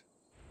guard.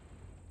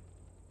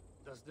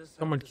 Does this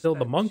Someone have the killed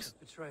the stench monks? of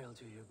betrayal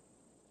to you?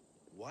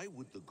 Why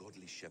would the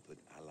godly shepherd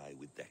ally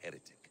with the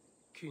heretic?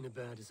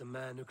 Cunibert is a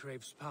man who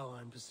craves power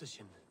and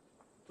position.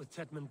 With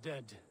Tedmund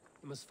dead,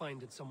 he must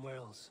find it somewhere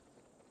else.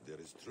 There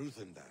is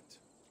truth in that.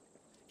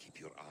 Keep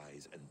your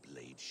eyes and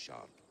blade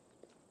sharp.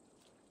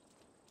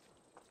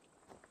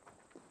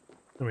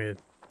 I mean, it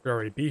should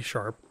already be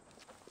sharp.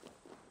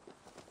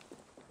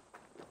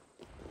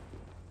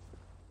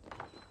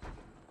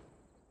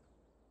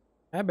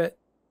 Abbott.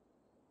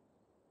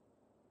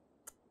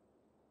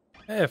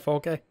 Hey,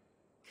 okay.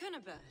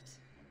 Cunibert,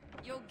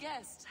 your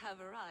guests have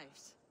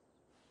arrived.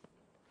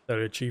 So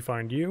did she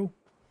find you,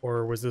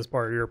 or was this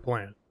part of your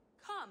plan?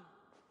 Come.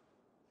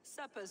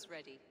 Supper's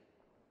ready.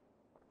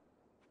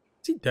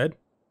 Is he dead?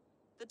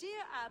 The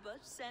dear abbot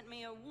sent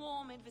me a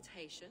warm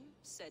invitation,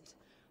 said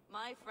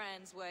my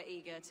friends were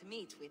eager to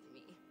meet with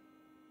me.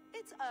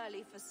 It's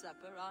early for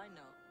supper, I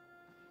know.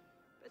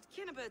 But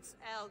Kinnibert's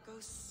ale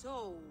goes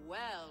so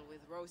well with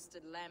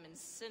roasted lamb and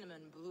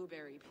cinnamon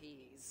blueberry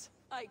peas.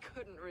 I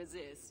couldn't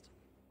resist.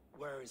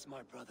 Where is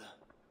my brother?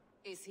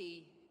 Is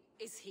he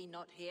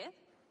not here?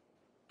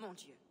 Mon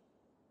Dieu,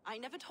 I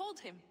never told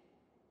him.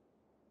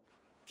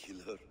 Kill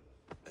her,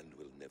 and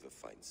we'll never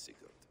find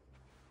Sigurd.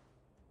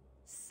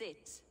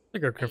 Sit.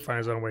 Sigurd can find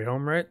his own way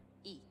home, right?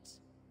 Eat.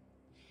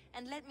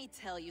 And let me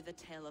tell you the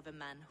tale of a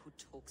man who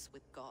talks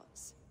with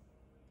gods.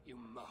 You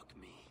mock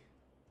me.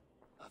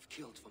 I've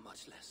killed for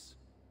much less.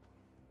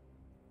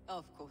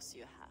 Of course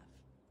you have.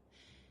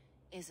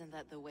 Isn't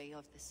that the way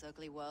of this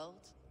ugly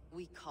world?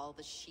 We cull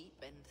the sheep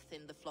and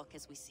thin the flock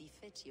as we see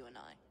fit, you and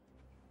I.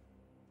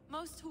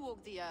 Most who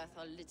walk the earth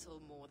are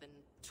little more than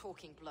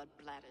talking blood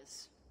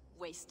bladders,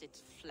 wasted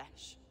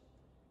flesh.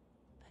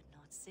 But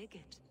not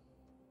Sigurd.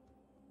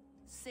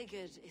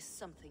 Sigurd is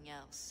something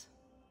else.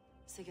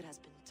 Sigurd has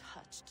been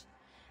touched.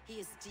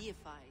 He is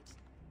deified.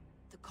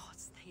 The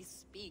gods, they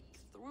speak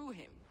through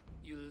him.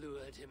 You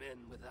lured him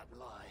in with that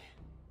lie.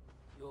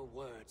 Your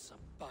words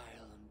are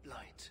bile and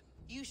blight.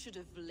 You should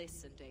have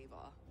listened,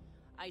 Eivor.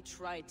 I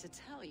tried to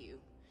tell you.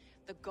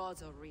 The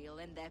gods are real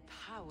and their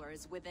power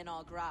is within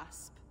our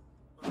grasp.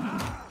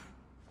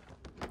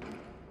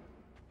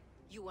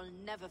 You will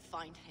never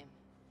find him.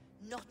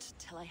 Not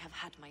till I have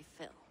had my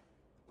fill.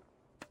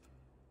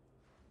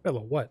 Fill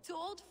of what? To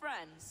old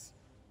friends.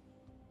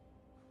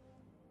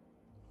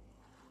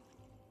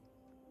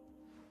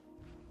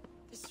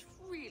 This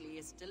really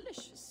is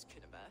delicious,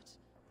 Cunibert.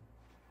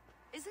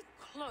 Is it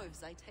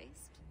cloves I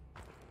taste?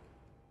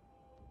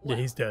 Yeah,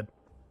 he's dead.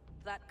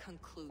 That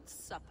concludes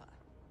supper.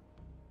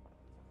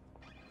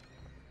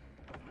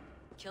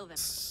 Kill them,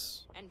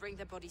 and bring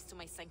their bodies to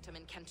my sanctum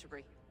in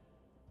Canterbury.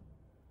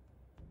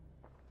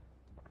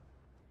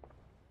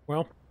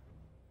 Well,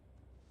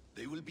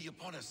 they will be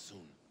upon us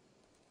soon.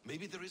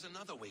 Maybe there is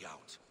another way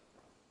out.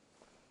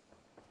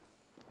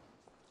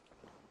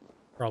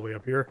 probably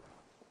up here.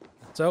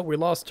 So, we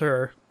lost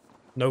her.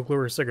 No clue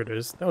where Sigurd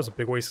is. That was a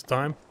big waste of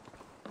time.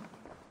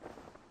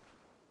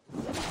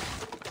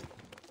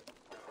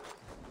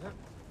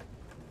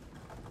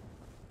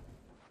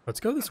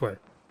 Let's go this way.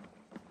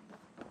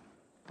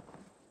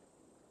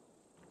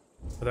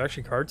 Are there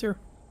actually cards here?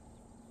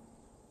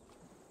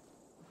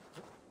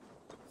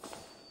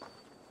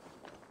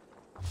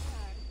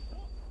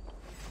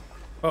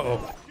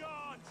 Uh-oh.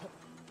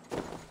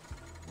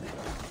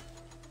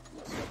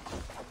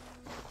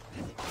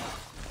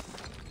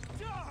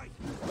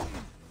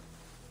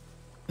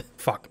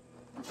 Fuck.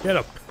 Get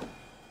up.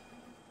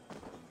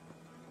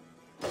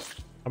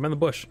 I'm in the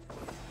bush.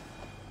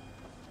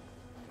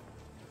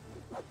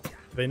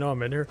 Do they know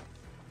I'm in here?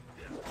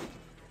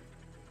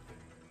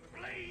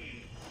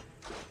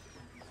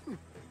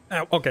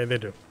 Ow, okay, they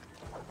do.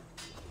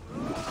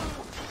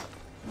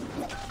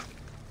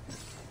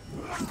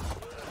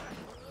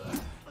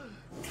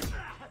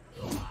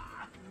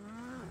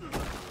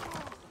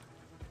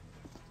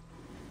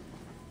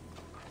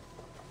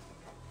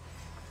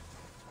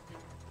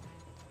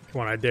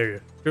 Come on, I dare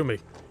you. Shoot me.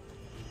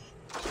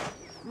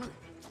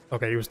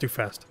 Okay, he was too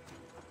fast.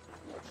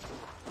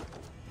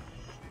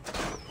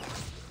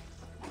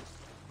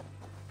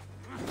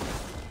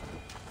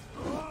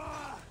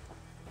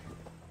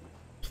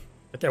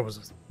 That guy was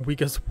as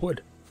weak as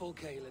wood.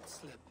 Fulke let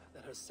slip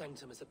that her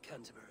sanctum is at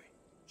Canterbury.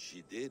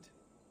 She did,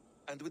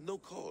 and with no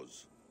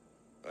cause.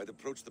 I'd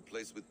approach the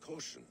place with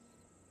caution.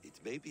 It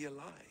may be a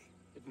lie.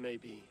 It may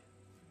be,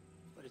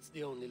 but it's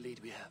the only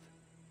lead we have.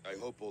 I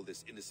hope all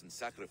this innocent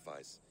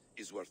sacrifice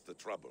is worth the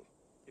trouble.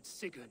 It's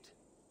Sigurd,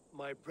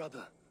 my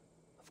brother.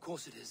 Of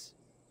course it is.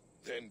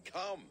 Then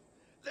come,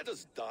 let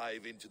us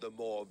dive into the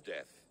maw of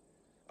death.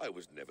 I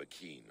was never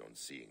keen on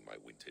seeing my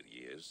winter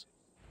years.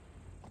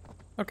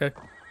 Okay.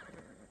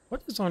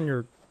 What is on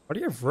your... Why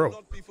do you have rope?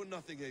 Not be for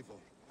nothing, Eivor.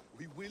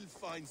 We will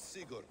find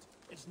Sigurd.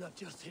 It's not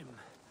just him.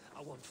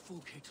 I want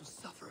Fulke to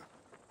suffer.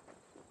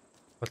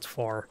 That's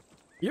far.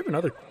 You have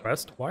another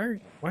quest?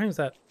 Why is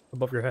that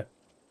above your head?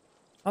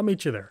 I'll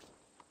meet you there.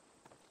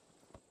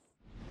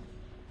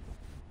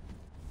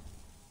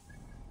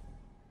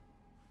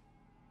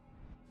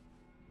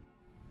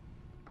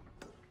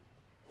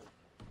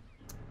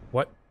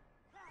 What?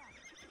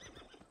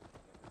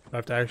 I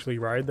have to actually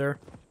ride there?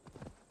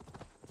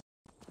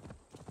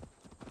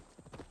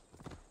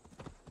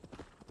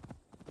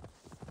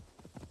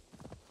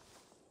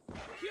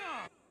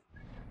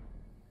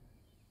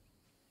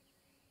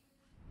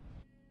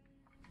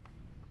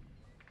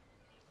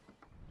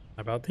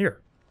 How about here?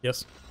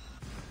 Yes.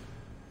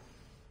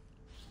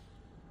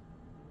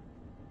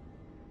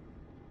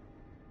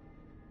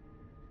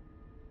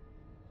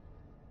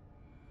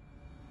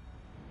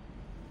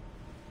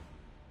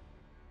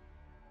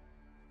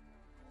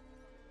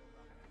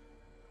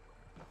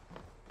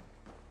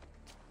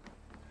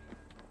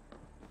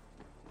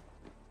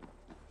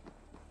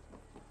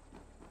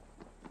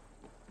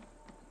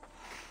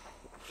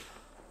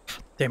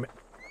 Damn it.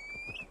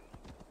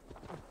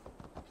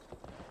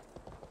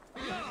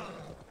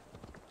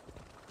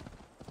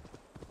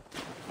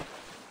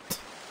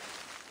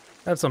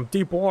 That's some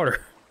deep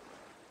water.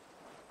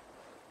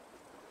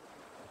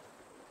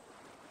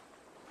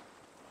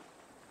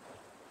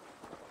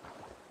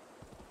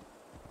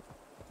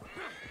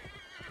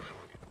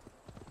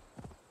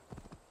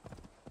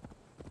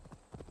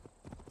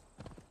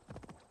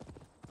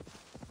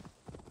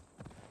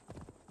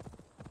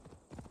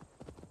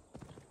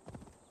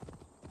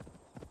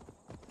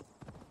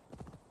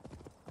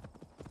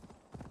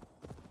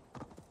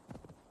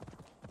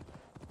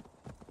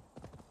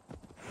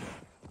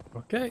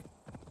 Okay.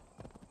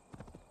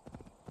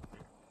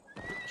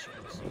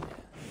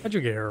 How'd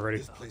you get here already?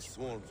 This place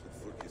swarms with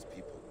Fulke's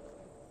people.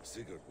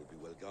 Sigurd will be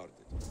well guarded.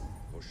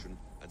 Caution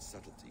and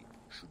subtlety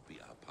should be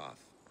our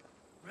path.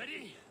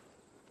 Ready?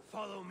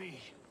 Follow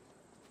me.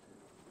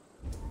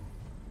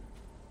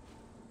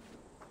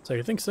 So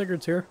you think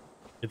Sigurd's here?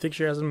 You think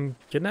she has him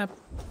kidnapped?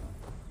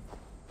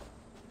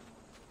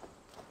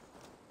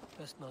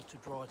 Best not to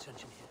draw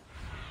attention here.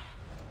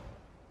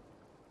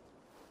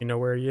 You know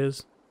where he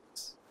is?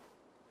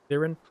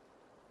 Siren?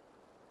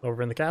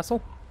 Over in the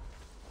castle?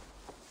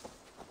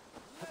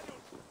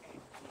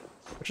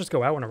 Let's just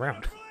go out and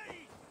around.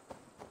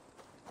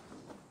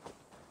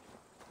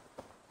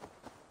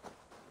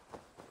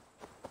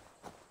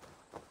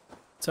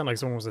 Sound like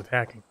someone was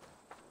attacking.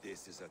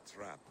 This is a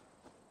trap.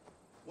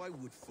 Why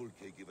would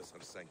Fulke give us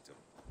her sanctum?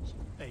 She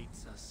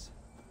baits us.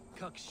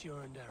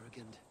 Cocksure and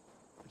arrogant.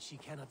 But she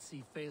cannot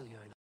see failure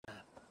in her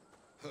path.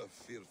 Her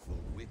fearful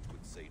wit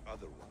would say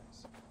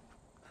otherwise.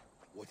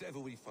 Whatever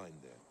we find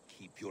there,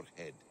 keep your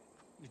head.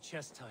 You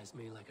chastise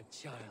me like a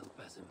child,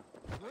 Basim.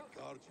 I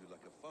guard you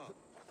like a father.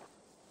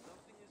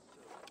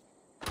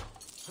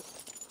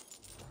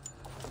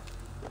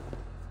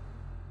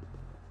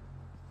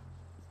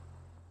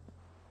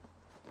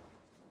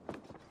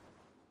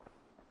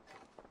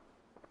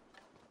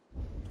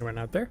 You went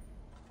out there?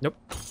 Nope.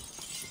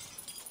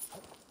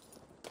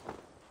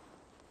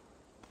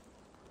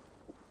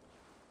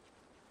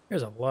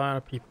 There's a lot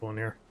of people in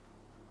here.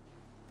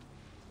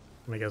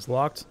 I guess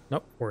locked?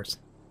 Nope, worse.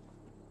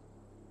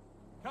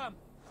 Come,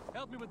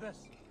 help me with this.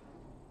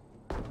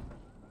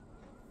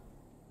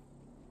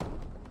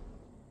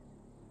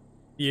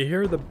 You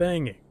hear the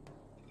banging.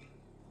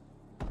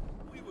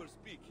 We were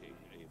speaking,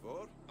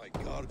 Eivor. I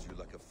guard you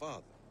like a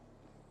father.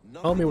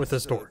 Help me with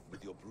this door.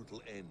 With your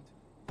brutal end.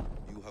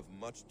 You have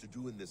much to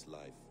do in this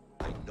life.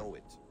 I know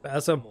it.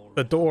 Basim,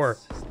 the door.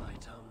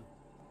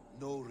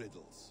 No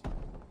riddles.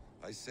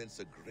 I sense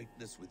a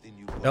greatness within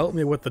you. Help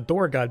me with the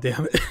door,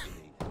 goddammit.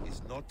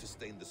 Is not to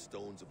stain the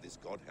stones of this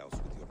godhouse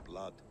with your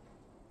blood.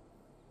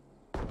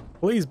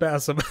 Please,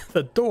 Basim,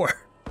 the door.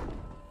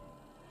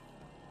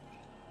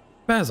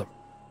 Basim.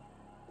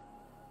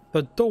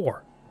 The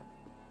door.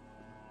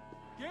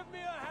 Give me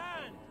a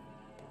hand.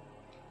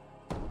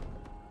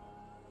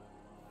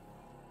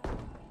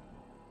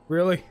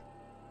 Really?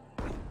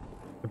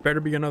 There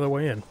better be another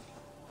way in.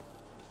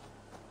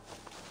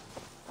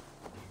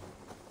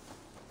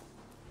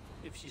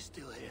 If she's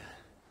still here,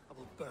 I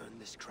will burn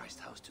this Christ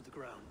house to the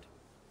ground.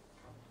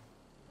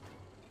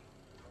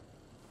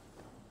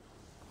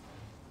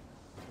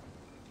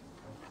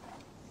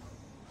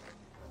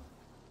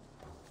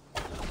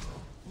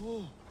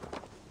 Oh.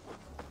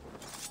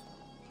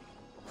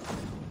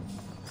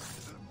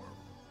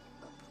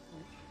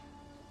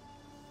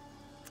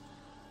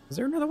 Is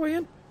there another way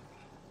in?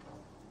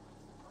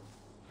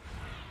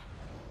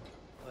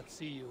 Let's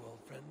see you, old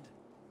friend.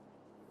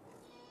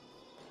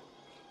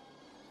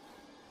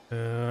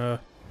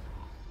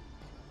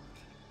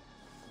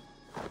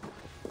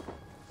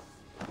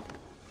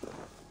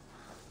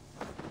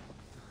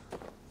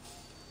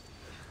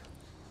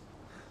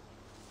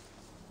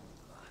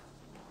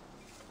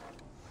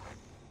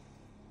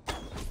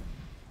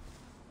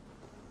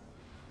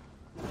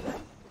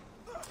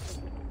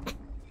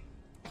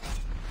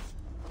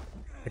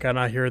 I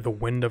cannot hear the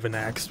wind of an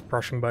axe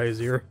brushing by his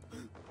ear.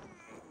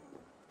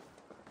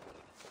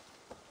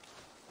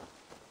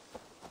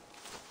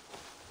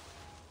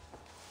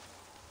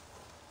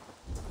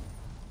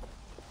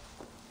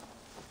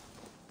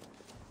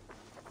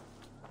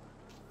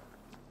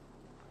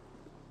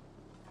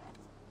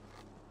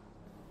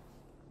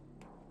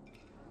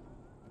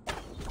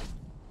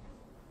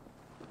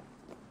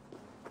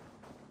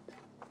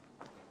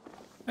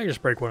 I can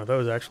just break one of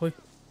those, actually.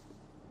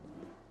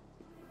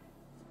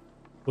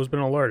 Who's been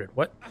alerted?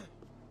 What?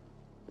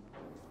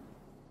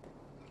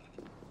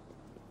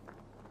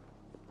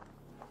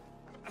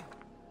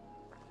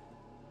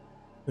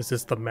 Is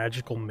this the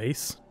magical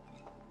mace?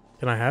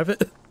 Can I have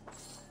it?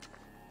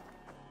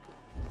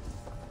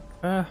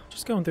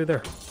 Just going through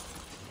there.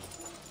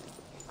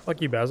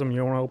 Fuck you, Basim. You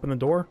don't want to open the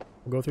door?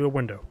 We'll go through the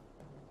window.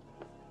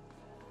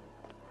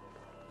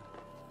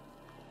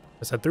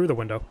 I said through the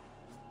window.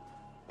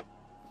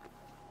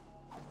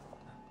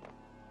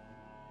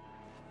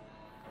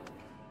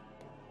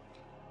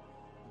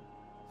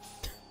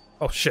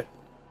 Oh shit.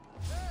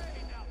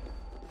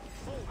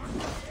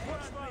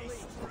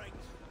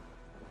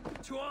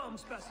 To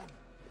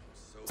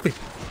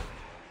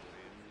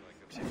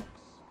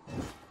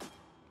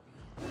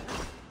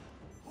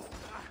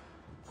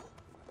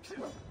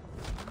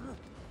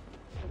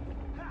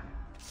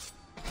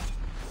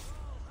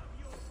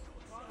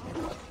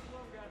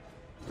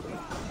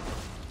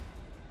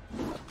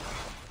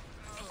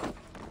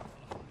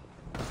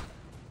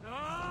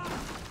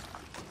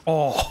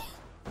Oh,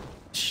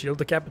 shield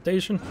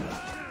decapitation.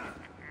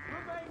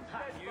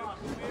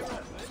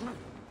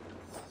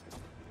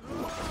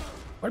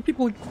 Why do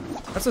people...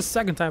 That's the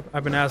second time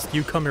I've been asked,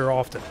 you come here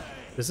often.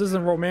 This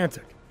isn't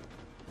romantic.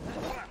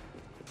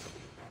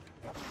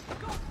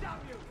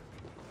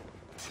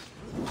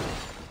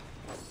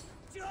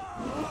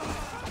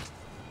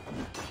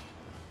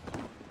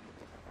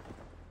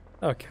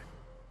 Okay.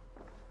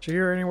 Did you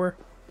hear anywhere?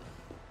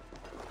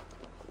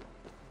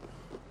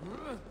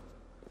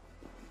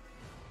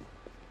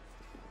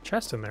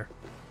 Chest in there.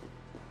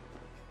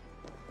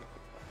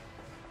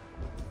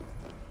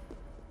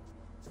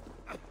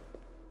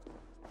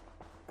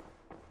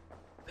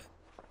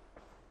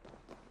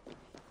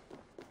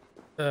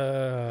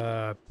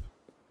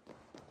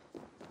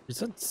 You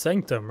said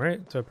sanctum,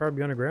 right? So it'd probably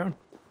be underground.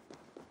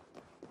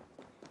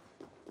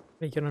 How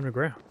do you get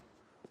underground?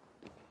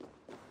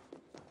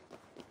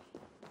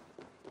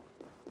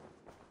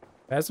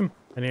 Basim,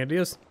 any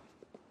ideas?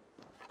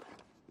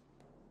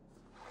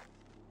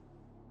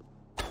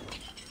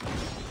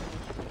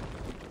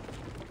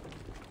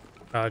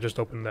 I just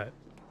opened that.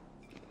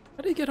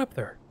 How do you get up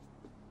there?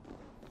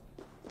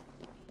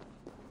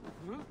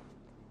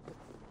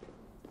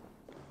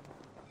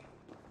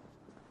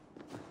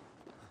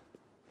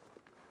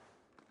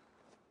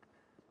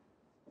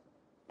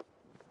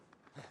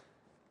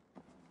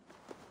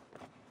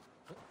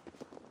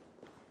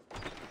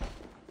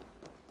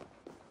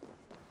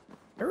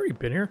 I already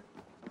been here?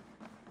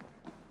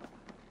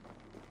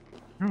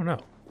 I don't know.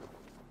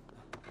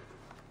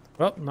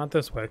 Well, not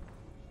this way.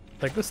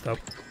 Take this stuff.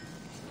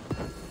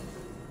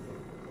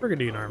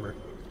 Brigandine armor.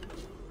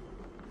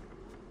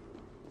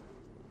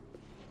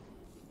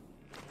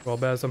 Well,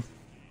 Basim,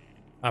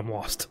 I'm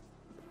lost.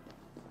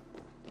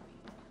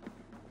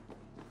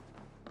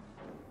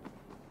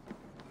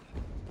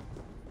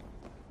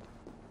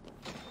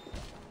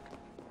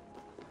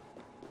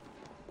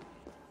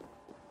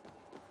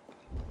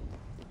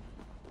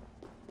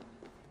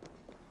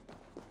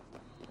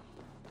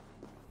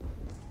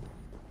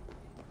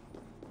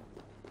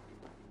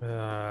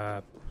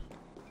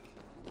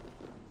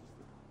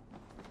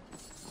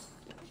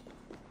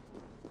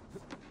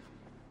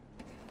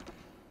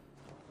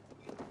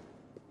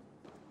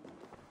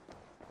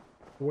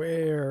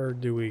 Where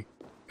do we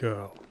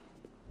go?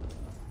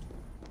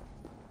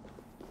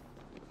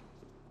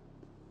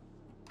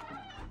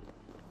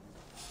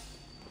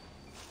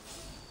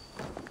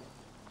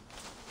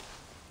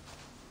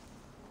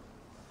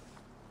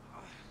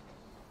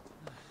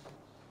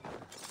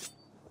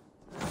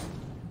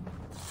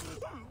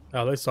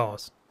 Oh, they saw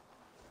us.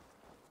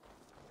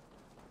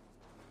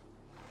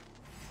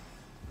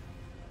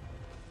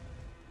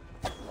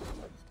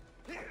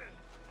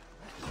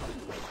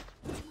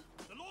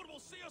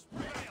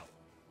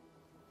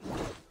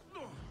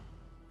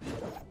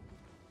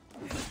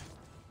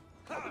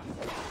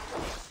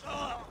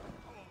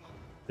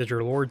 Did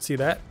your lord see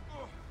that?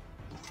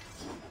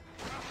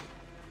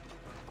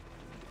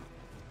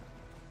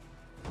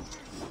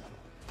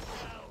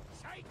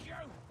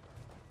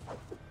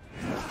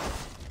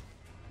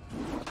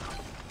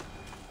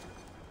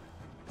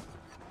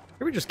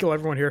 Can we just kill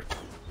everyone here?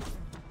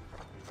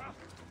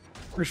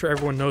 Pretty sure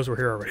everyone knows we're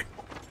here already.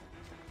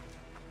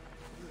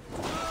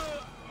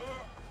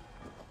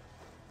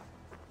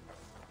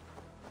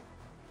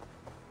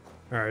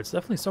 Alright, it's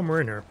definitely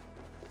somewhere in here.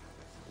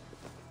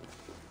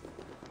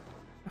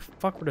 The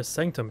fuck would a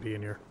sanctum be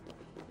in here?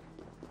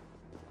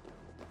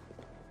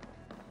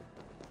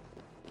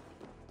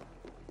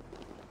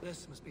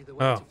 This must be the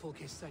way to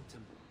Folke's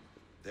sanctum.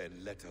 Then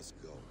let us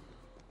go.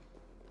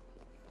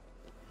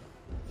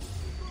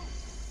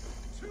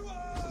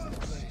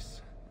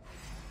 Place.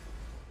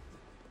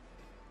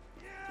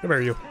 Come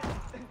here, you.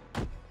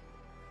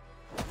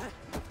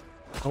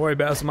 Don't worry,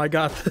 Basim, I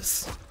got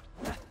this.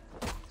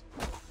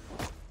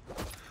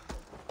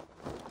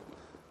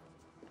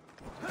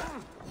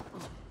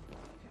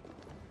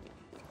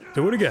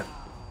 Do it again.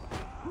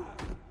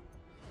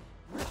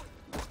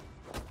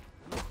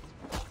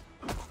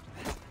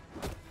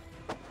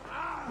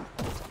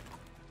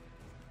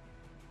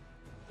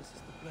 This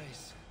is the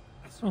place.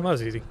 Oh, that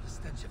was easy. The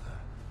stench of her.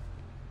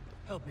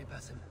 Help me,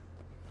 Basim.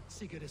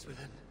 Sigurd is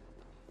within.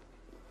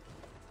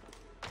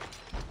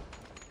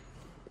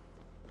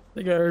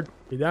 Sigurd,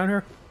 you down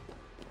here?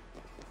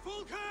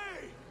 Folke!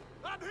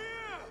 I'm here!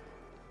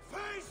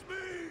 Face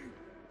me!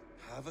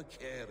 Have a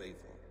care, EIVOR.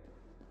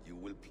 You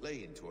will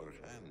play into our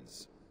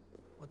hands.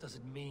 What does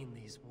it mean,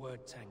 these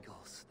word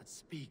tangles that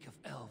speak of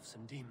elves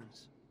and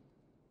demons?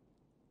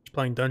 Just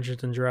playing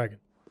Dungeons and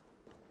Dragons.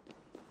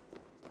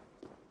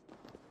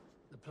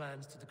 The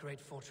plans to the great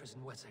fortress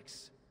in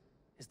Wessex.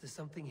 Is there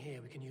something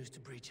here we can use to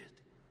breach it?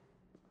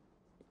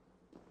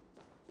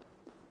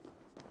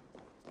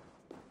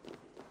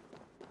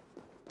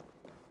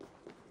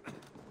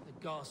 The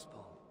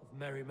Gospel of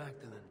Mary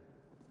Magdalene.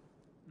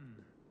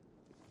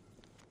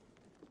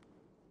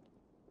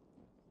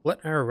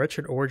 Let our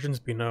wretched origins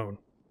be known.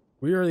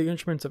 We are the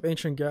instruments of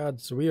ancient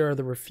gods. We are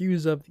the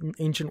refuse of the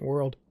ancient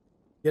world.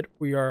 Yet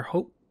we are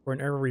hope for an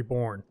era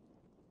reborn.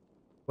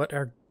 Let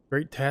our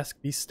great task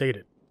be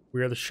stated.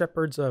 We are the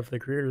shepherds of the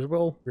Creator's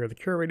will. We are the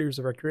curators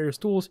of our Creator's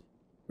tools.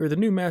 We are the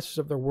new masters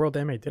of the world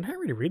they made. Didn't I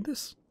already read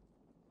this?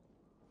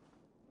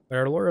 Let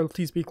our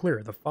loyalties be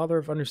clear. The Father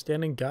of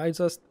Understanding guides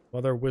us. The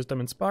Mother of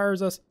Wisdom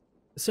inspires us.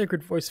 The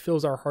sacred voice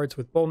fills our hearts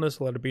with boldness.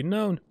 Let it be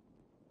known.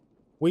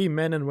 We,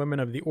 men and women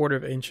of the Order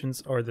of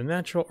Ancients, are the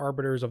natural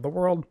arbiters of the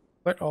world,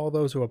 but all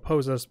those who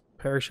oppose us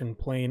perish in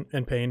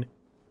pain.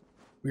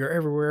 We are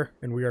everywhere,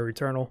 and we are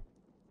eternal.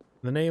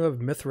 In the name of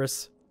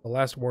Mithras, the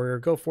last warrior,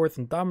 go forth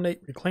and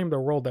dominate, reclaim the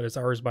world that is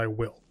ours by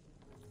will.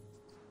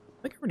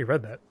 I think I already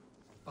read that.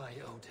 By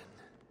Odin,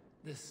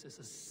 this is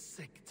a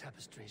sick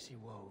tapestry she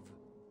wove.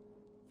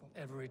 For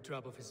every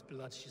drop of his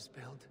blood she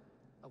spilled,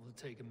 I will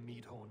take a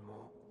meat horn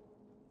more.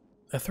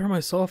 I throw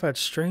myself at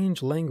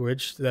strange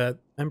language that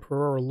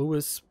Emperor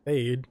Louis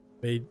made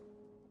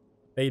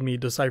me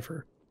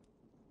decipher.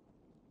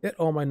 Yet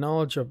all my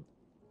knowledge of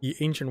the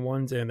Ancient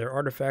Ones and their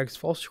artifacts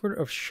falls short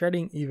of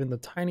shedding even the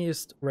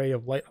tiniest ray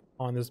of light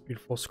upon this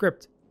beautiful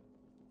script.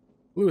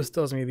 Louis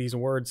tells me these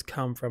words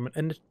come from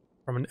an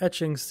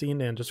etching seen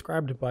and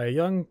described by a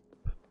young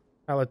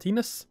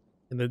Palatinus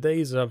in the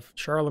days of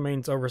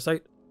Charlemagne's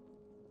oversight,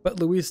 but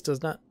Louis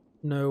does not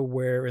know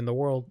where in the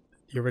world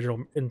the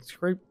original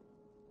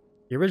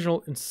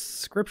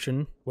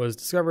inscription was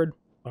discovered.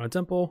 On a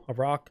temple, a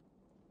rock,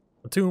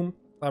 a tomb,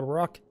 slab of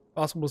rock,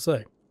 possible to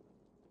say.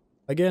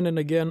 Again and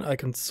again, I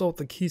consult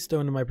the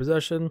keystone in my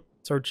possession,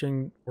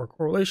 searching for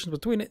correlations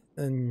between it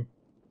and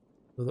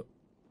the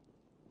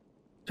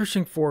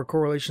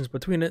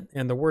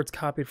words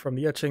copied from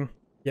the etching,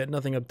 yet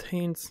nothing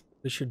obtains.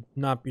 This should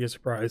not be a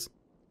surprise.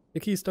 The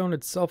keystone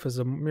itself is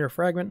a mere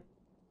fragment,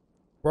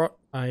 brought,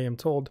 I am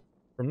told,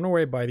 from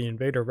Norway by the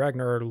invader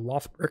Ragnar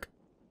Lothbrok.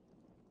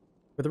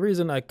 For the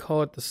reason I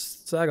call it the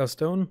Saga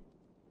Stone.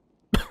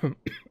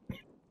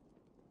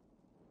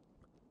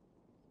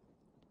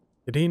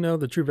 Did he know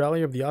the true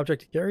value of the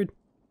object he carried?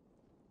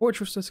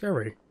 Fortress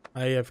discovery.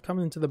 I have come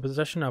into the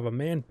possession of a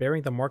man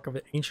bearing the mark of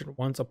the Ancient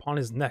Ones upon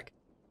his neck.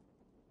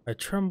 I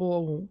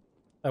tremble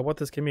at what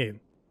this can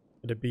mean.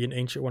 Could it be an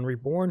Ancient One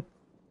reborn,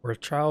 or a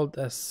child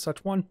as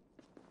such one,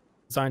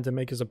 designed to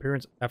make his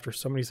appearance after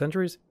so many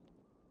centuries?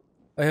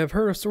 I have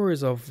heard of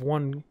stories of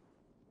one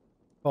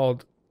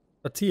called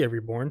Atia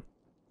reborn,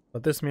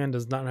 but this man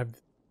does not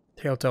have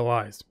telltale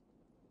eyes.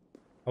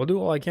 I will do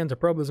all I can to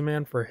probe this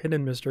man for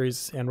hidden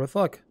mysteries, and with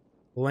luck,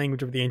 the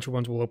language of the Ancient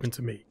Ones will open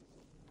to me.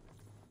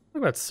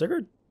 Look about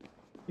Sigurd.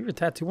 You have a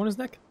tattoo on his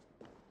neck?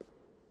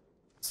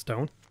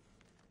 Stone.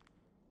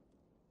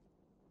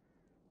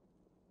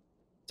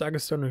 Saga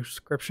Stone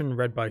inscription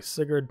read by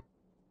Sigurd.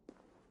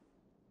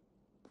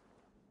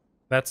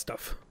 That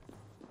stuff.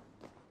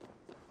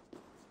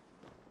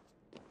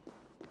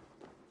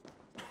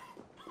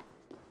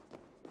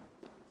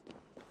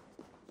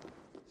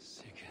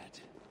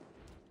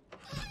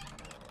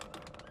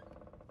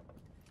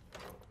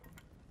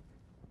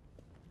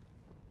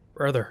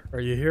 Brother, are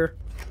you here?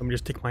 Let me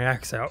just take my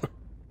axe out.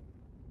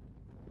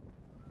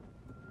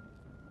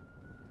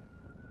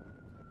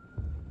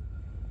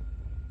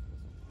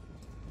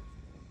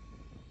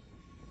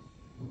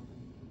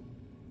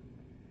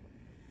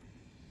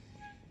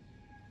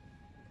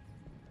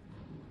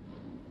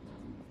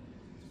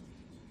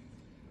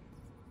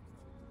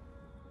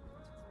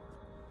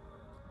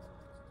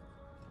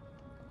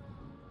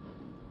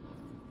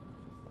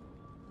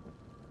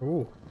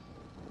 Ooh.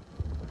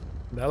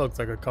 That looks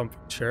like a comfy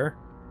chair.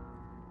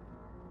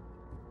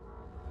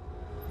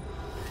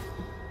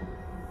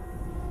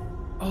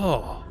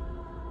 Oh.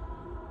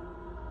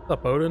 What's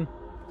up, Odin?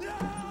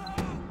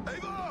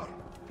 EIVOR!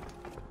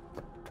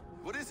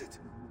 What is it?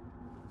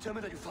 Tell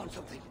me that you found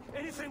something.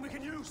 Anything we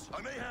can use.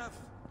 I may have.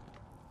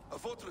 A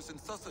fortress in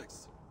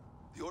Sussex.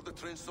 The Order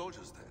trained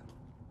soldiers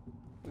there.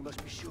 We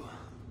must be sure.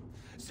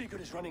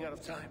 Sigurd is running out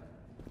of time.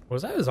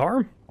 Was that his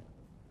arm?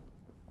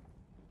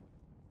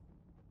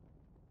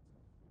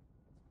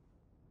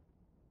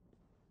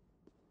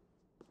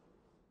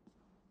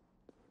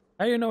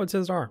 How do you know it's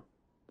his arm?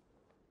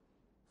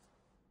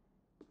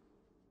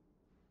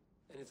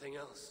 Anything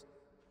else?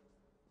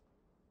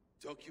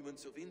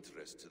 Documents of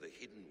interest to the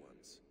Hidden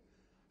Ones.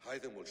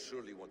 Hythen will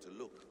surely want to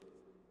look.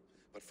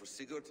 But for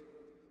Sigurd,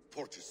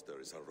 Porchester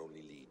is our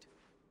only lead.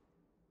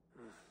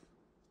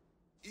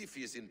 If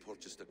he is in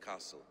Porchester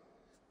Castle,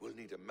 we'll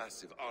need a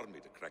massive army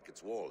to crack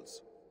its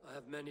walls. I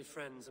have many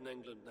friends in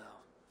England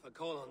now. If I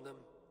call on them,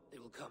 they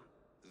will come.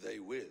 They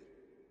will.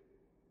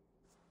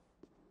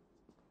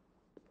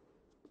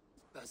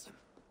 Basim.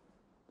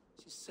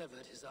 She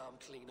severed his arm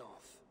clean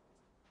off.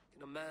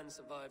 Can a man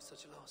survive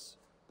such a loss?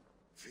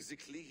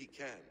 Physically, he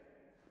can.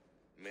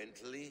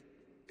 Mentally,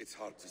 it's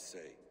hard to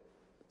say.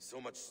 So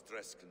much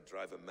stress can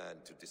drive a man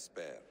to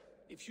despair.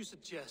 If you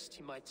suggest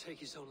he might take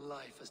his own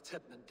life as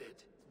Tepman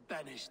did,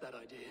 banish that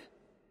idea.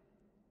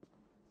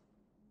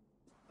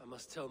 I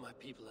must tell my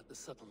people at the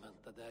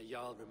settlement that their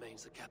Jarl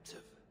remains a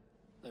captive.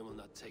 They will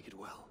not take it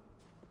well.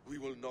 We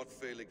will not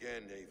fail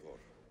again, Eivor.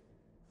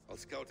 I'll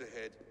scout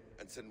ahead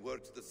and send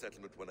word to the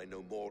settlement when I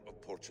know more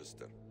of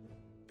Porchester.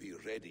 Be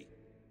ready.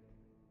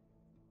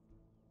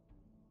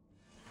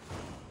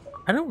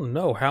 I don't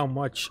know how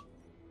much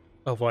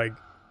of like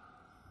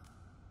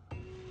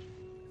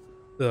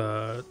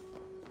the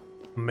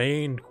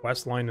main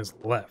quest line is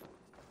left.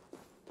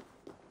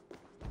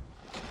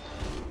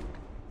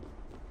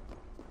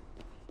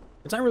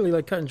 It's not really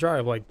like cut and dry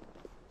of like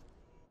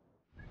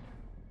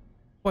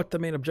what the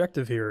main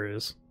objective here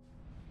is.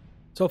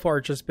 So far,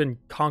 it's just been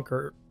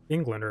conquer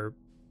England or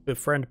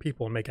befriend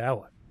people and make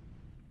allies.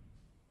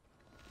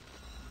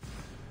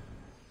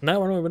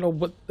 Now I don't even know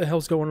what the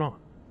hell's going on.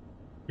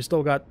 We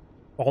still got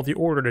all the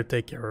order to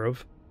take care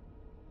of.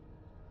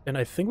 And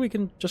I think we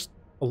can just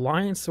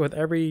alliance with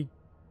every...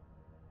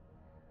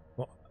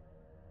 Well,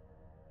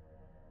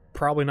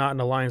 probably not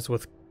an alliance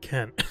with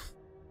Kent.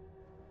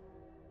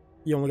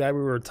 The only guy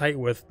we were tight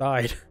with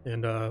died,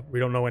 and we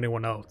don't know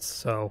anyone else,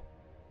 so...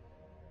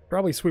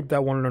 Probably sweep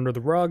that one under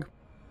the rug.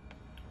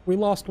 We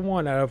lost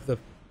one out of the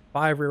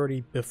 5 we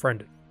already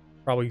befriended.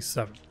 Probably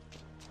 7.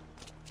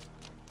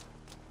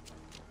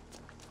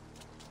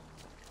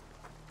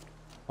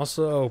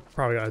 Also,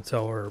 probably gotta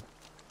tell her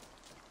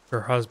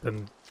her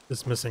husband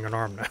is missing an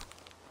arm now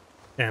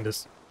and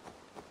is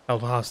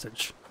held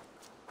hostage.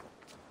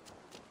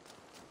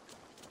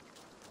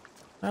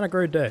 Not a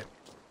great day.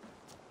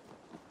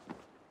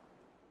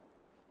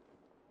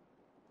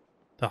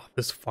 Oh,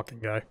 this fucking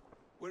guy.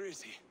 Where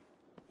is he?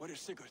 Where is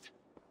Sigurd?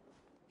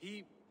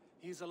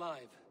 He's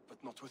alive.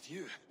 But not with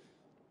you.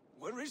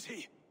 Where is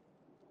he?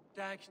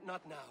 Dag,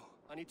 not now.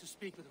 I need to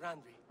speak with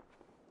Randvi.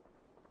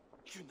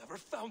 You never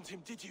found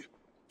him, did you?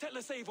 Tell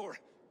us, Eivor.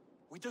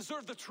 We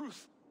deserve the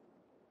truth.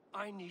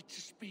 I need to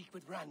speak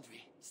with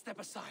Randvi. Step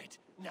aside,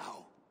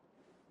 now.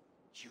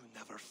 You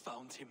never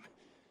found him,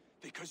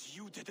 because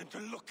you didn't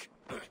look.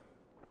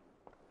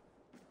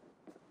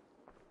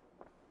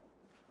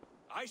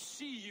 I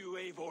see you,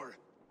 Eivor.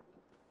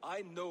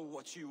 I know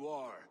what you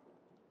are.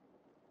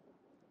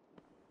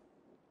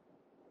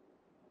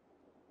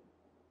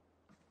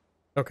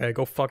 Okay,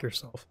 go fuck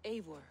yourself.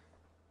 Eivor,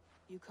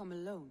 you come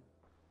alone.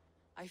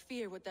 I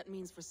fear what that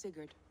means for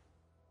Sigurd.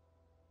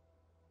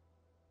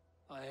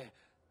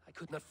 I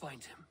could not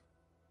find him.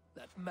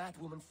 That mad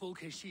woman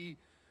Folke, she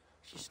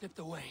slipped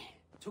away,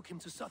 took him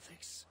to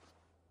Sussex.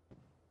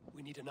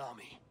 We need an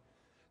army.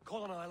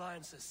 Call on our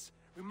alliances.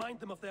 Remind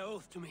them of their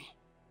oath to me.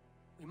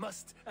 We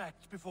must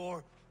act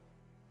before...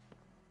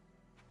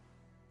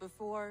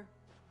 Before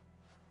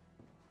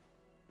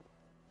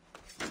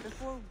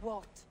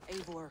what,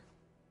 Eivor?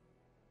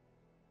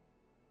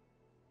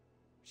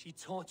 She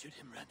tortured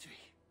him,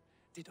 Randvi.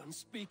 Did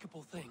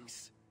unspeakable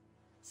things.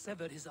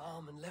 Severed his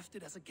arm and left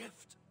it as a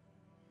gift.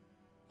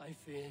 I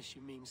fear she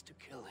means to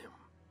kill him.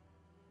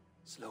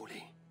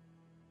 Slowly.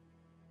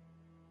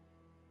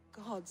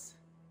 Gods.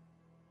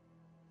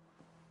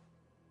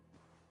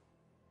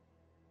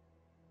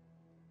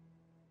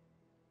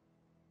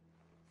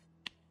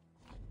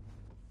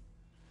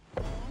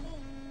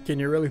 Can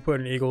you really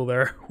put an eagle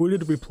there? Who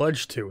did we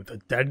pledge to? The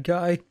dead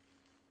guy?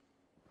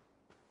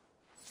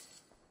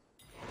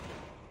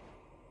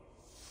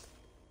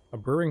 A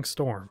brewing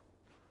storm.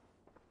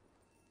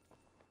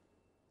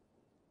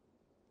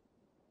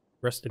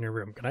 Rest in your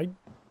room. Can I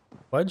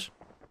pledge?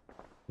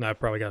 No, I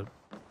probably got it.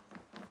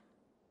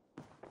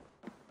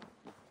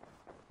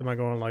 Am I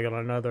going like on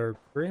another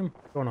dream?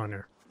 What's going on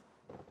here?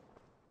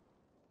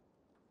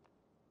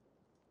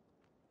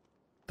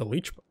 The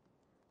leech book.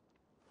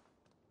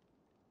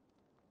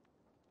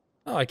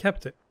 Oh, I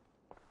kept it.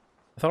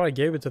 I thought I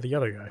gave it to the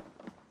other guy.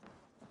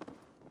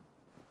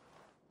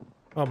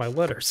 Oh, my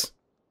letters.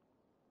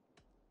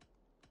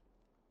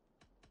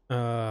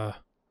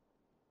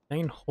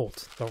 Jane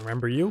Holt. Don't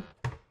remember you?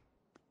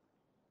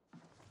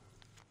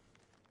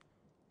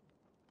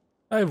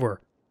 EIVOR.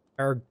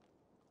 Our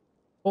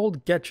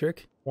old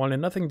Getrick wanted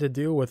nothing to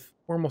do with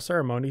formal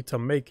ceremony to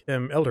make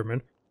him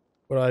Elderman,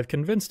 but I've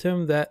convinced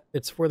him that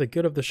it's for the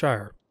good of the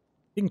Shire.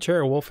 King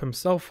Chairwolf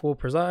himself will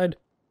preside.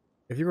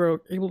 If you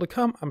were able to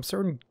come, I'm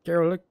certain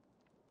Gedrick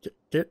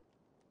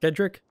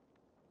would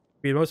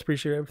be most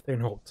appreciative of Thane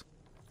Holt.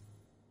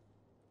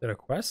 Is it a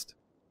quest?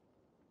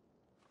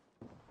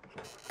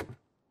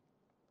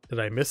 Did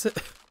I miss it?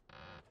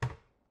 I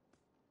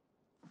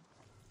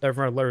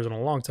haven't read letters in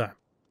a long time.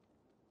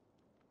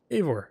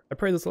 EIVOR, I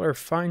pray this letter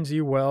finds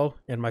you well,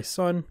 and my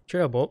son,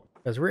 Trailbolt,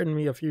 has written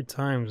me a few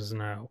times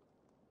now.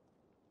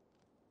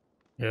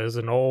 It is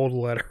an old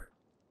letter.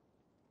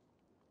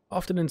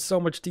 Often in so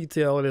much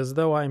detail, it is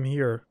though I am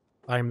here,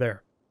 I am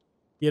there.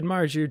 He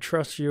admires you,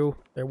 trusts you.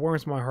 It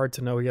warms my heart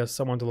to know he has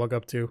someone to look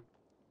up to,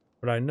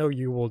 but I know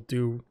you will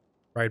do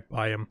right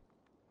by him.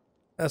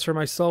 As for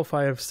myself,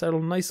 I have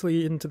settled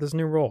nicely into this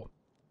new role.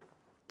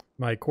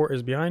 My court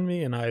is behind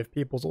me, and I have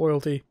people's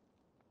loyalty.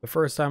 The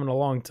first time in a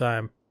long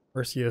time,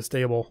 Mercia is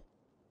stable.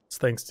 It's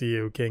thanks to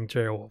you, King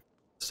Chairwolf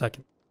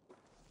II.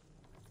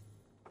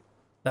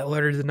 That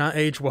letter did not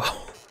age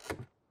well.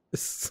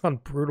 His son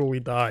brutally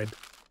died.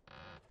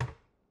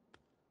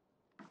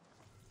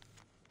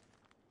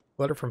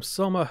 Letter from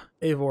Soma.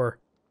 EIVOR,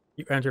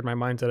 you entered my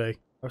mind today.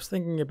 I was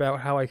thinking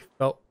about how I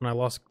felt when I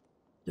lost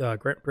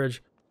Grantbridge.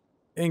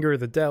 Anger,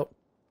 the doubt,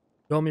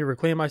 You helped me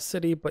reclaim my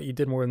city, but you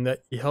did more than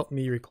that. You helped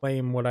me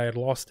reclaim what I had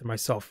lost in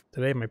myself.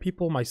 Today, my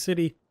people, my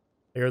city,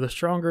 they are the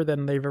stronger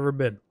than they've ever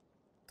been.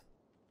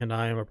 And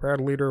I am a proud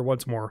leader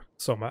once more.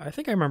 Soma, I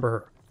think I remember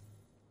her.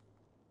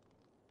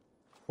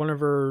 One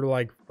of her,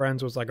 like,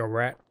 friends was like a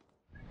rat.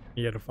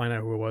 You had to find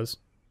out who it was.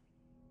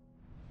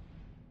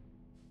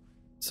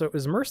 So,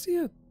 is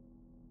Mercia...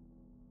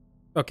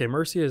 Okay,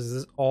 Mercia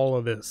is all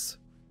of this.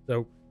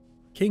 So,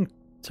 King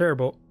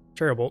Terrible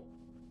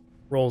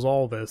rolls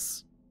all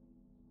this.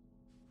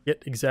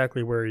 Get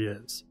exactly where he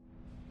is.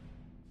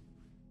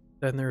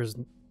 Then there's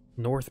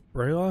North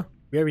Brilla.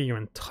 We haven't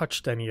even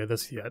touched any of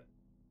this yet.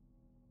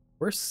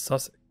 Where's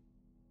Sussex?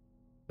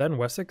 Then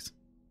Wessex?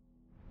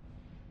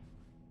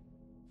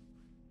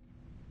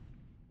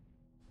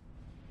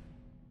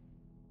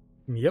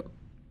 Yep.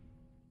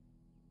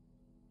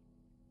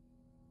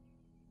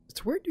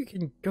 It's weird you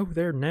can go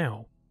there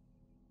now.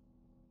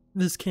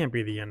 This can't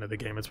be the end of the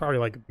game. It's probably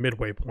like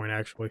midway point,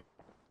 actually.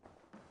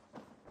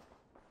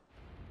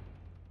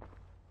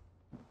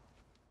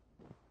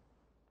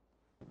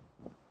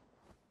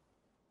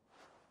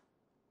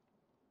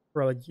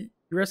 Bro, like, you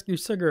rescue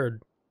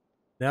Sigurd.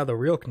 Now the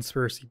real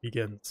conspiracy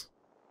begins.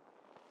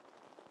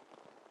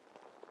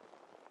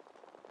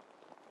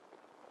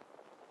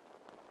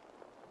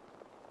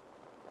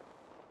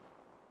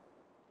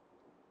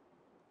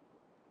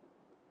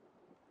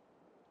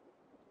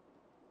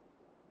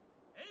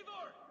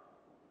 EIVOR!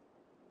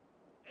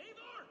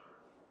 EIVOR!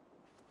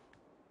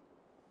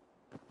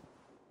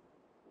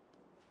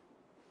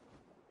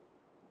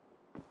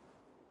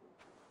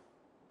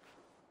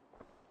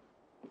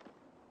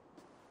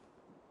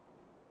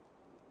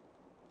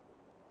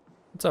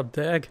 What's up,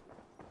 Dag?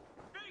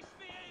 Face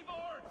me,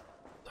 EIVOR!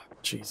 Oh,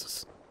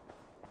 Jesus.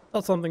 I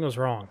thought something was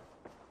wrong.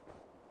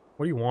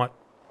 What do you want?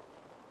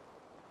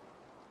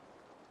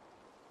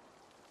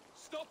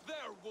 Stop there,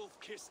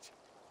 Wolf-Kissed.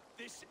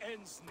 This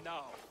ends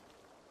now.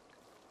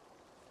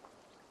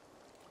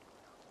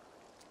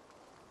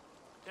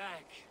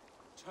 Dag,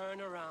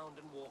 turn around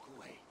and walk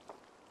away.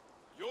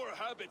 Your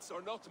habits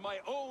are not my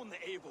own,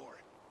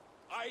 EIVOR.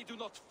 I do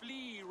not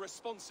flee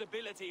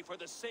responsibility for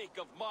the sake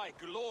of my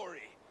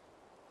glory.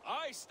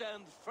 I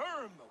stand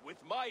firm with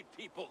my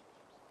people.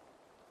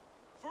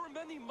 For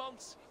many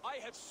months, I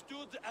have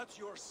stood at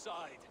your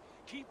side,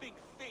 keeping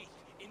faith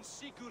in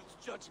Sigurd's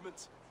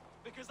judgment,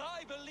 because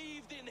I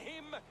believed in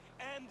him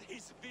and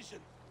his vision.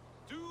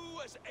 Do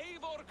as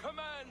EIVOR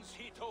commands,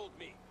 he told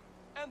me,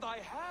 and I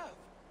have.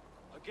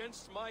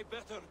 Against my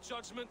better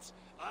judgment,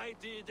 I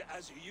did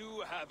as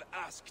you have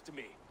asked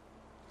me.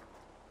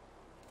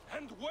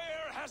 And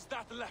where has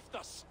that left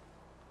us?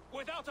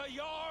 Without a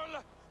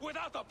Jarl,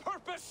 without a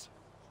purpose?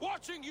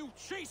 Watching you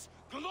chase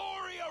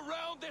glory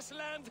around this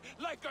land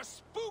like a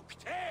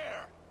spooked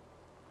hare!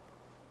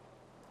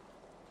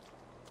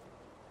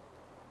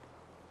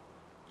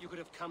 You could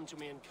have come to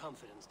me in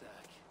confidence,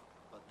 Dag,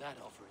 but that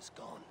offer is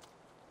gone.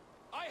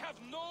 I have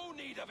no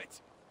need of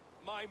it.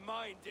 My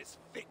mind is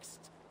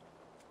fixed.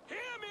 Hear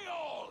me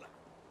all!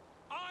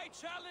 I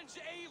challenge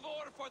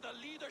EIVOR for the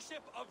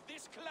leadership of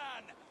this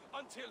clan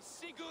until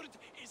Sigurd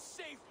is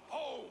safe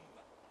home.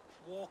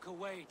 Walk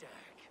away,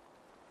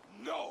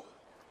 Dag. No!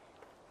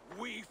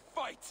 We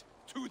fight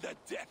to the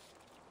death!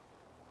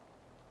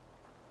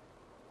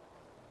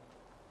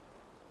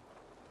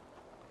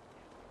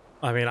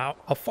 I mean,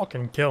 I'll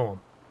fucking kill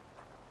him.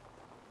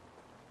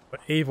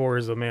 But Eivor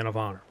is a man of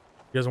honor.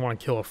 He doesn't want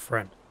to kill a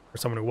friend, or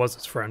someone who was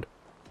his friend.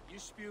 You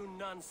spew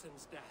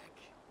nonsense, Dag.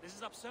 This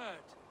is absurd.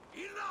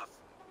 Enough!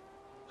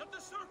 Let the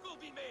circle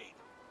be made!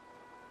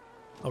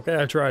 Okay,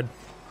 I tried.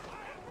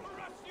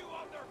 You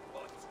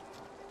underfoot.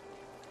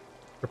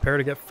 Prepare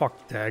to get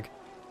fucked, Dag.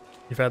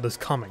 You've had this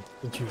coming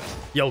since you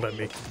yelled at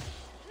me.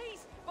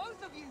 Please,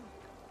 both of you.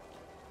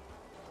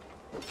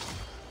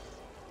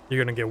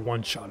 You're gonna get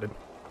one-shotted.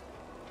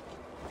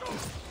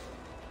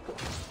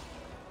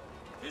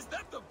 Is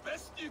that the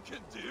best you can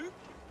do?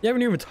 You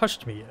haven't even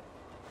touched me yet.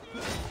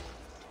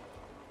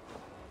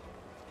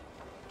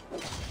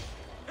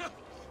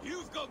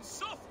 You've gone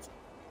soft!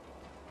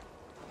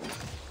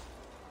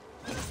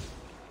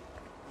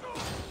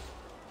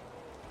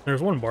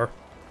 There's one bar.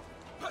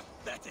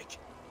 Pathetic!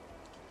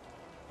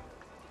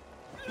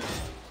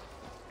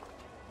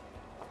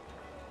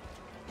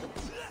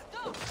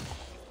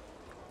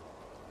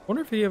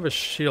 Wonder if you have a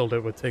shield,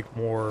 it would take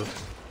more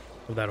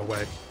of that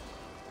away.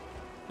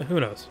 Who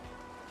knows?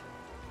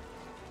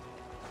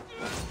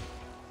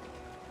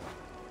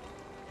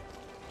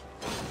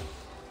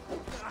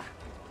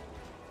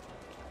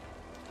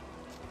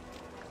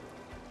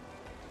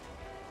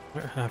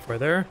 We're halfway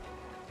there.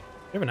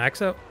 You have an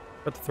axe out?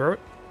 About to throw it?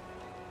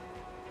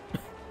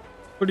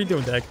 What are you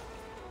doing, Dag?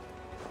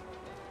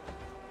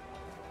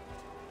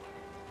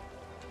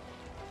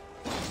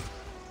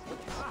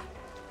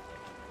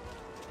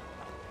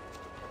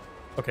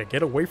 Okay,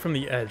 get away from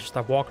the edge.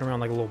 Stop walking around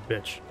like a little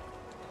bitch.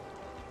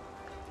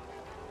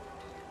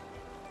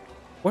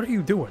 What are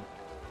you doing?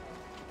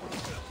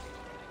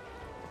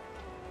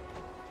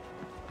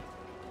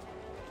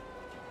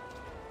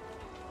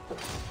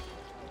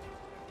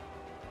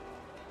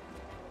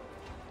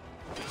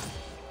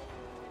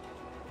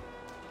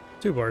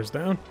 2 bars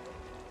down.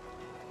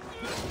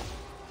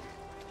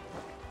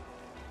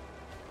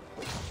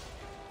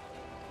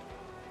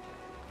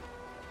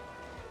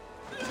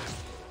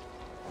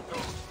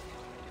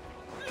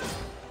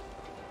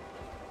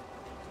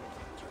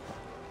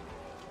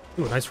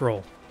 Ooh, nice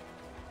roll.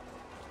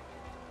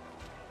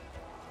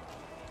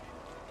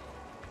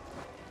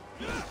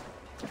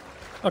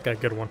 Okay,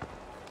 good one.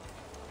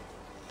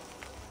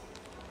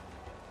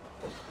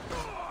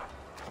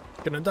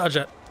 Gonna dodge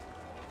it.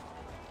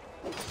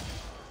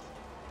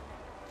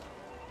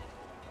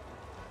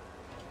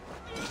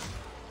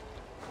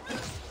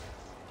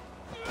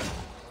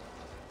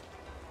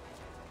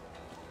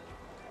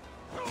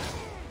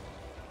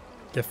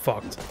 Get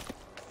fucked.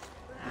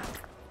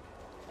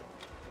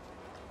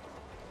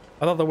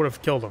 I thought that would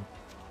have killed him.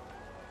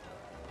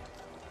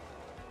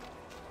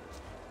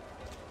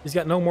 He's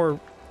got no more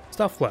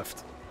stuff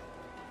left.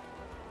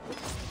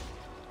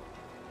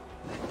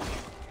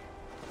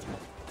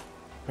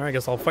 Alright, I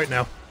guess I'll fight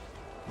now.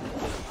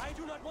 I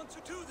do not want to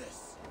do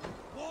this.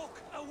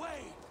 Walk away.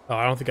 Oh,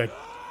 I don't think I...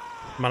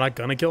 Am I not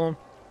gonna kill him?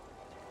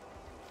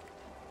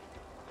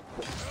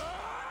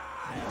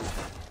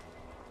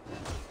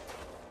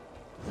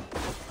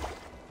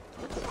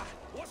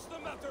 What's the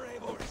matter,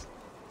 Eivor?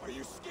 Are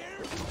you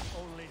scared?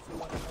 Only for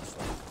one of us.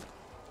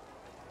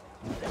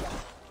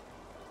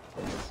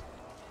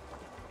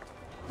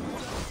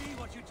 See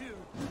what you do.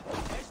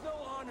 There's no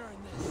honor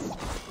in this.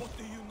 What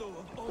do you know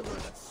of honor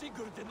that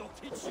Sigurd did not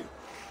teach you?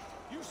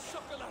 You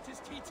suckle at his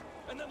teeth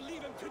and then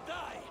leave him to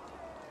die.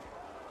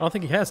 I don't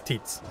think he has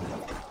teats.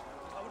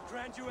 I would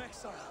grant you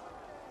exile.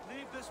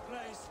 Leave this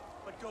place,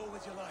 but go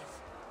with your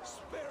life.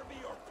 Spare me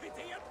your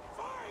pity and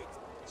fight!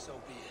 So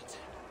be it.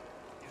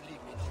 You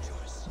leave me no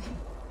choice.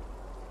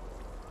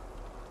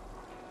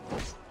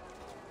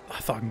 I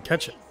thought I can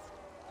catch it.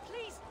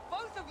 Please,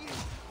 both of you.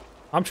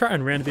 I'm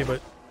trying, Randy,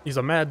 but he's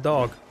a mad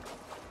dog.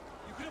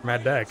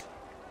 Mad dag. You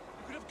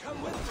could have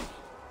come with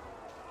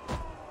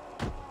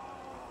me.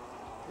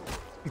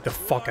 Beat the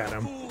fuck out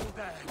of him. Fool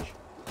dag.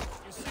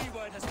 You see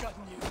why it has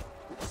gotten you.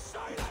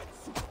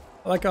 Silence!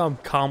 I like how I'm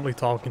calmly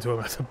talking to him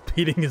as I'm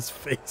beating his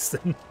face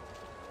in.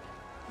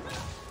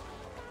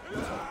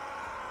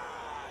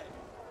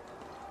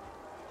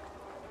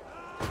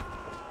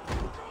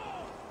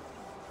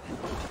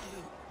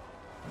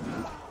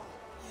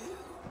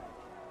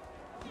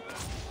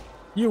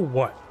 You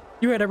what?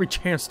 You had every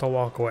chance to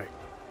walk away.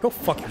 Go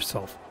fuck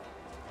yourself.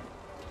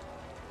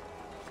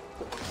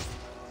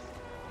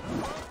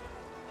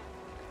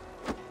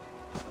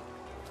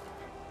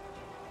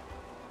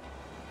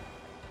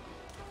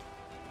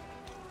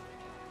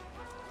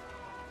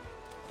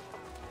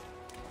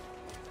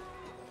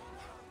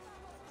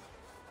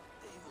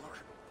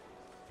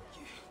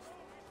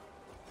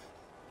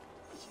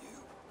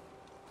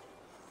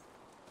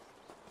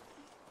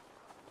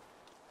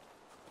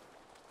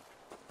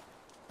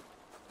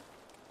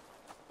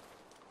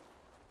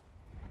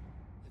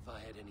 If I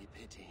had any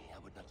pity, I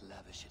would not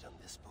lavish it on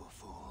this poor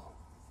fool.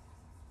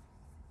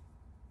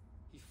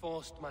 He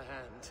forced my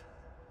hand.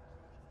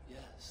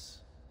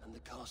 Yes, and the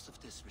cost of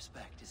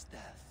disrespect is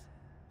death.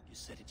 You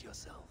said it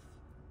yourself.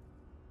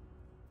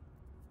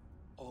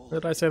 All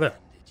Did I say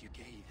that? you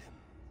gave him,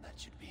 that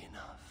should be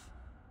enough.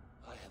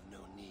 I have no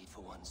need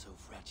for one so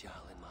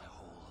fragile in my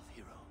hall of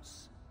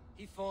heroes.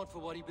 He fought for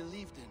what he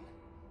believed in.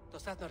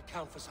 Does that not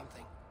count for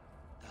something?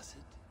 Does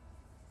it?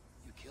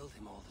 You killed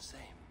him all the same.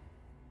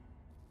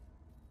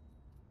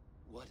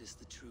 What is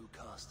the true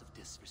cost of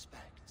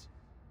disrespect?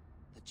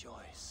 The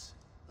choice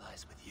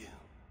lies with you.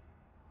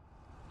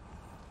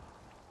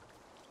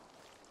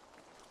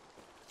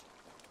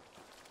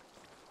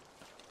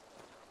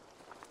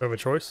 Do I have a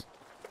choice?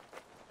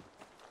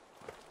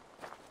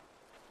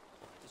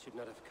 It should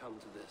not have come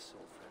to this,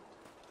 old friend.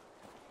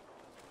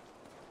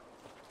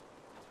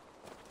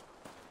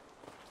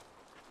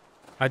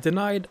 I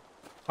denied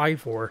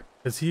EIVOR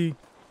because he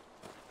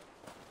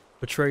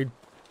betrayed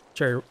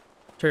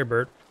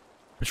Cherrybird.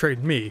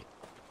 Betrayed me.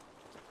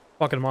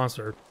 Fucking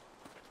monster.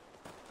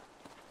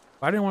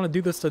 I didn't want to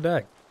do this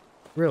today.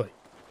 Really.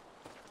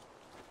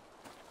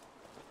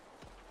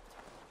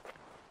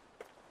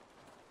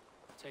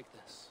 Take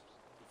this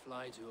and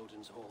fly to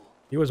Odin's Hall.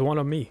 He was one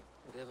of me.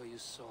 Whatever you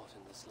sought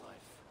in this life,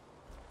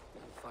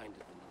 you'll find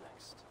it in the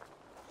next.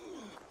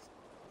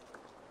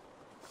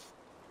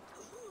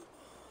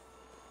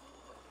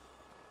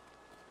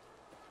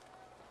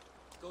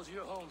 Go to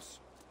your homes.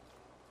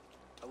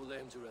 I will lay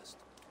him to rest.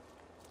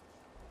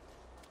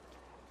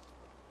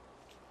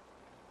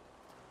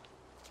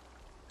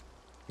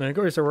 And in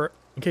case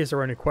there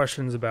were any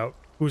questions about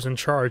who's in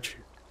charge,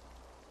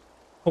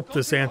 hope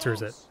this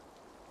answers it.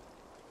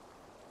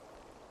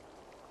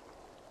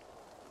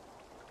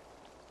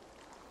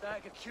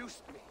 Dag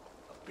accused me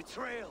of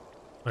betrayal.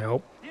 I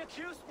hope. He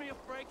accused me of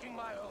breaking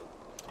my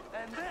oath.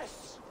 And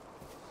this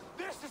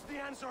is the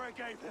answer I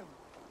gave him.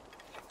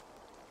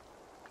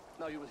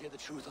 Now you will hear the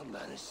truth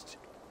unbanished.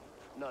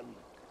 None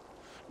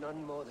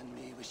more than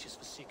me wishes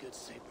for Sigurd's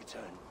safe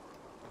return.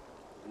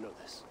 You know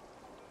this.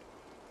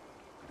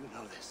 You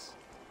know this.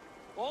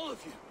 All of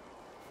you.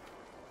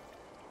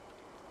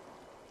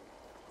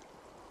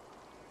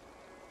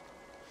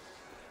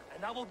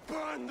 and I will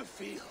burn the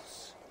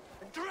fields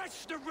and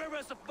dredge the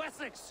rivers of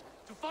Wessex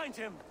to find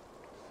him.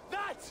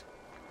 That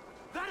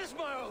is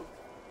my oath.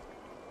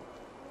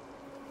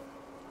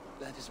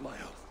 That is my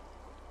oath.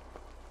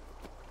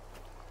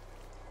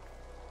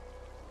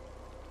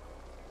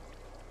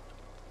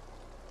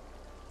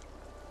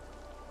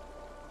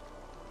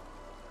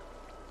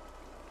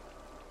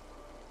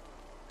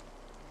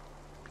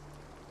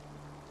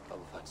 I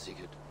will find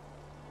Sigurd.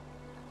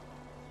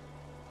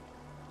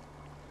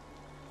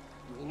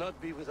 You will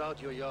not be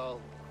without your Jarl,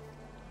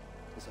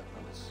 as I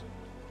promise.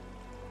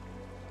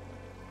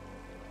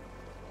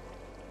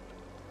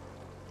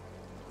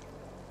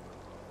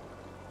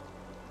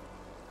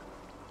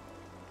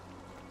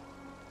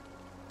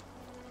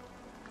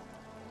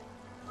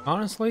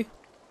 Honestly,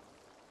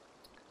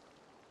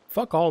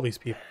 fuck all these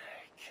people.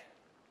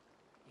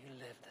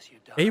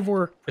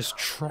 Eivor is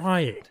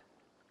trying.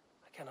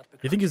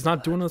 You think he's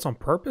not doing this on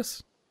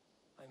purpose?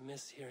 I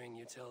miss hearing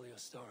you tell your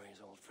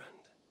stories, old friend.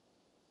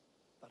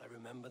 But I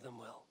remember them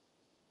well.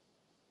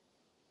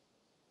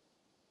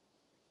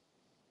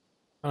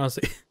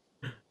 Honestly,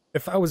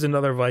 if I was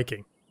another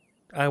Viking,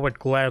 I would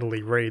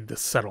gladly raid this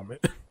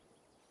settlement.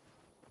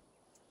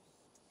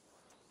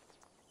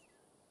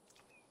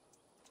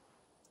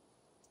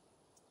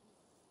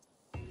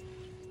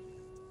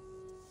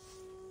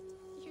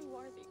 You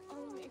are the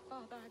only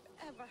father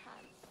I've ever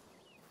had.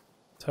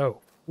 So,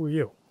 who are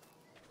you?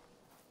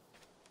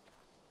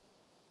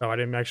 Oh, I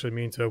didn't actually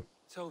mean to.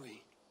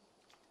 Toby.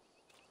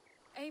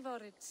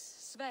 Eivor, it's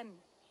Sven.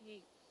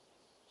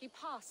 He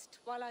passed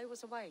while I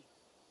was away.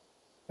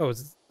 Oh,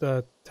 is it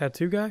the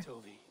tattoo guy?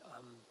 Toby,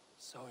 I'm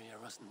sorry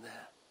I wasn't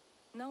there.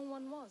 No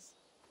one was.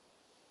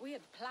 We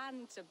had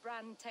planned to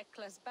brand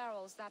Tekla's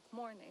barrels that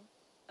morning,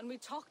 and we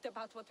talked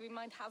about what we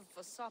might have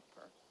for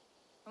supper.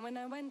 And when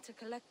I went to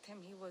collect him,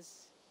 he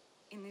was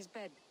in his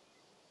bed,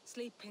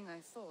 sleeping, I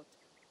thought.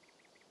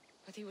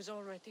 But he was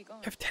already gone.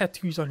 You have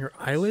tattoos on your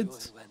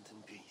eyelids? Sure he went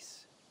in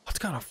peace. That's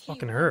gotta He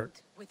fucking went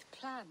hurt. with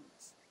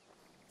plans.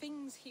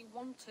 Things he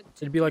wanted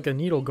to It'd be like do, a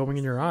needle going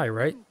in your eye,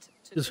 right?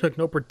 There's like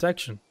no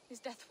protection.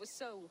 His death was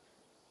so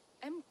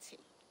empty.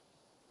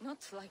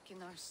 Not like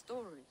in our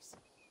stories.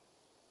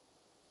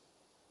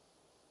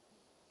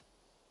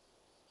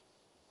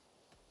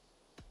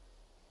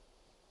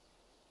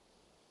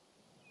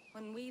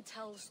 When we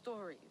tell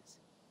stories,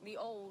 the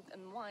old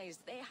and wise,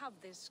 they have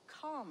this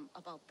calm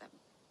about them.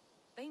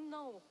 They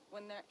know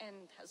when their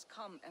end has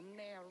come and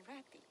they're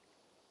ready.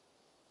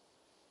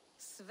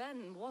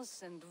 Sven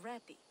wasn't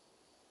ready.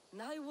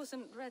 And I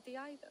wasn't ready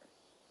either.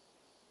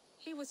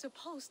 He was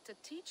supposed to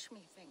teach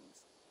me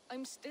things.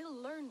 I'm still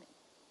learning.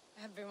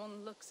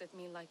 Everyone looks at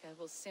me like I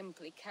will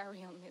simply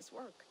carry on his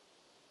work,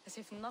 as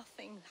if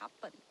nothing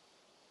happened.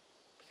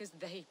 Because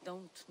they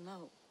don't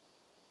know.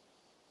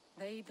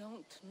 They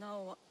don't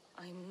know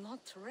I'm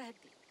not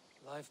ready.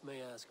 Life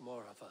may ask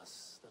more of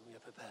us than we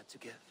are prepared to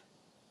give.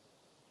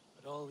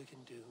 But all we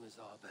can do is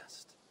our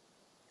best.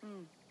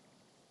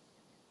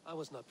 I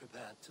was not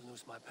prepared to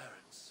lose my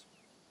parents.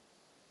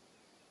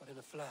 But in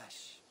a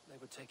flash, they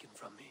were taken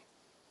from me.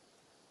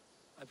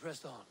 I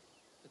pressed on,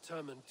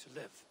 determined to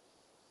live.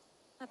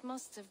 That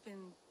must have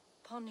been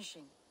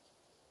punishing.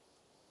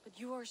 But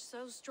you are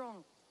so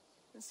strong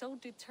and so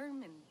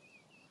determined.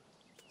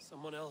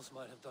 Someone else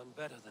might have done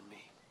better than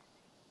me,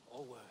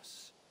 or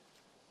worse.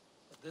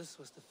 But this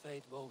was the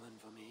fate woven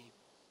for me,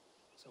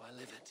 so I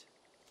live it.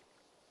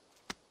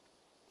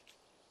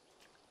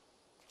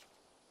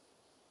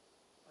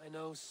 I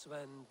know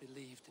Sven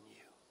believed in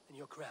you, in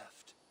your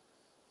craft.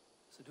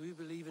 So do you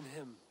believe in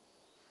him?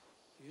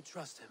 Do you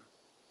trust him?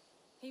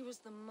 He was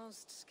the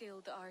most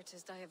skilled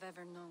artist I have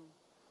ever known.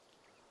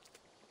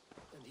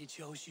 And he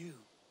chose you.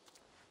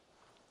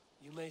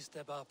 You may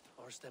step up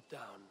or step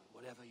down,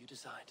 whatever you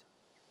decide.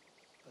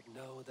 But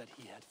know that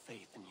he had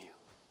faith in you.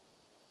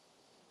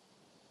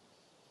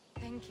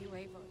 Thank you,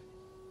 Eivor.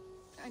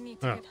 I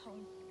need to get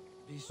home.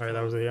 Alright,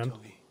 that was the end.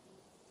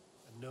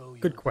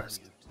 Good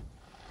quest.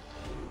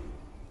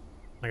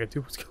 I got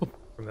 2 skill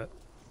from that.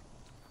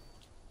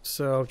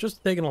 So,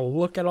 just taking a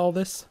look at all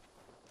this.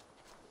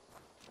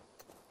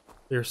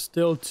 There's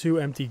still 2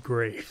 empty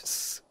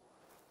graves.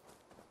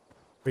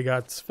 We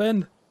got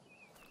Sven.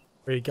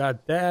 We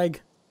got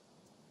Dag.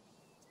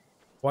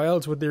 Why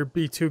else would there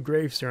be 2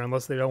 graves here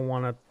unless they don't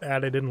want to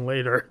add it in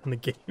later in the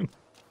game?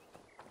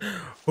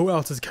 Who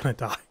else is gonna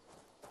die?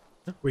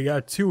 We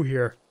got 2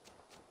 here.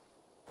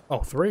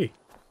 Oh, 3.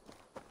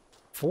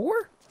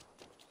 4?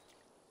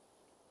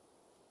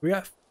 We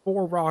got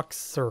 4 rocks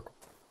circle.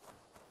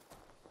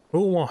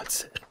 Who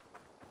wants it?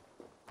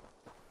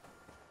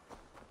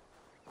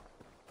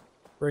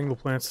 Bring the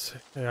plants.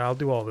 Yeah, I'll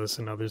do all this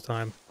another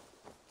time.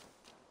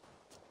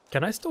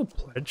 Can I still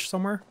pledge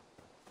somewhere?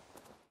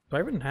 Do I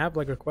even have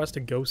like a quest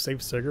to go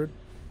save Sigurd?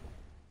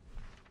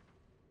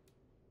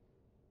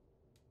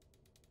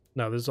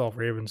 No, this is all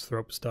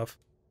Ravensthorpe stuff.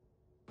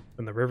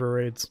 And the river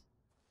raids.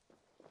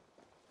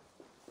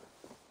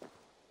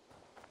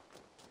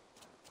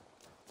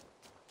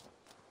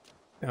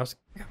 Now,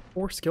 I got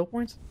 4 skill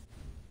points?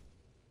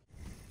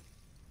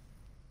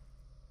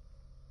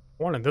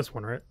 wanted this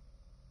one, right?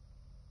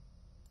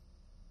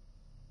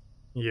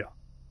 Yeah.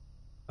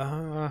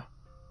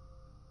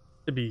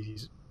 It'd be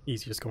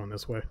easy just going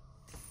this way.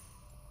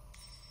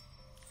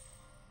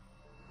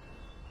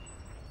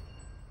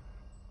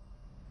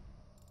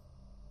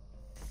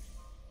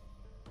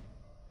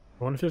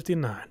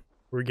 $159.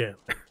 We're getting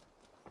there.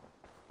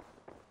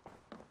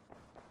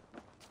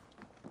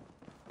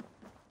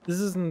 This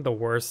isn't the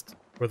worst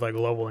with like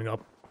leveling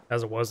up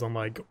as it was on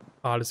like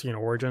Odyssey and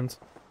Origins.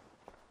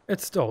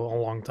 It's still a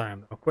long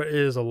time though, but it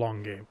is a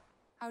long game.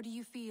 How do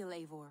you feel,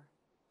 Eivor?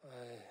 I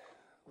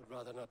would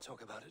rather not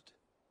talk about it.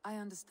 I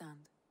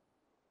understand.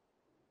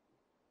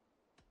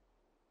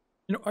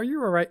 You know, are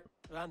you alright?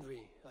 Randvi,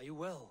 are you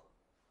well?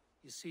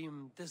 You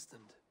seem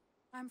distant.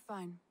 I'm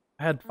fine.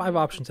 I had 5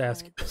 options to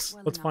ask you this.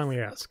 Let's finally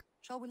ask.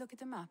 Shall we look at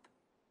the map?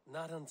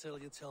 Not until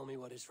you tell me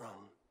what is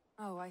wrong.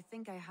 Oh, I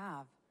think I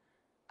have.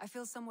 I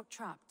feel somewhat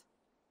trapped.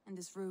 In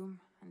this room,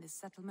 in this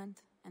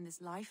settlement, in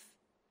this life.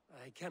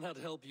 I cannot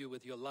help you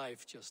with your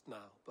life just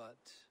now, but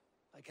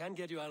I can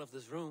get you out of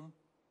this room.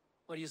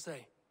 What do you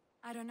say?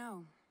 I don't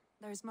know.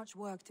 There is much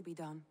work to be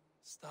done.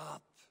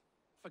 Stop.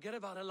 Forget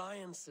about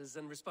alliances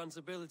and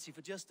responsibility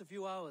for just a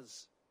few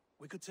hours.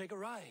 We could take a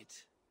ride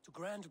to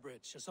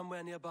Grandbridge or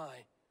somewhere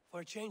nearby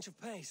for a change of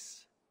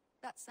pace.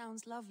 That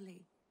sounds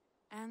lovely.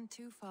 And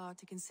too far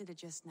to consider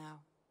just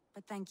now.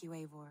 But thank you,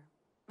 Eivor.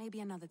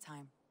 Maybe another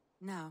time.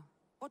 Now,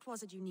 what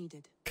was it you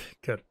needed?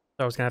 Good.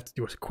 I was gonna have to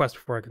do a quest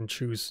before I can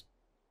choose.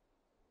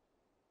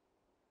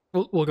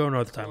 We'll go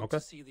another time, okay?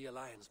 See the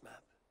alliance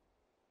map.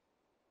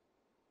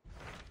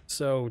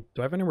 So,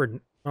 do I have anywhere?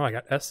 Oh, I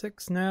got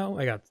Essex now.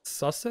 I got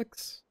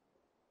Sussex.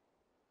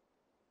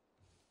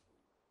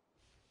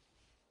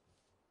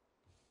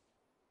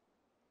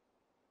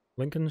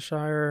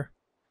 Lincolnshire.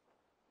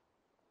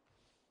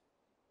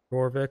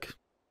 Jorvik.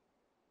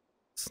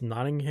 It's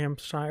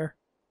Nottinghamshire.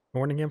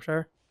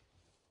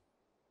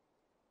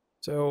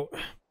 So, I'm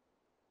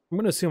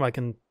going to assume I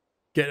can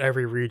get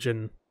every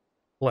region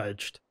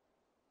pledged.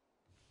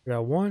 We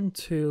got 1,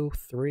 2,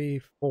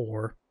 3,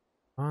 4,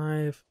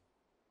 5,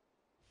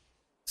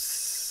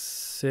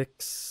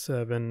 6,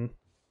 7,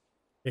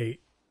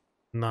 8,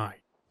 9.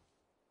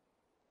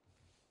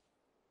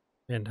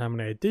 And how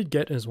many I did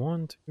get is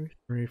 1, 2,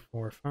 3,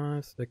 4,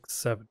 5, 6,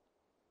 7.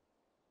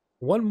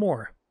 One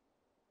more.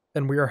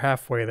 And we are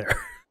halfway there.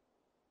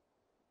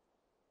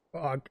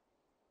 Fuck.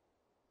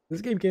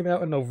 This game came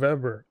out in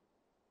November.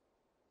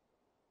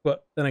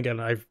 But then again,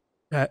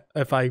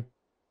 if I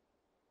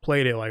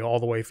played it like all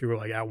the way through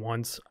like at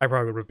once, I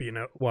probably would have beaten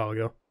it a while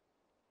ago.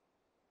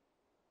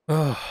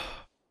 I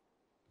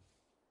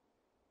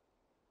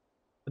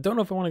don't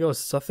know if I want to go with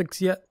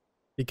Sussex yet,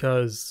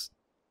 because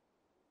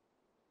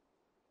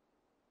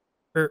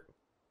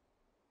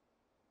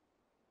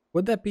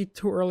would that be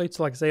too early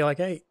to like say like,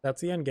 hey,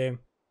 that's the end game?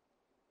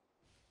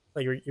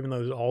 Like, even though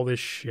there's all this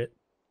shit.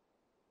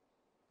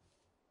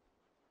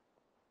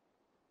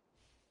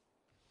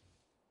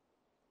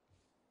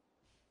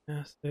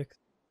 Essex,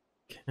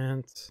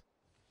 Kent.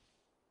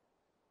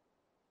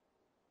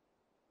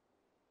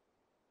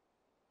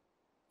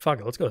 Fuck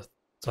it, let's go with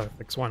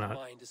Sussex. Why not?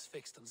 Mind is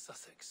fixed on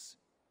Sussex.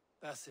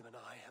 Basim and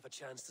I have a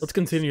chance to Let's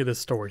continue this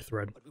story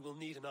thread. But we will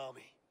need an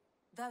army.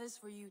 That is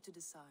for you to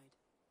decide.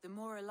 The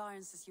more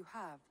alliances you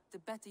have, the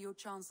better your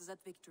chances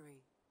at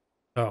victory.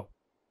 Oh.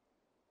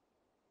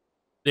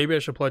 Maybe I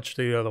should pledge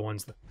to the other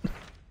ones then.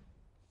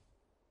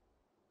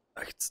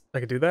 I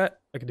could do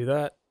that. I could do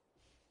that.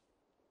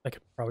 I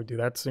could probably do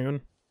that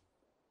soon.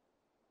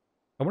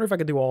 I wonder if I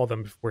could do all of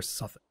them before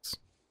Sussex.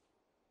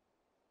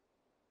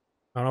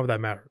 I don't know if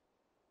that matters.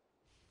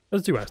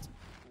 Let's do Essex.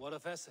 What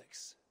of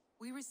Essex?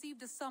 We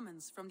received a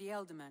summons from the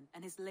Ealdorman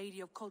and his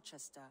Lady of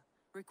Colchester,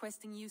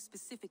 requesting you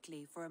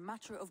specifically for a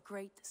matter of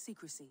great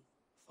secrecy.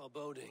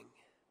 Foreboding.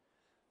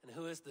 And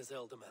who is this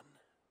Ealdorman?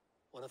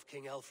 One of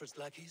King Alfred's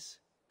lackeys?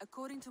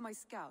 According to my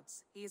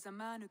scouts, he is a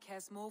man who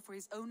cares more for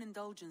his own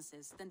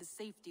indulgences than the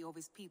safety of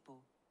his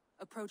people.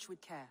 Approach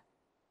with care.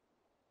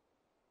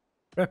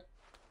 Okay.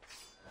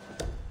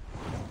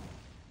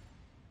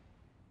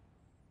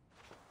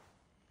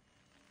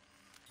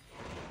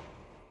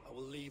 I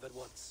will leave at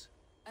once.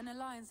 An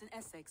alliance in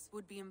Essex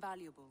would be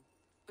invaluable,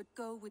 but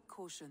go with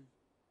caution.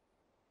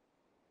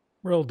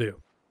 Will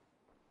do.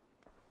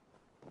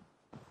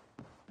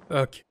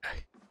 Okay.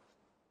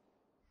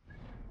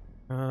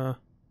 I'm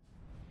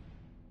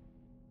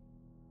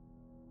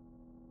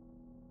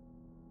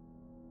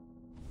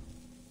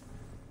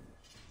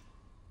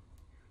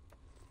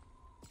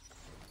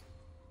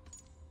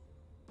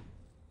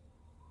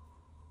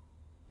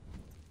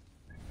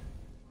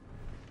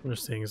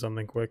just seeing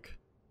something quick.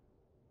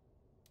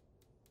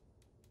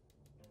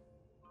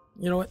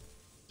 You know what?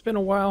 It's been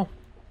a while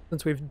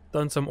since we've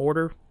done some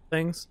order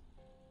things.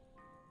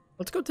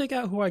 Let's go take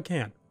out who I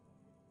can.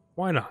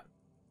 Why not?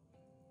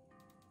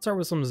 Start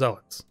with some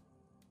zealots.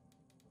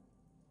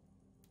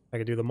 I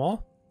could do them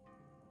all,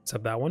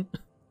 except that one.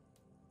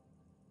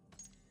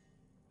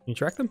 Can you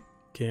track them?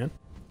 Can.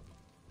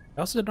 I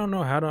also don't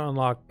know how to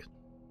unlock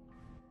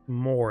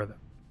more of them.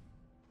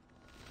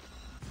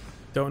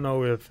 don't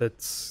know if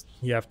it's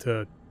you have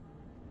to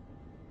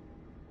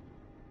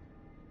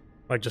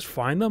like just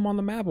find them on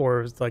the map,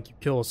 or if it's like you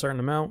kill a certain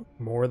amount,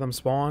 more of them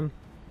spawn.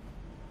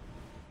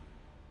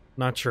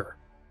 Not sure.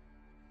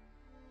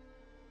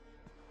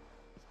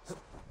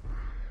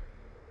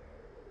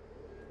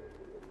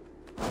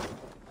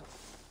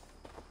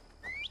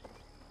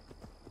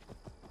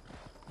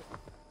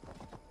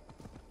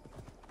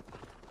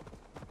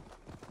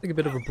 Take a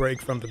bit of a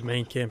break from the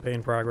main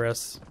campaign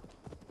progress,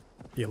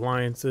 the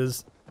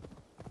alliances.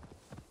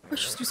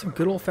 Let's just do some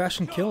good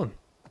old-fashioned killing.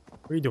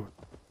 What are you doing?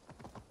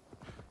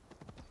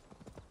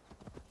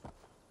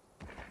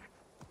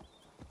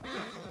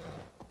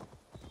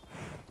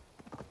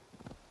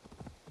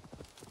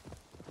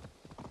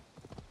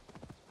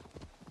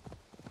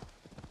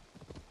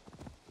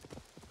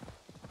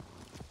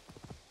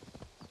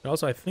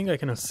 Also, I think I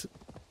can see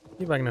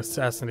if I can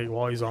assassinate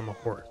while he's on the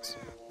horse.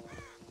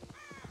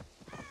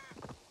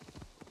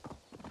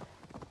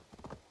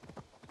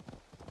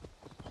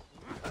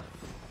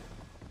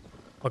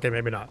 Okay,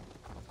 maybe not.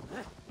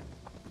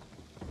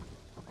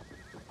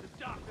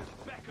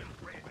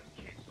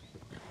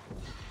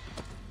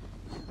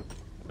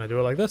 Can I do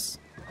it like this?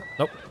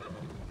 Nope.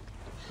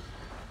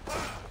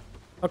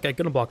 Okay,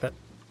 gonna block that.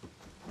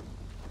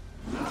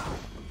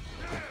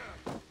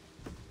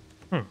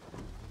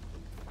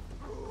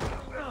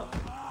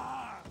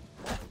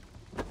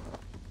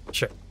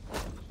 Shit.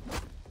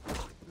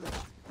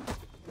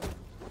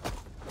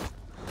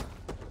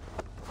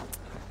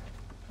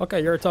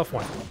 Okay, you're a tough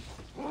one.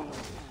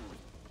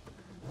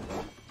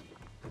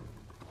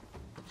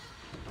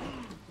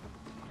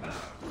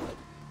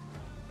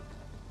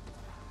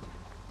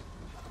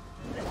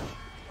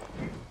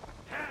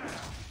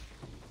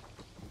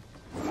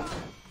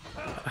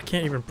 I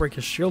can't even break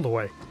his shield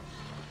away.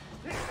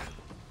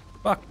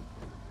 Fuck.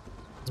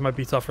 This might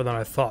be tougher than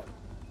I thought.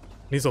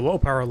 He's a low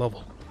power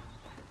level.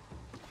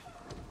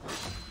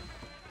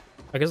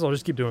 I guess I'll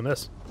just keep doing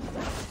this.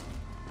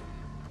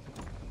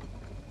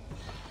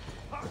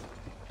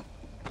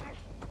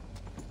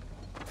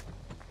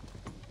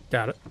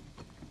 Got it.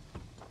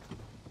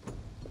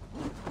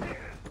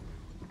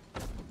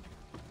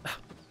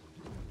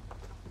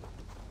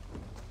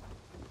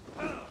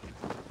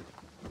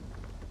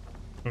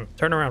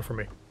 Turn around for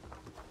me.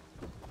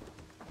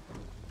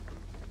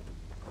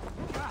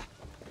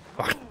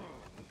 Fuck.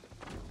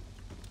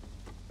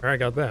 Alright,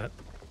 got that.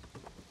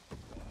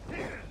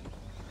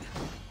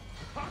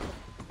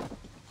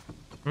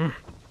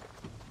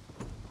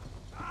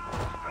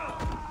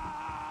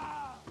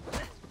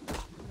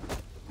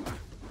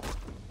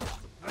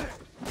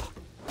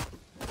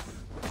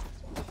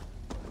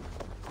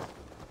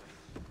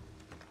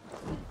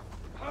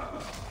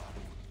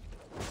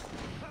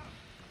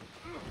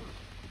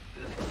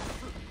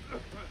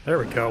 There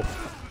we go.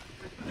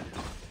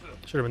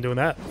 Should have been doing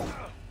that.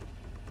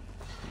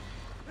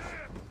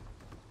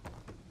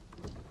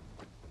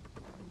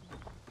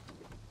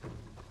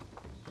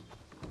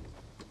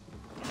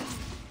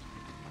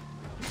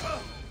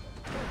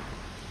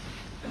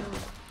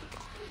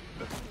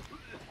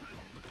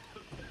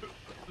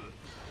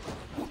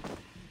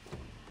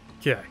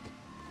 Okay.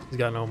 He's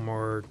got no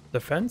more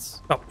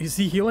defense. Oh, is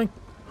he healing?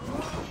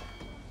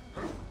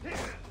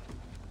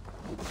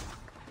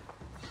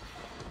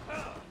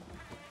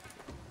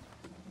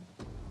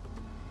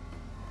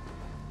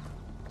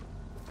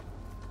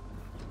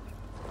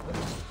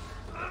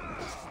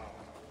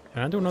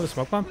 Can I do another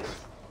smoke bomb?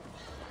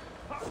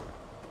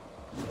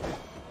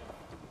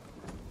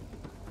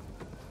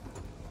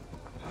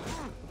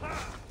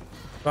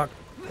 Fuck.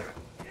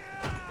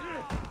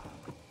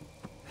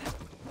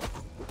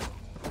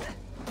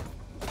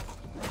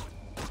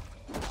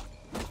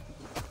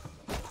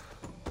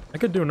 I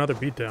could do another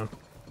beatdown.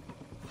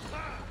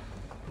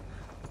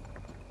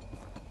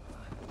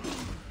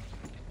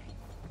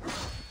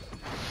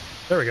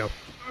 There we go.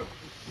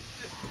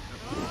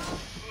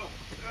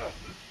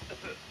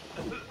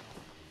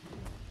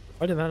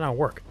 Why did that not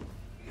work?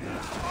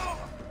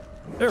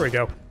 There we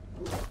go.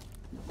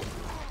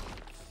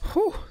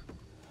 Whew.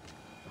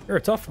 You're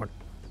a tough one.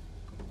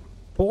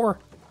 Poor,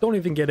 don't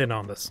even get in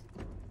on this.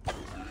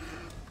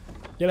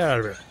 Get out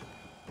of here.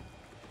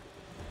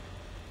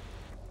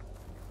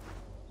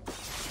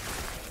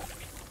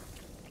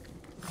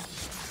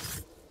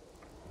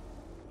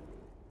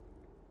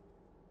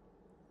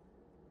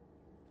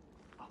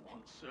 I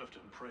once served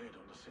and prayed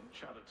under St.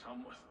 Chad at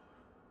Tamworth.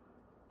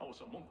 I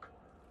was a monk.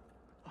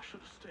 I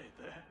should have stayed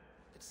there.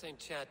 Did St.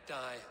 Chad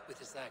die with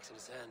his axe in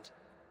his hand?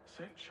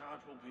 St. Chad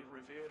will be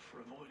revered for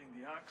avoiding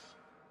the axe.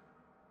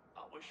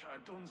 I wish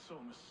I'd done so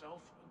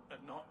myself and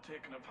not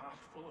taken a path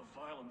full of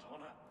violent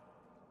honor.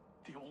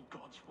 The old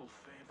gods will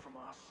fade from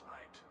our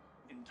sight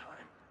in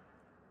time.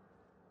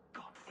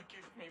 God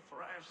forgive me,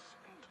 for I have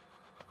sinned.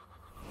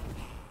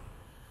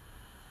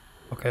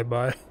 Okay,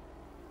 bye.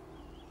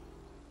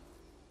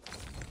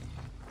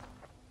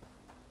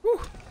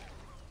 Whew.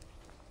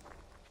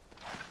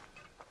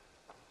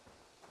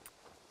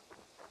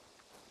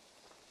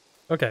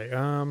 Okay,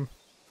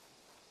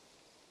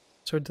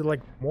 so did like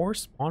more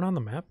spawn on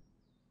the map?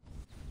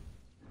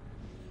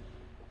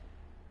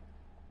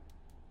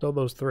 Still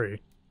those 3.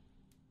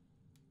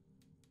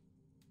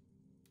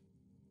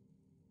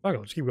 Okay,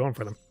 let's keep going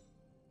for them.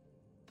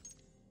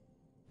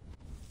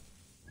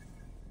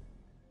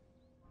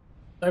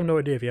 I have no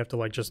idea if you have to,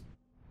 like, just...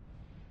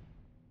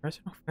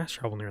 There's no fast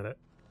travel near that.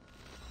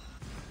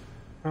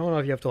 I don't know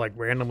if you have to, like,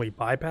 randomly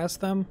bypass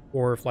them,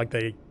 or if, like,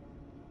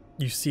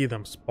 you see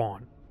them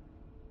spawn.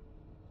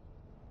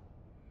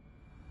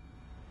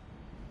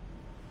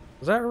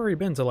 Because I've already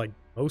been to, like,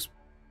 most...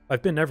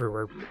 I've been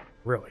everywhere,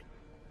 really.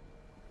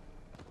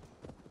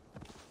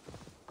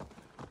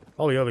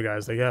 All the other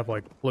guys, they have,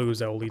 like, clues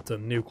that will lead to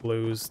new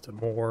clues, to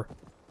more.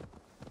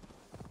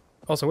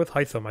 Also, with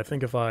Hytham, I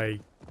think if I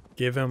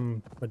give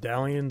him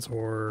medallions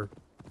or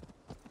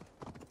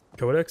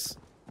codex,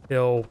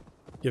 he'll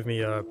give me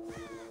a...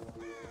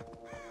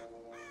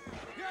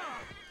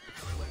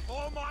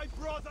 Oh, my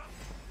brother!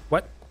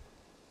 What?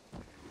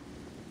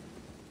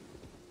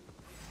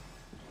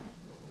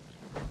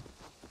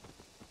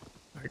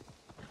 Alright,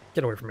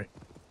 get away from me.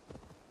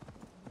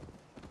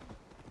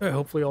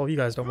 Hopefully all of you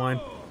guys don't mind.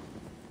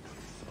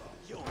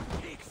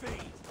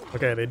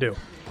 Okay, they do.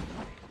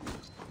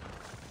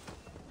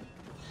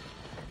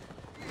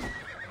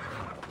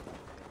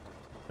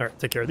 Alright,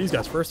 take care of these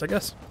guys first, I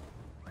guess.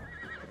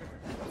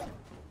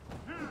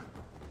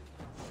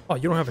 Oh,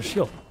 you don't have a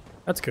shield.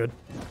 That's good.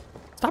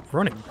 Stop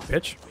running,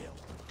 bitch.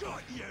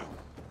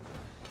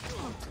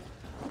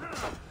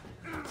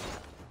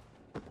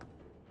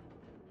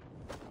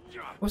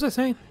 What was I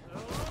saying?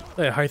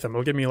 Hey, Hytham,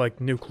 will give me, like,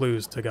 new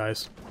clues to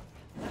guys.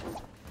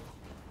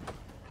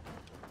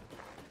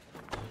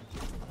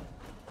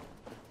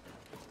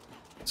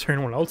 Is there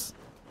anyone else?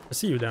 I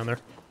see you down there.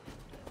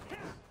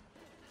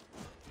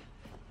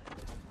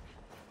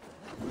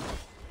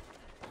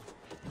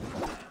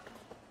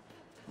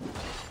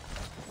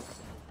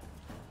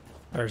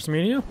 There's me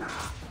and you.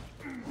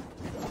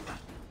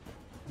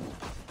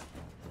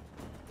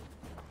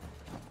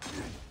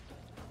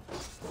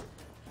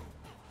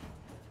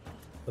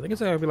 I think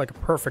it's gonna be like a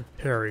perfect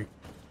parry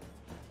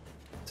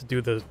to do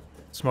the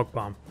smoke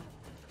bomb.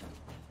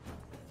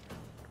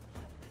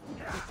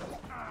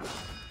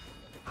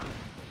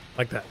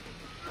 Like that.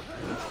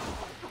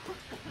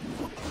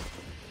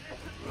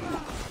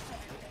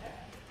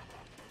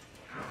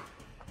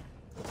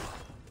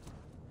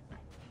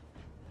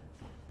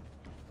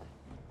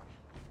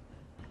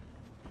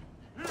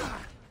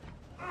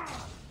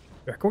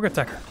 Yeah, quick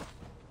attacker.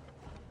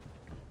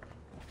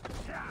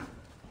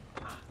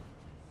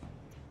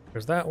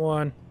 There's that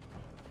one.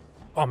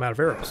 Oh, I'm out of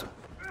arrows.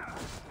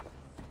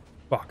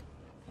 Fuck.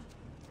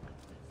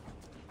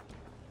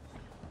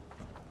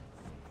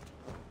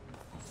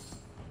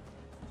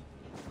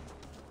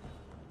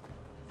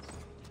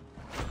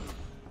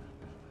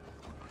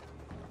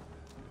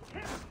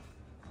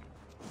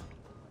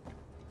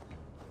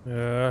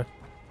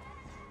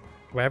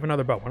 I have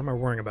another bow. What am I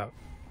worrying about?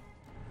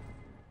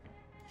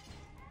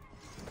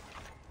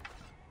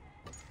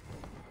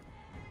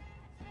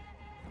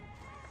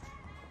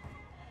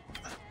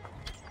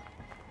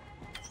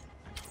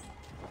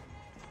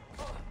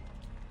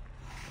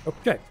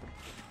 Okay.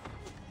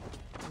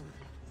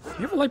 You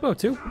have a light bow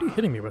too? What are you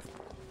hitting me with?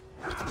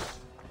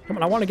 Come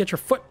on, I want to get your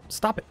foot.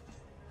 Stop it.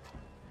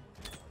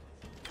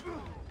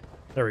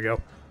 There we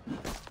go.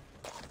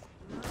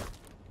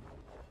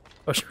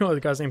 Oh, she realized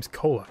the guy's name's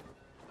Cola.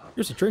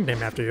 Here's a drink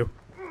named after you.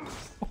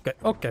 Okay,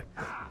 okay.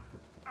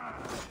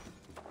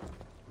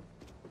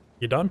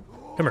 You done?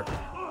 Come here.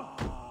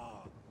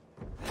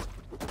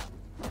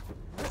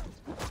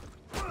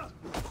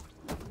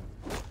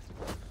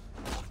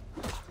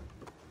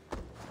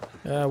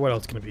 What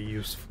else can be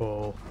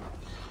useful?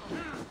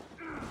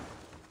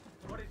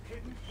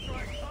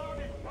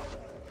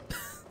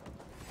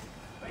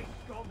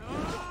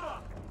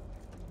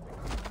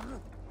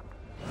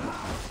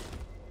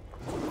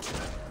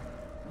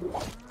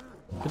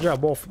 Good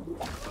job, Wolf.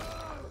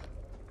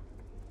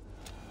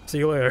 See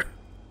you later.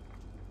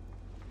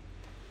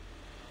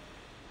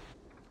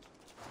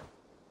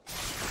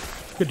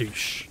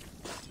 Kadoosh.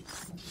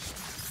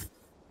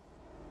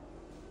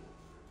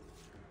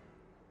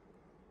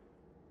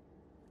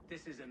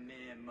 This is a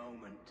mere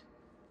moment.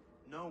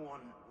 No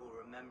one will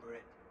remember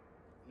it.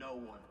 No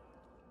one.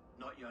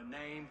 Not your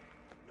name,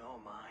 nor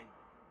mine.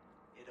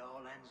 It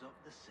all ends up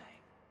the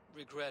same.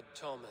 Regret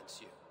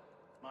torments you.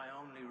 My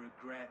only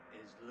regret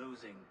is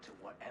losing to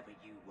whatever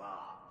you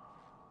are.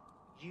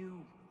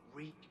 You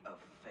reek of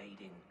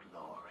fading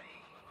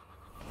glory.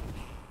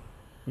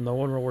 No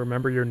one will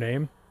remember your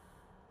name?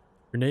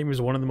 Your name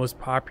is one of the most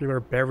popular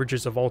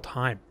beverages of all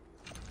time.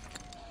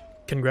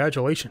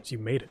 Congratulations, you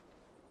made it.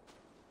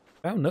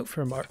 Found a note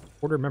from our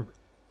order member.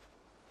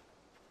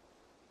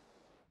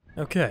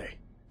 Okay.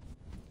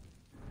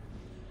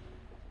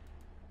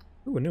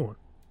 Ooh, a new one.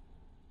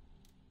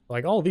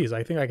 Like all these,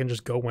 I think I can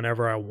just go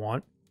whenever I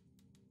want.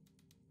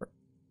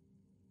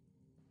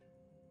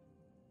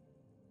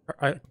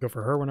 I can go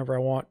for her whenever I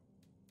want.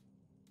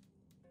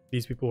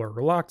 These people are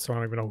locked, so I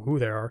don't even know who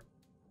they are.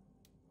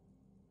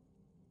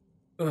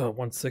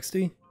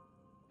 160.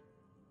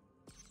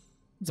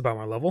 That's about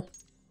my level.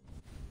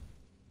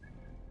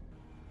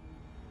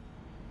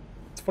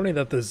 It's funny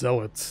that the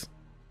zealots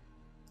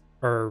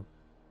are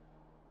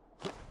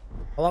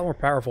a lot more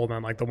powerful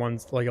than like the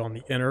ones like on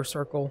the inner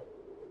circle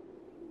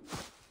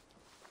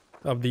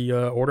of the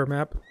order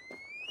map.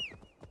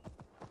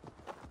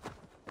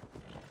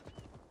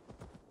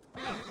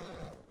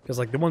 Because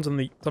like the ones on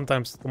the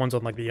sometimes the ones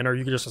on like the inner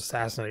you can just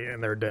assassinate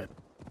and they're dead.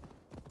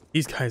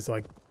 These guys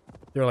like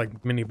they're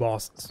like mini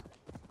bosses.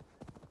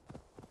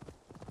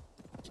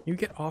 Can you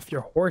get off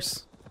your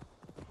horse?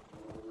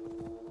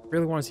 I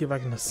really want to see if I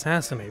can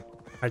assassinate.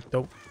 I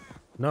don't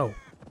know.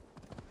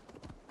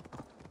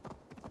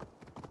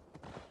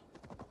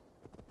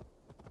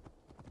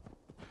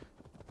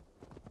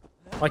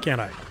 Why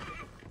can't I?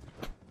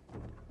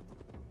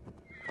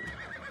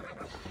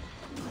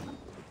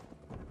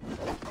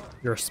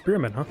 You're a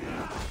spearman, huh?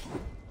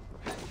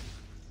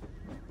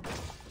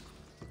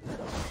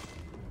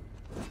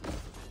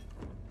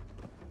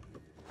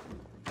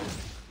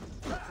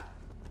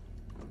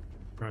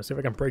 Alright, see if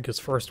I can break his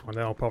first one,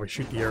 then I'll probably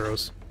shoot the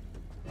arrows.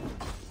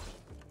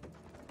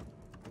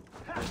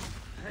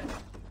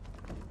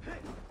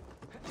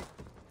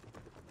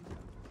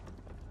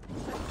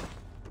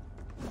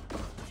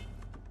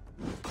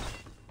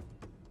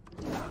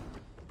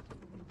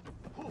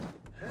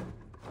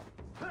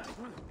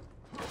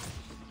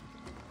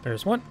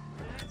 There's one.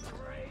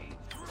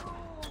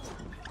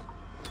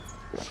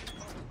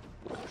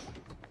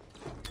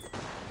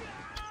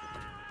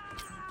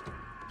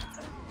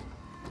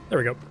 There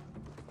we go.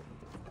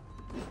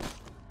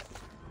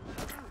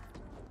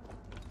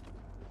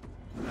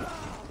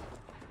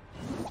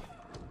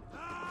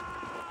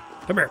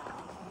 Come here.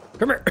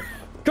 Come here.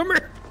 Come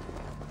here.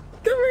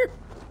 Come here.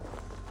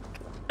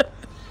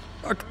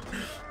 Okay.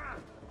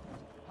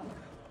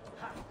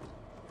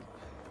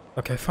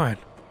 Okay, fine.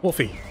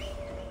 Wolfie.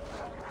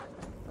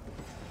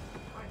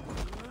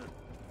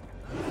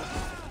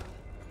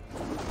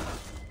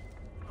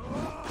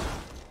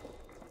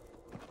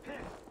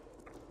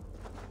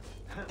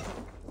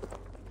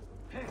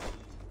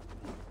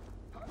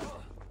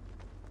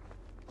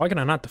 Why can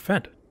I not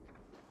defend?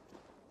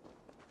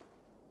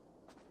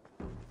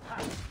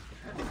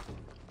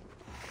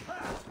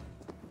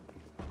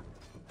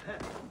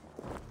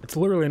 It's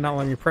literally not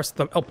letting me press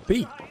the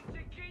LB.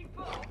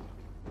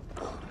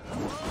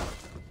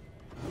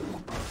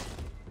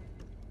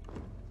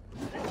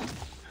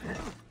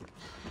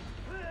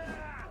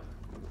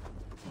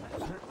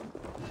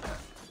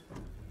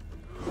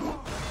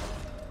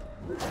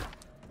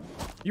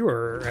 You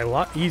are a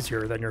lot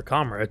easier than your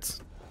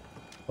comrades.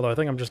 Although I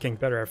think I'm just getting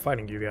better at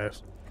fighting you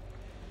guys.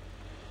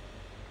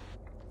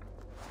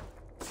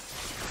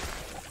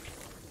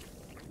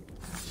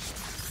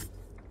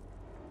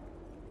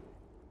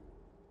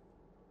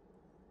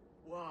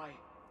 Why?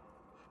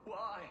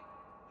 Why?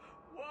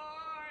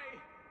 Why?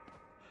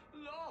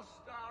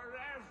 Lost are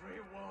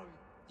everyone.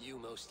 You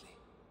mostly,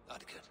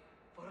 Adkut.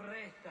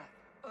 Bretha,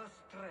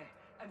 Ustre,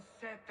 and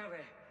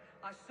Setere.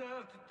 I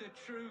served the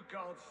true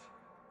gods.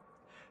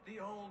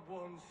 The old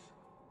ones.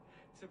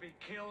 To be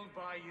killed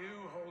by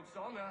you holds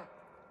honor.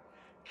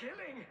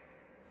 Killing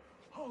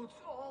holds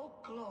all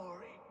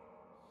glory.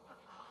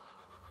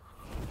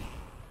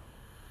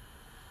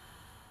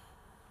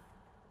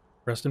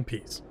 Rest in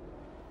peace.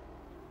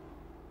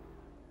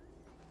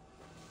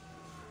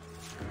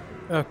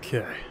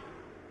 Okay.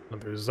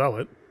 Another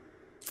zealot.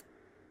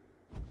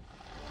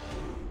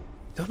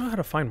 Don't know how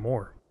to find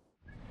more.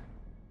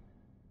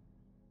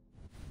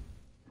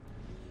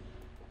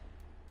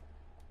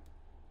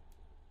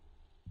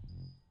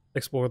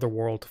 Explore the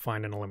world to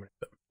find and eliminate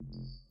them.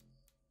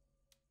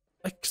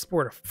 I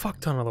explored a fuck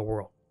ton of the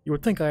world. You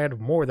would think I had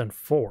more than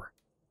 4.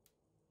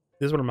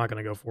 This is what I'm not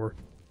gonna go for.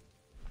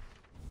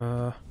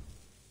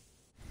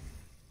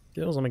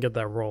 Gills, let me get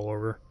that roll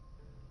over.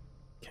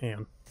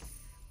 Can.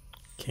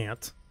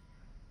 Can't.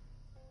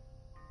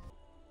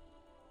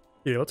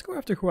 Yeah, let's go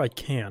after who I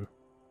can.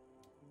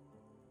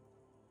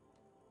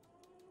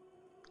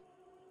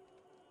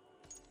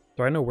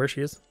 Do I know where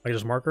she is? I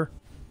just mark her?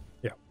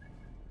 Yeah.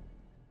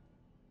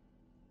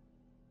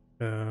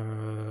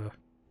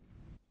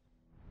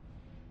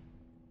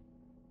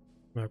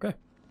 Okay.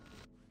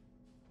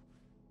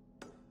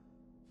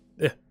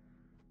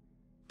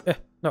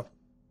 No.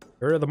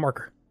 Get rid of the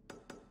marker.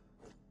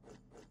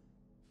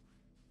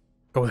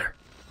 Go there.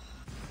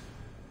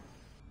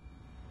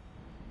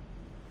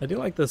 I do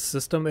like the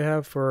system they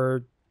have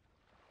for,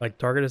 like,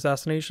 target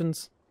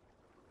assassinations.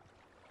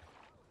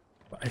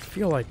 But I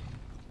feel like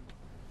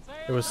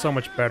it was so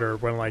much better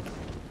when, like,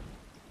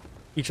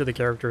 each of the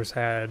characters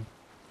had,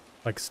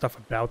 like, stuff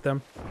about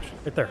them.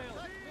 Right there.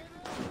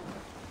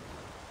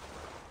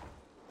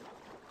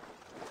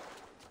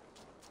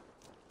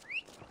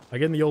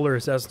 Like, in the older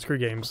Assassin's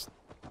Creed games,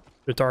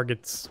 the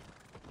targets,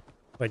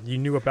 like, you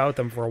knew about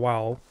them for a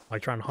while,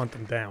 like, trying to hunt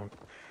them down.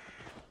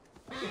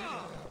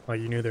 Like,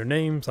 you knew their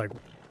names, like,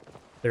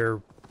 their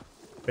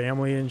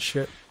family and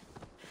shit.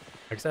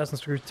 Like,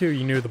 Assassin's Creed 2,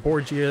 you knew the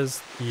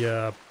Borgias,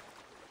 the,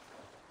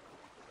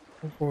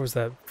 what was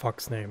that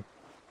fuck's name?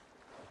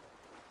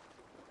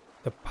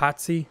 The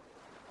Pazzi,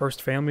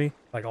 first family,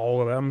 like,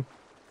 all of them.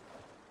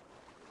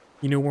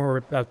 you know more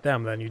about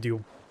them than you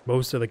do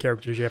most of the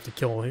characters you have to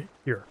kill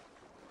here.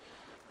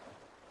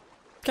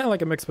 Kind of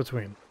like a mix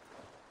between.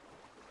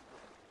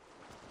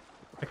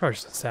 I could probably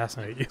just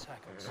assassinate you.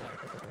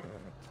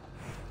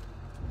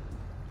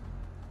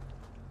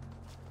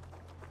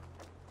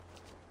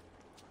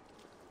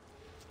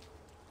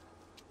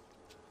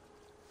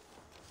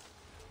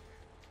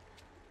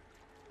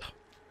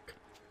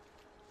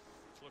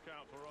 Look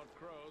out for odd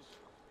crows.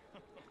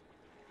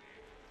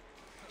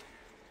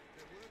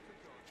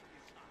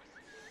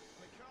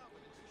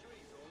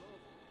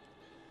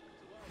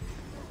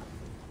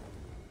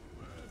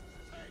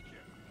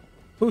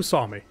 Who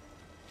saw me?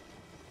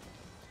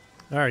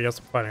 Alright, yes,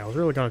 I'm fighting. I was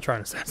really gonna try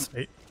and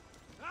assassinate.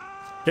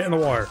 Get in the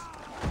water.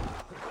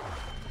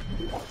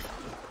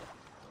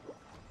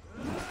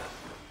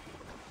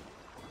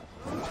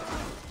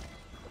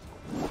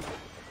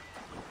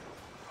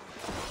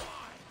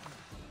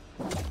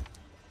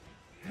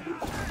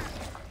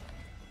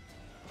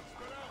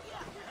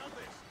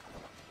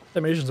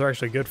 Animations are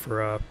actually good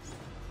for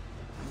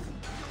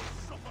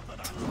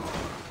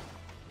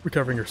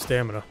recovering your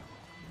stamina.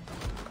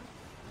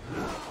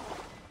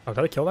 Oh,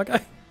 did I kill that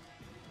guy?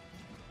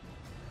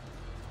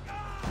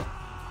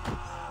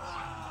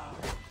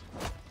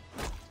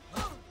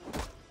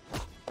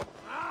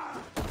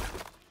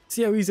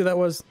 See how easy that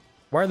was?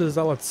 Why are the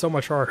zealots so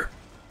much harder?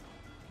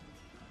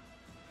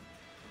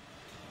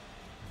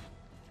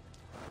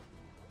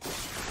 I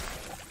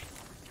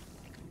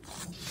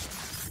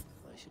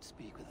should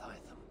speak with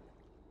Hytham.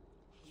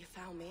 You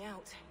found me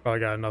out. Probably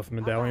got enough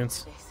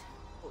medallions. This,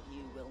 but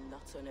you will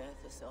not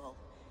unearth us all.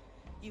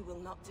 You will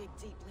not dig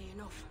deeply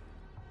enough.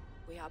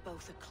 We are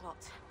both a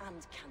clot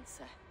and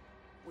cancer.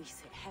 We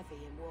sit heavy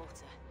in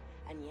water,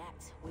 and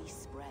yet we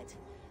spread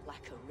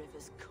like a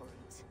river's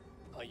current.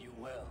 Are you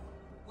well?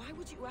 Why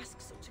would you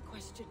ask such a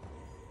question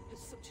at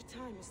such a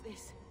time as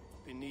this?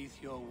 Beneath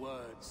your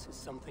words is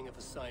something of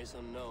a size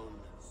unknown.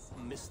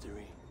 A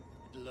mystery.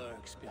 It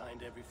lurks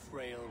behind every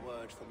frail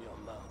word from your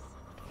mouth.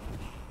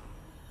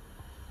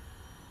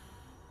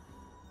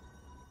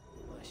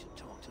 I should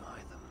talk to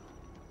Hytham.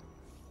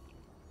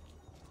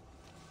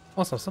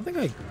 Also, something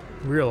I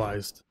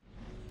realized.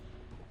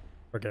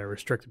 Okay,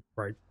 restricted,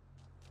 right?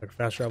 Like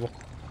fast travel.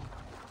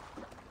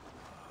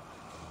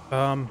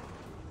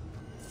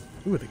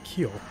 Ooh, the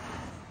keel.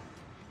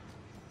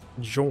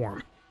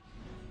 Jorm.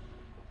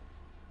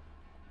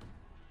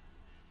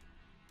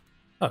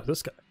 Oh,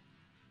 this guy.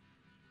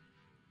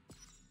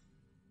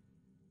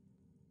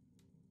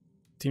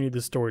 Continue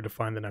the story to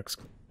find the next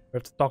clue. We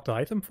have to talk to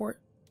Hytham for it?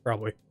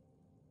 Probably.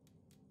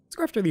 Let's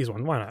go after these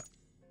ones, why not?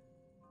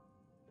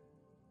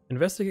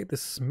 Investigate the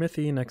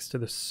smithy next to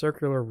the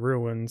circular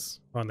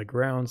ruins on the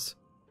grounds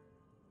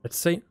at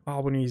St.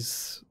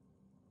 Albany's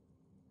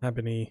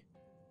Abbey.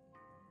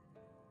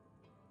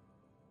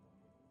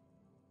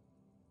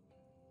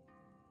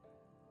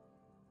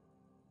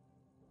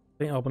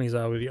 St. Albany's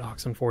Abbey,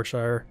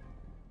 Oxenfordshire.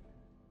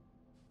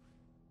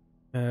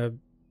 St.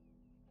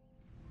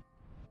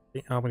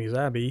 Albany's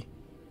Abbey.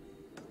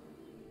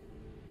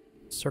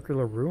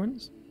 Circular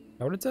ruins? Is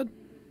that what it said?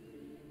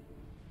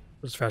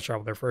 Let's fast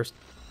travel there first.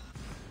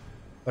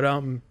 But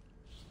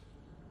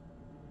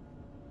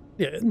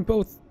yeah, in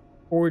both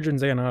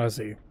Origins and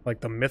Odyssey, like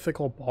the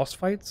mythical boss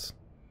fights,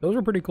 those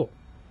were pretty cool.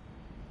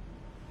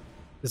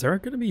 Is there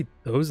going to be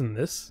those in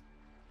this?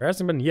 There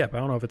hasn't been yet, but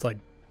I don't know if it's like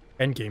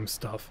endgame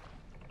stuff.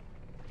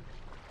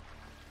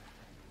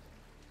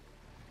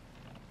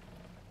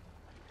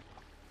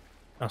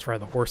 That's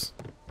right, the horse.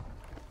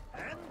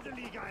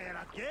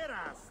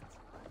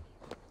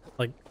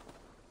 Like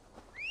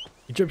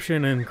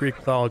Egyptian and Greek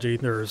mythology,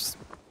 there's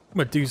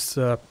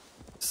Medusa,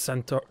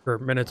 centaur or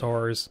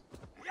minotaurs,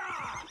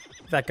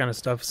 that kind of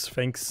stuff.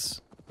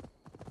 Sphinx.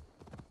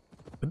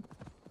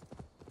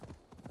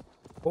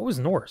 What was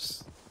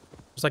Norse?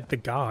 It was like the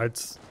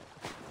gods,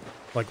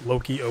 like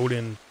Loki,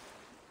 Odin,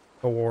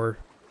 Thor.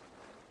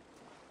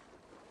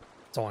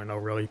 That's all I know,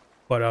 really.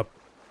 But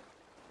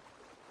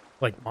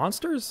like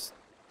monsters,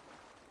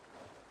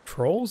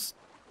 trolls,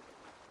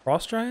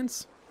 frost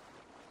giants.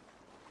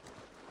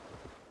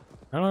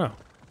 I don't know.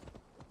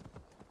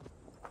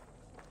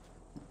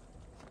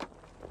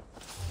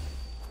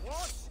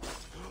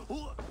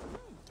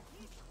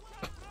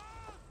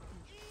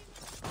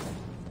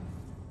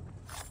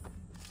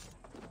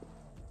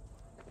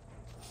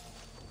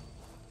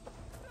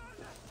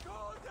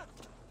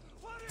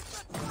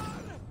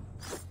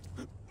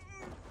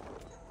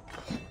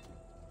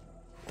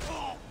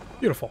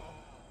 Beautiful.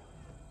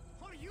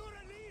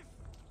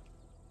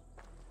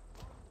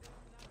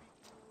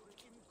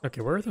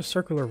 Okay, where are the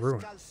circular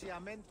ruins?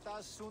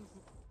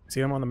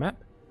 See them on the map?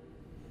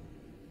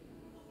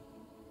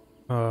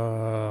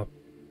 And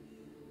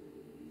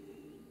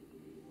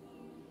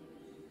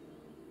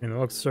it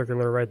looks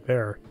circular right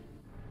there.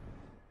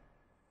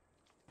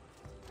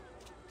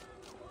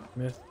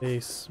 Smithy,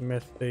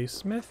 smithy,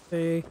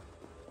 smithy.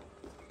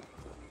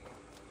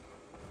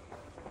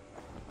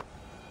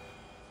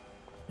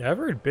 Yeah, I've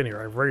already been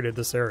here. I've raided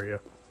this area.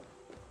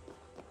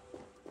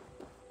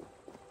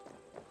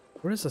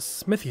 What does the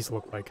smithies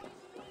look like?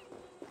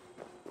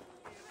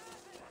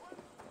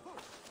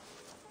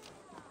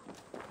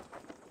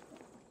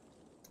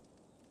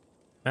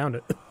 Found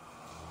it.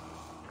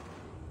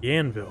 The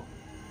anvil.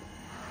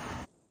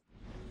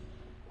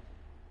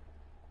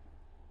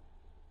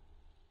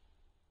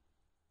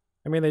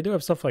 I mean, they do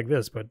have stuff like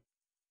this, but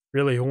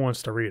really, who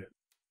wants to read it?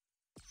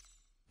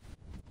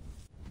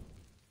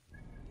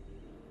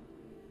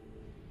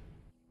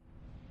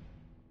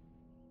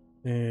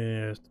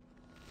 And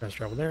fast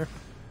travel there.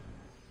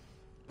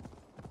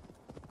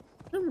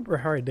 I remember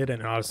how I did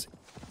it in Odyssey.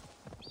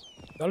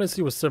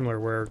 Odyssey was similar,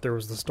 where there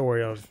was the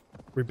story of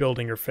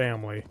rebuilding your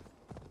family,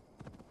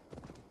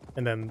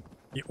 and then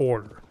the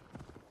Order,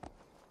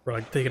 or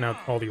like taking out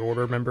all the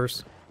Order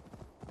members.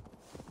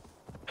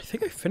 I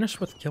think I finished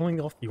with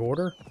killing off the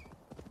Order.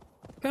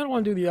 I kind of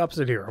want to do the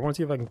opposite here. I want to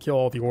see if I can kill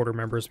all the Order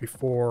members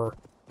before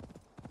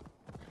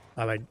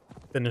I like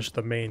finish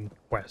the main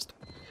quest,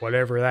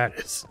 whatever that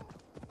is.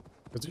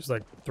 Because there's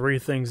like 3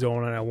 things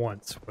going on at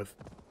once, with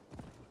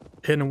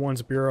Hidden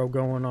Ones Bureau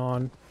going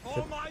on.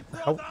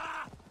 How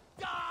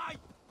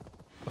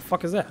the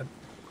fuck is that?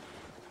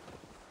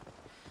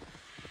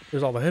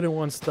 There's all the Hidden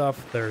One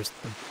stuff, there's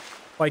the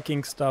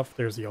Viking stuff,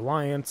 there's the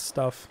Alliance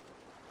stuff.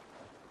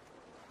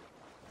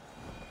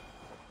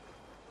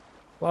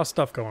 A lot of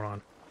stuff going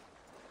on.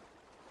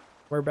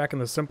 We're back in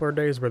the simpler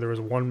days where there was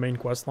one main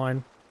quest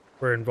line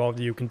where it involved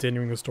you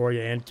continuing the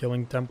story and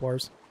killing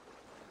Templars.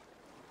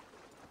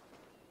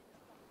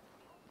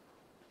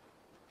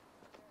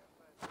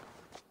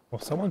 Well,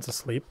 someone's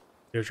asleep.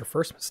 Here's your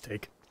first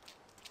mistake.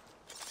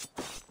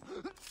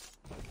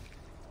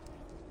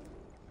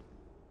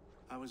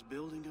 I was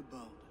building a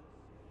boat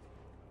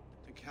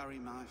to carry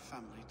my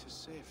family to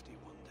safety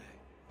one day.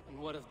 And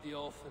what of the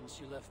orphans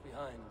you left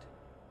behind?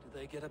 Did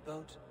they get a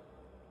boat?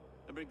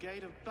 A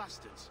brigade of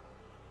bastards.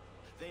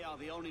 They are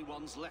the only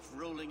ones left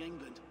ruling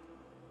England.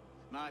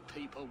 My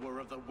people were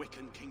of the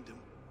Wiccan kingdom.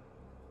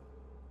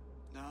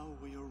 Now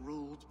we are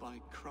ruled by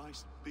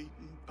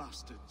Christ-beaten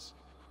bastards.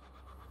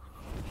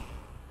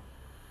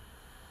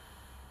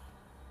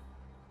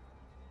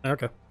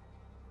 Okay.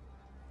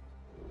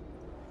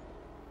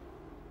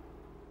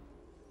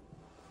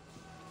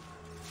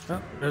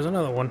 Oh, there's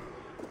another one.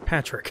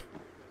 Patrick.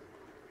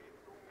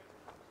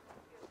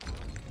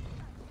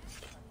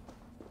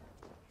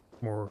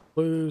 More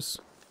clues.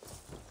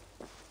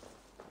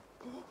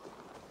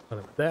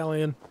 Another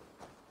medallion.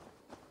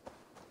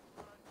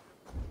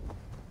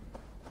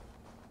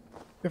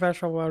 Can fast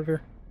travel out of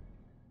here?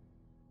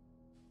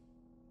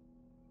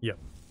 Yep.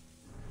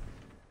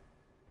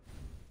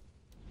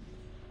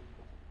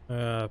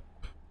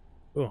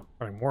 Oh,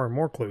 finding more and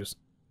more clues.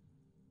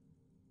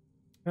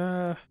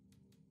 How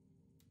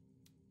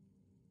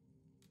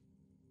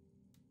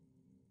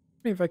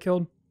many have I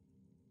killed?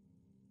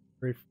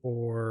 3,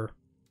 4.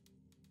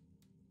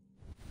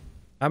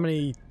 How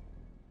many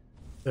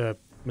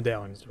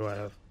medallions do I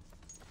have?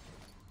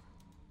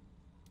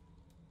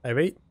 I have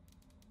 8.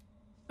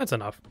 That's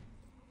enough.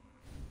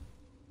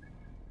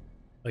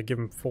 I give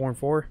him 4 and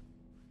 4.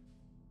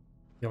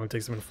 He only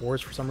takes them in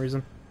 4s for some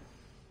reason.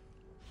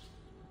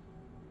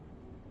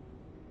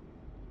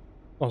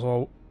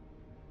 Also,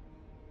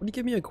 would he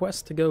give me a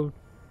quest to go,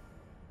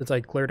 since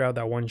I cleared out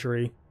that one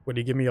tree, would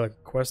he give me like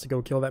a quest to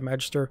go kill that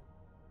Magister?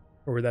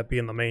 Or would that be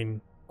in the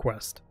main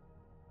quest?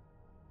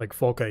 Like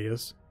Folke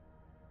is?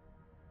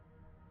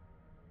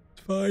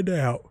 Let's find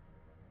out.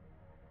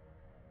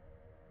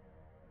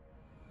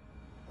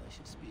 I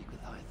should speak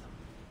with Hytham.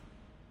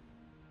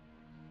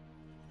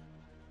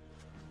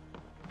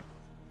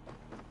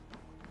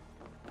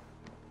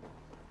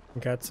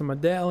 Got some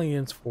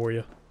medallions for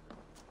you.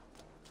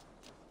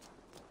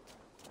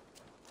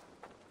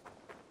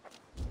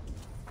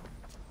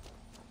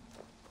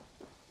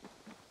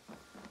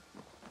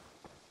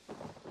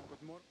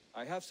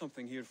 I have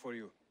something here for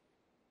you.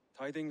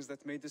 Tidings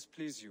that may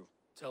displease you.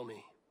 Tell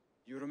me.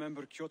 You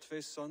remember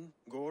Kjotve's son,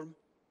 Gorm?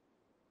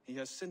 He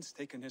has since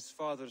taken his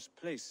father's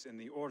place in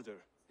the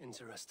Order.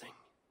 Interesting.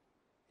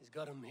 He's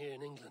got him here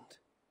in England.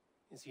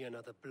 Is he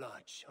another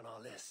blotch on our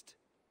list?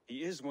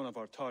 He is one of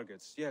our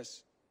targets,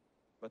 yes.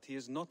 But he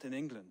is not in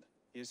England.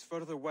 He is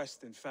further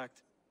west, in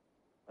fact.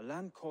 A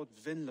land called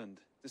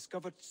Vinland,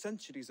 discovered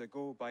centuries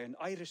ago by an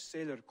Irish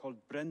sailor called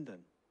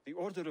Brendan. The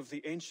Order of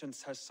the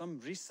Ancients has some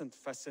recent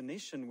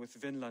fascination with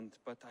Vinland,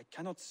 but I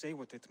cannot say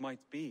what it might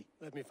be.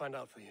 Let me find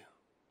out for you,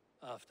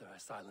 after I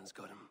silence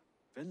got him.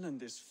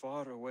 Vinland is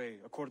far away,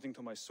 according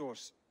to my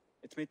source.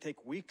 It may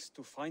take weeks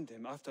to find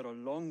him after a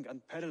long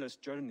and perilous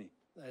journey.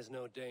 There's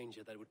no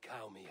danger that would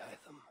cow me,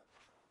 Hytham.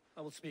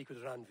 I will speak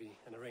with Randvi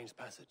and arrange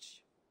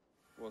passage.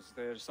 Was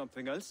there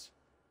something else?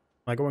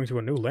 Am I going to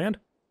a new land?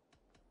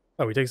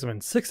 Oh, he takes them in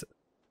 6s.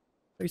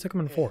 He took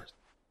them in 4s.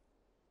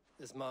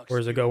 Or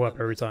does it go up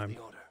every time?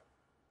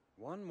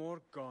 One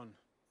more gone.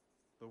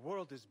 The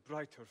world is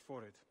brighter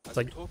for it. It's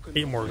like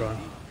 8 more gone.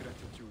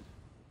 Gratitude.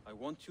 I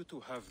want you to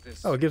have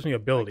this. Oh, it gives me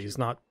abilities,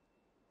 not...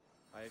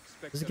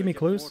 Does it give me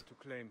clues?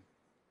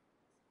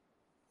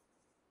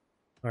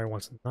 Alright,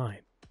 wants 9.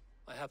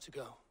 I have to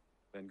go.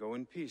 Then go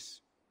in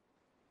peace.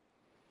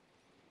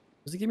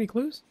 Does he give me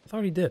clues? I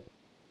thought he did.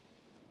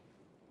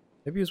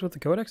 Maybe he was with the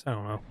Codex? I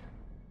don't know.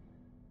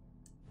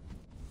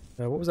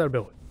 What was that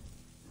ability?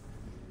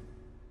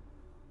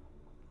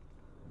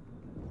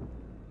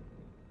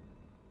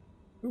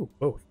 Ooh,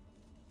 both.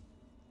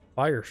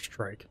 Fire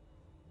Strike.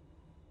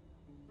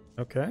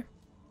 Okay.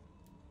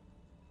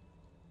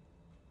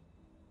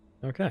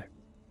 Okay.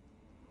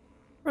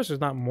 Of course, there's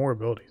not more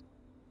abilities.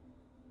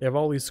 You have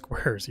all these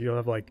squares. You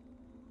have like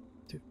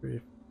 2, 3,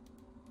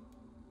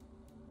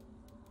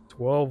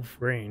 12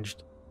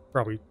 ranged.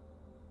 Probably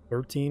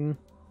 13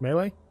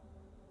 melee.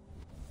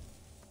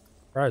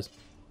 Surprise.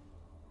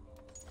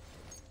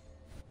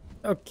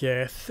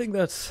 Okay, I think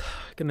that's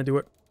gonna do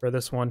it for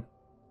this one.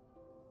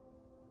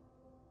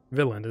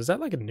 Vinland, is that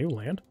like a new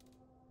land?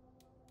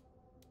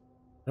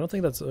 I don't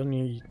think that's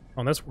only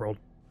on this world.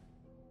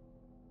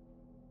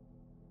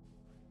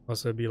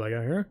 Unless it'd be like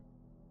out here.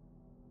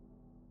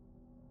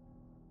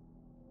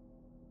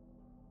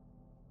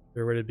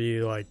 Or would it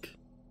be like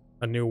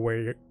a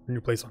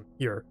new place on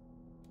here?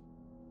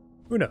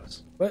 Who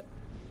knows? But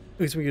at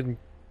least we can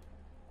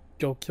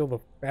go kill the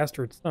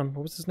bastard's son.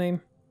 What was his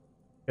name?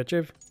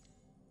 Ketchiv?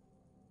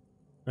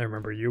 I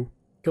remember you.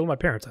 Killed my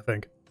parents, I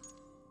think.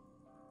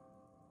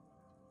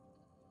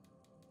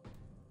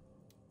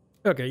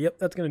 Okay, yep,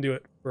 that's gonna do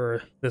it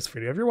for this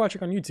video. If you're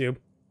watching on YouTube,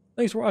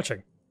 thanks for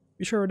watching.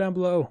 Be sure down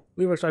below,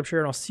 leave a subscribe, share,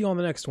 and I'll see you on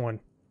the next one.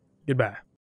 Goodbye.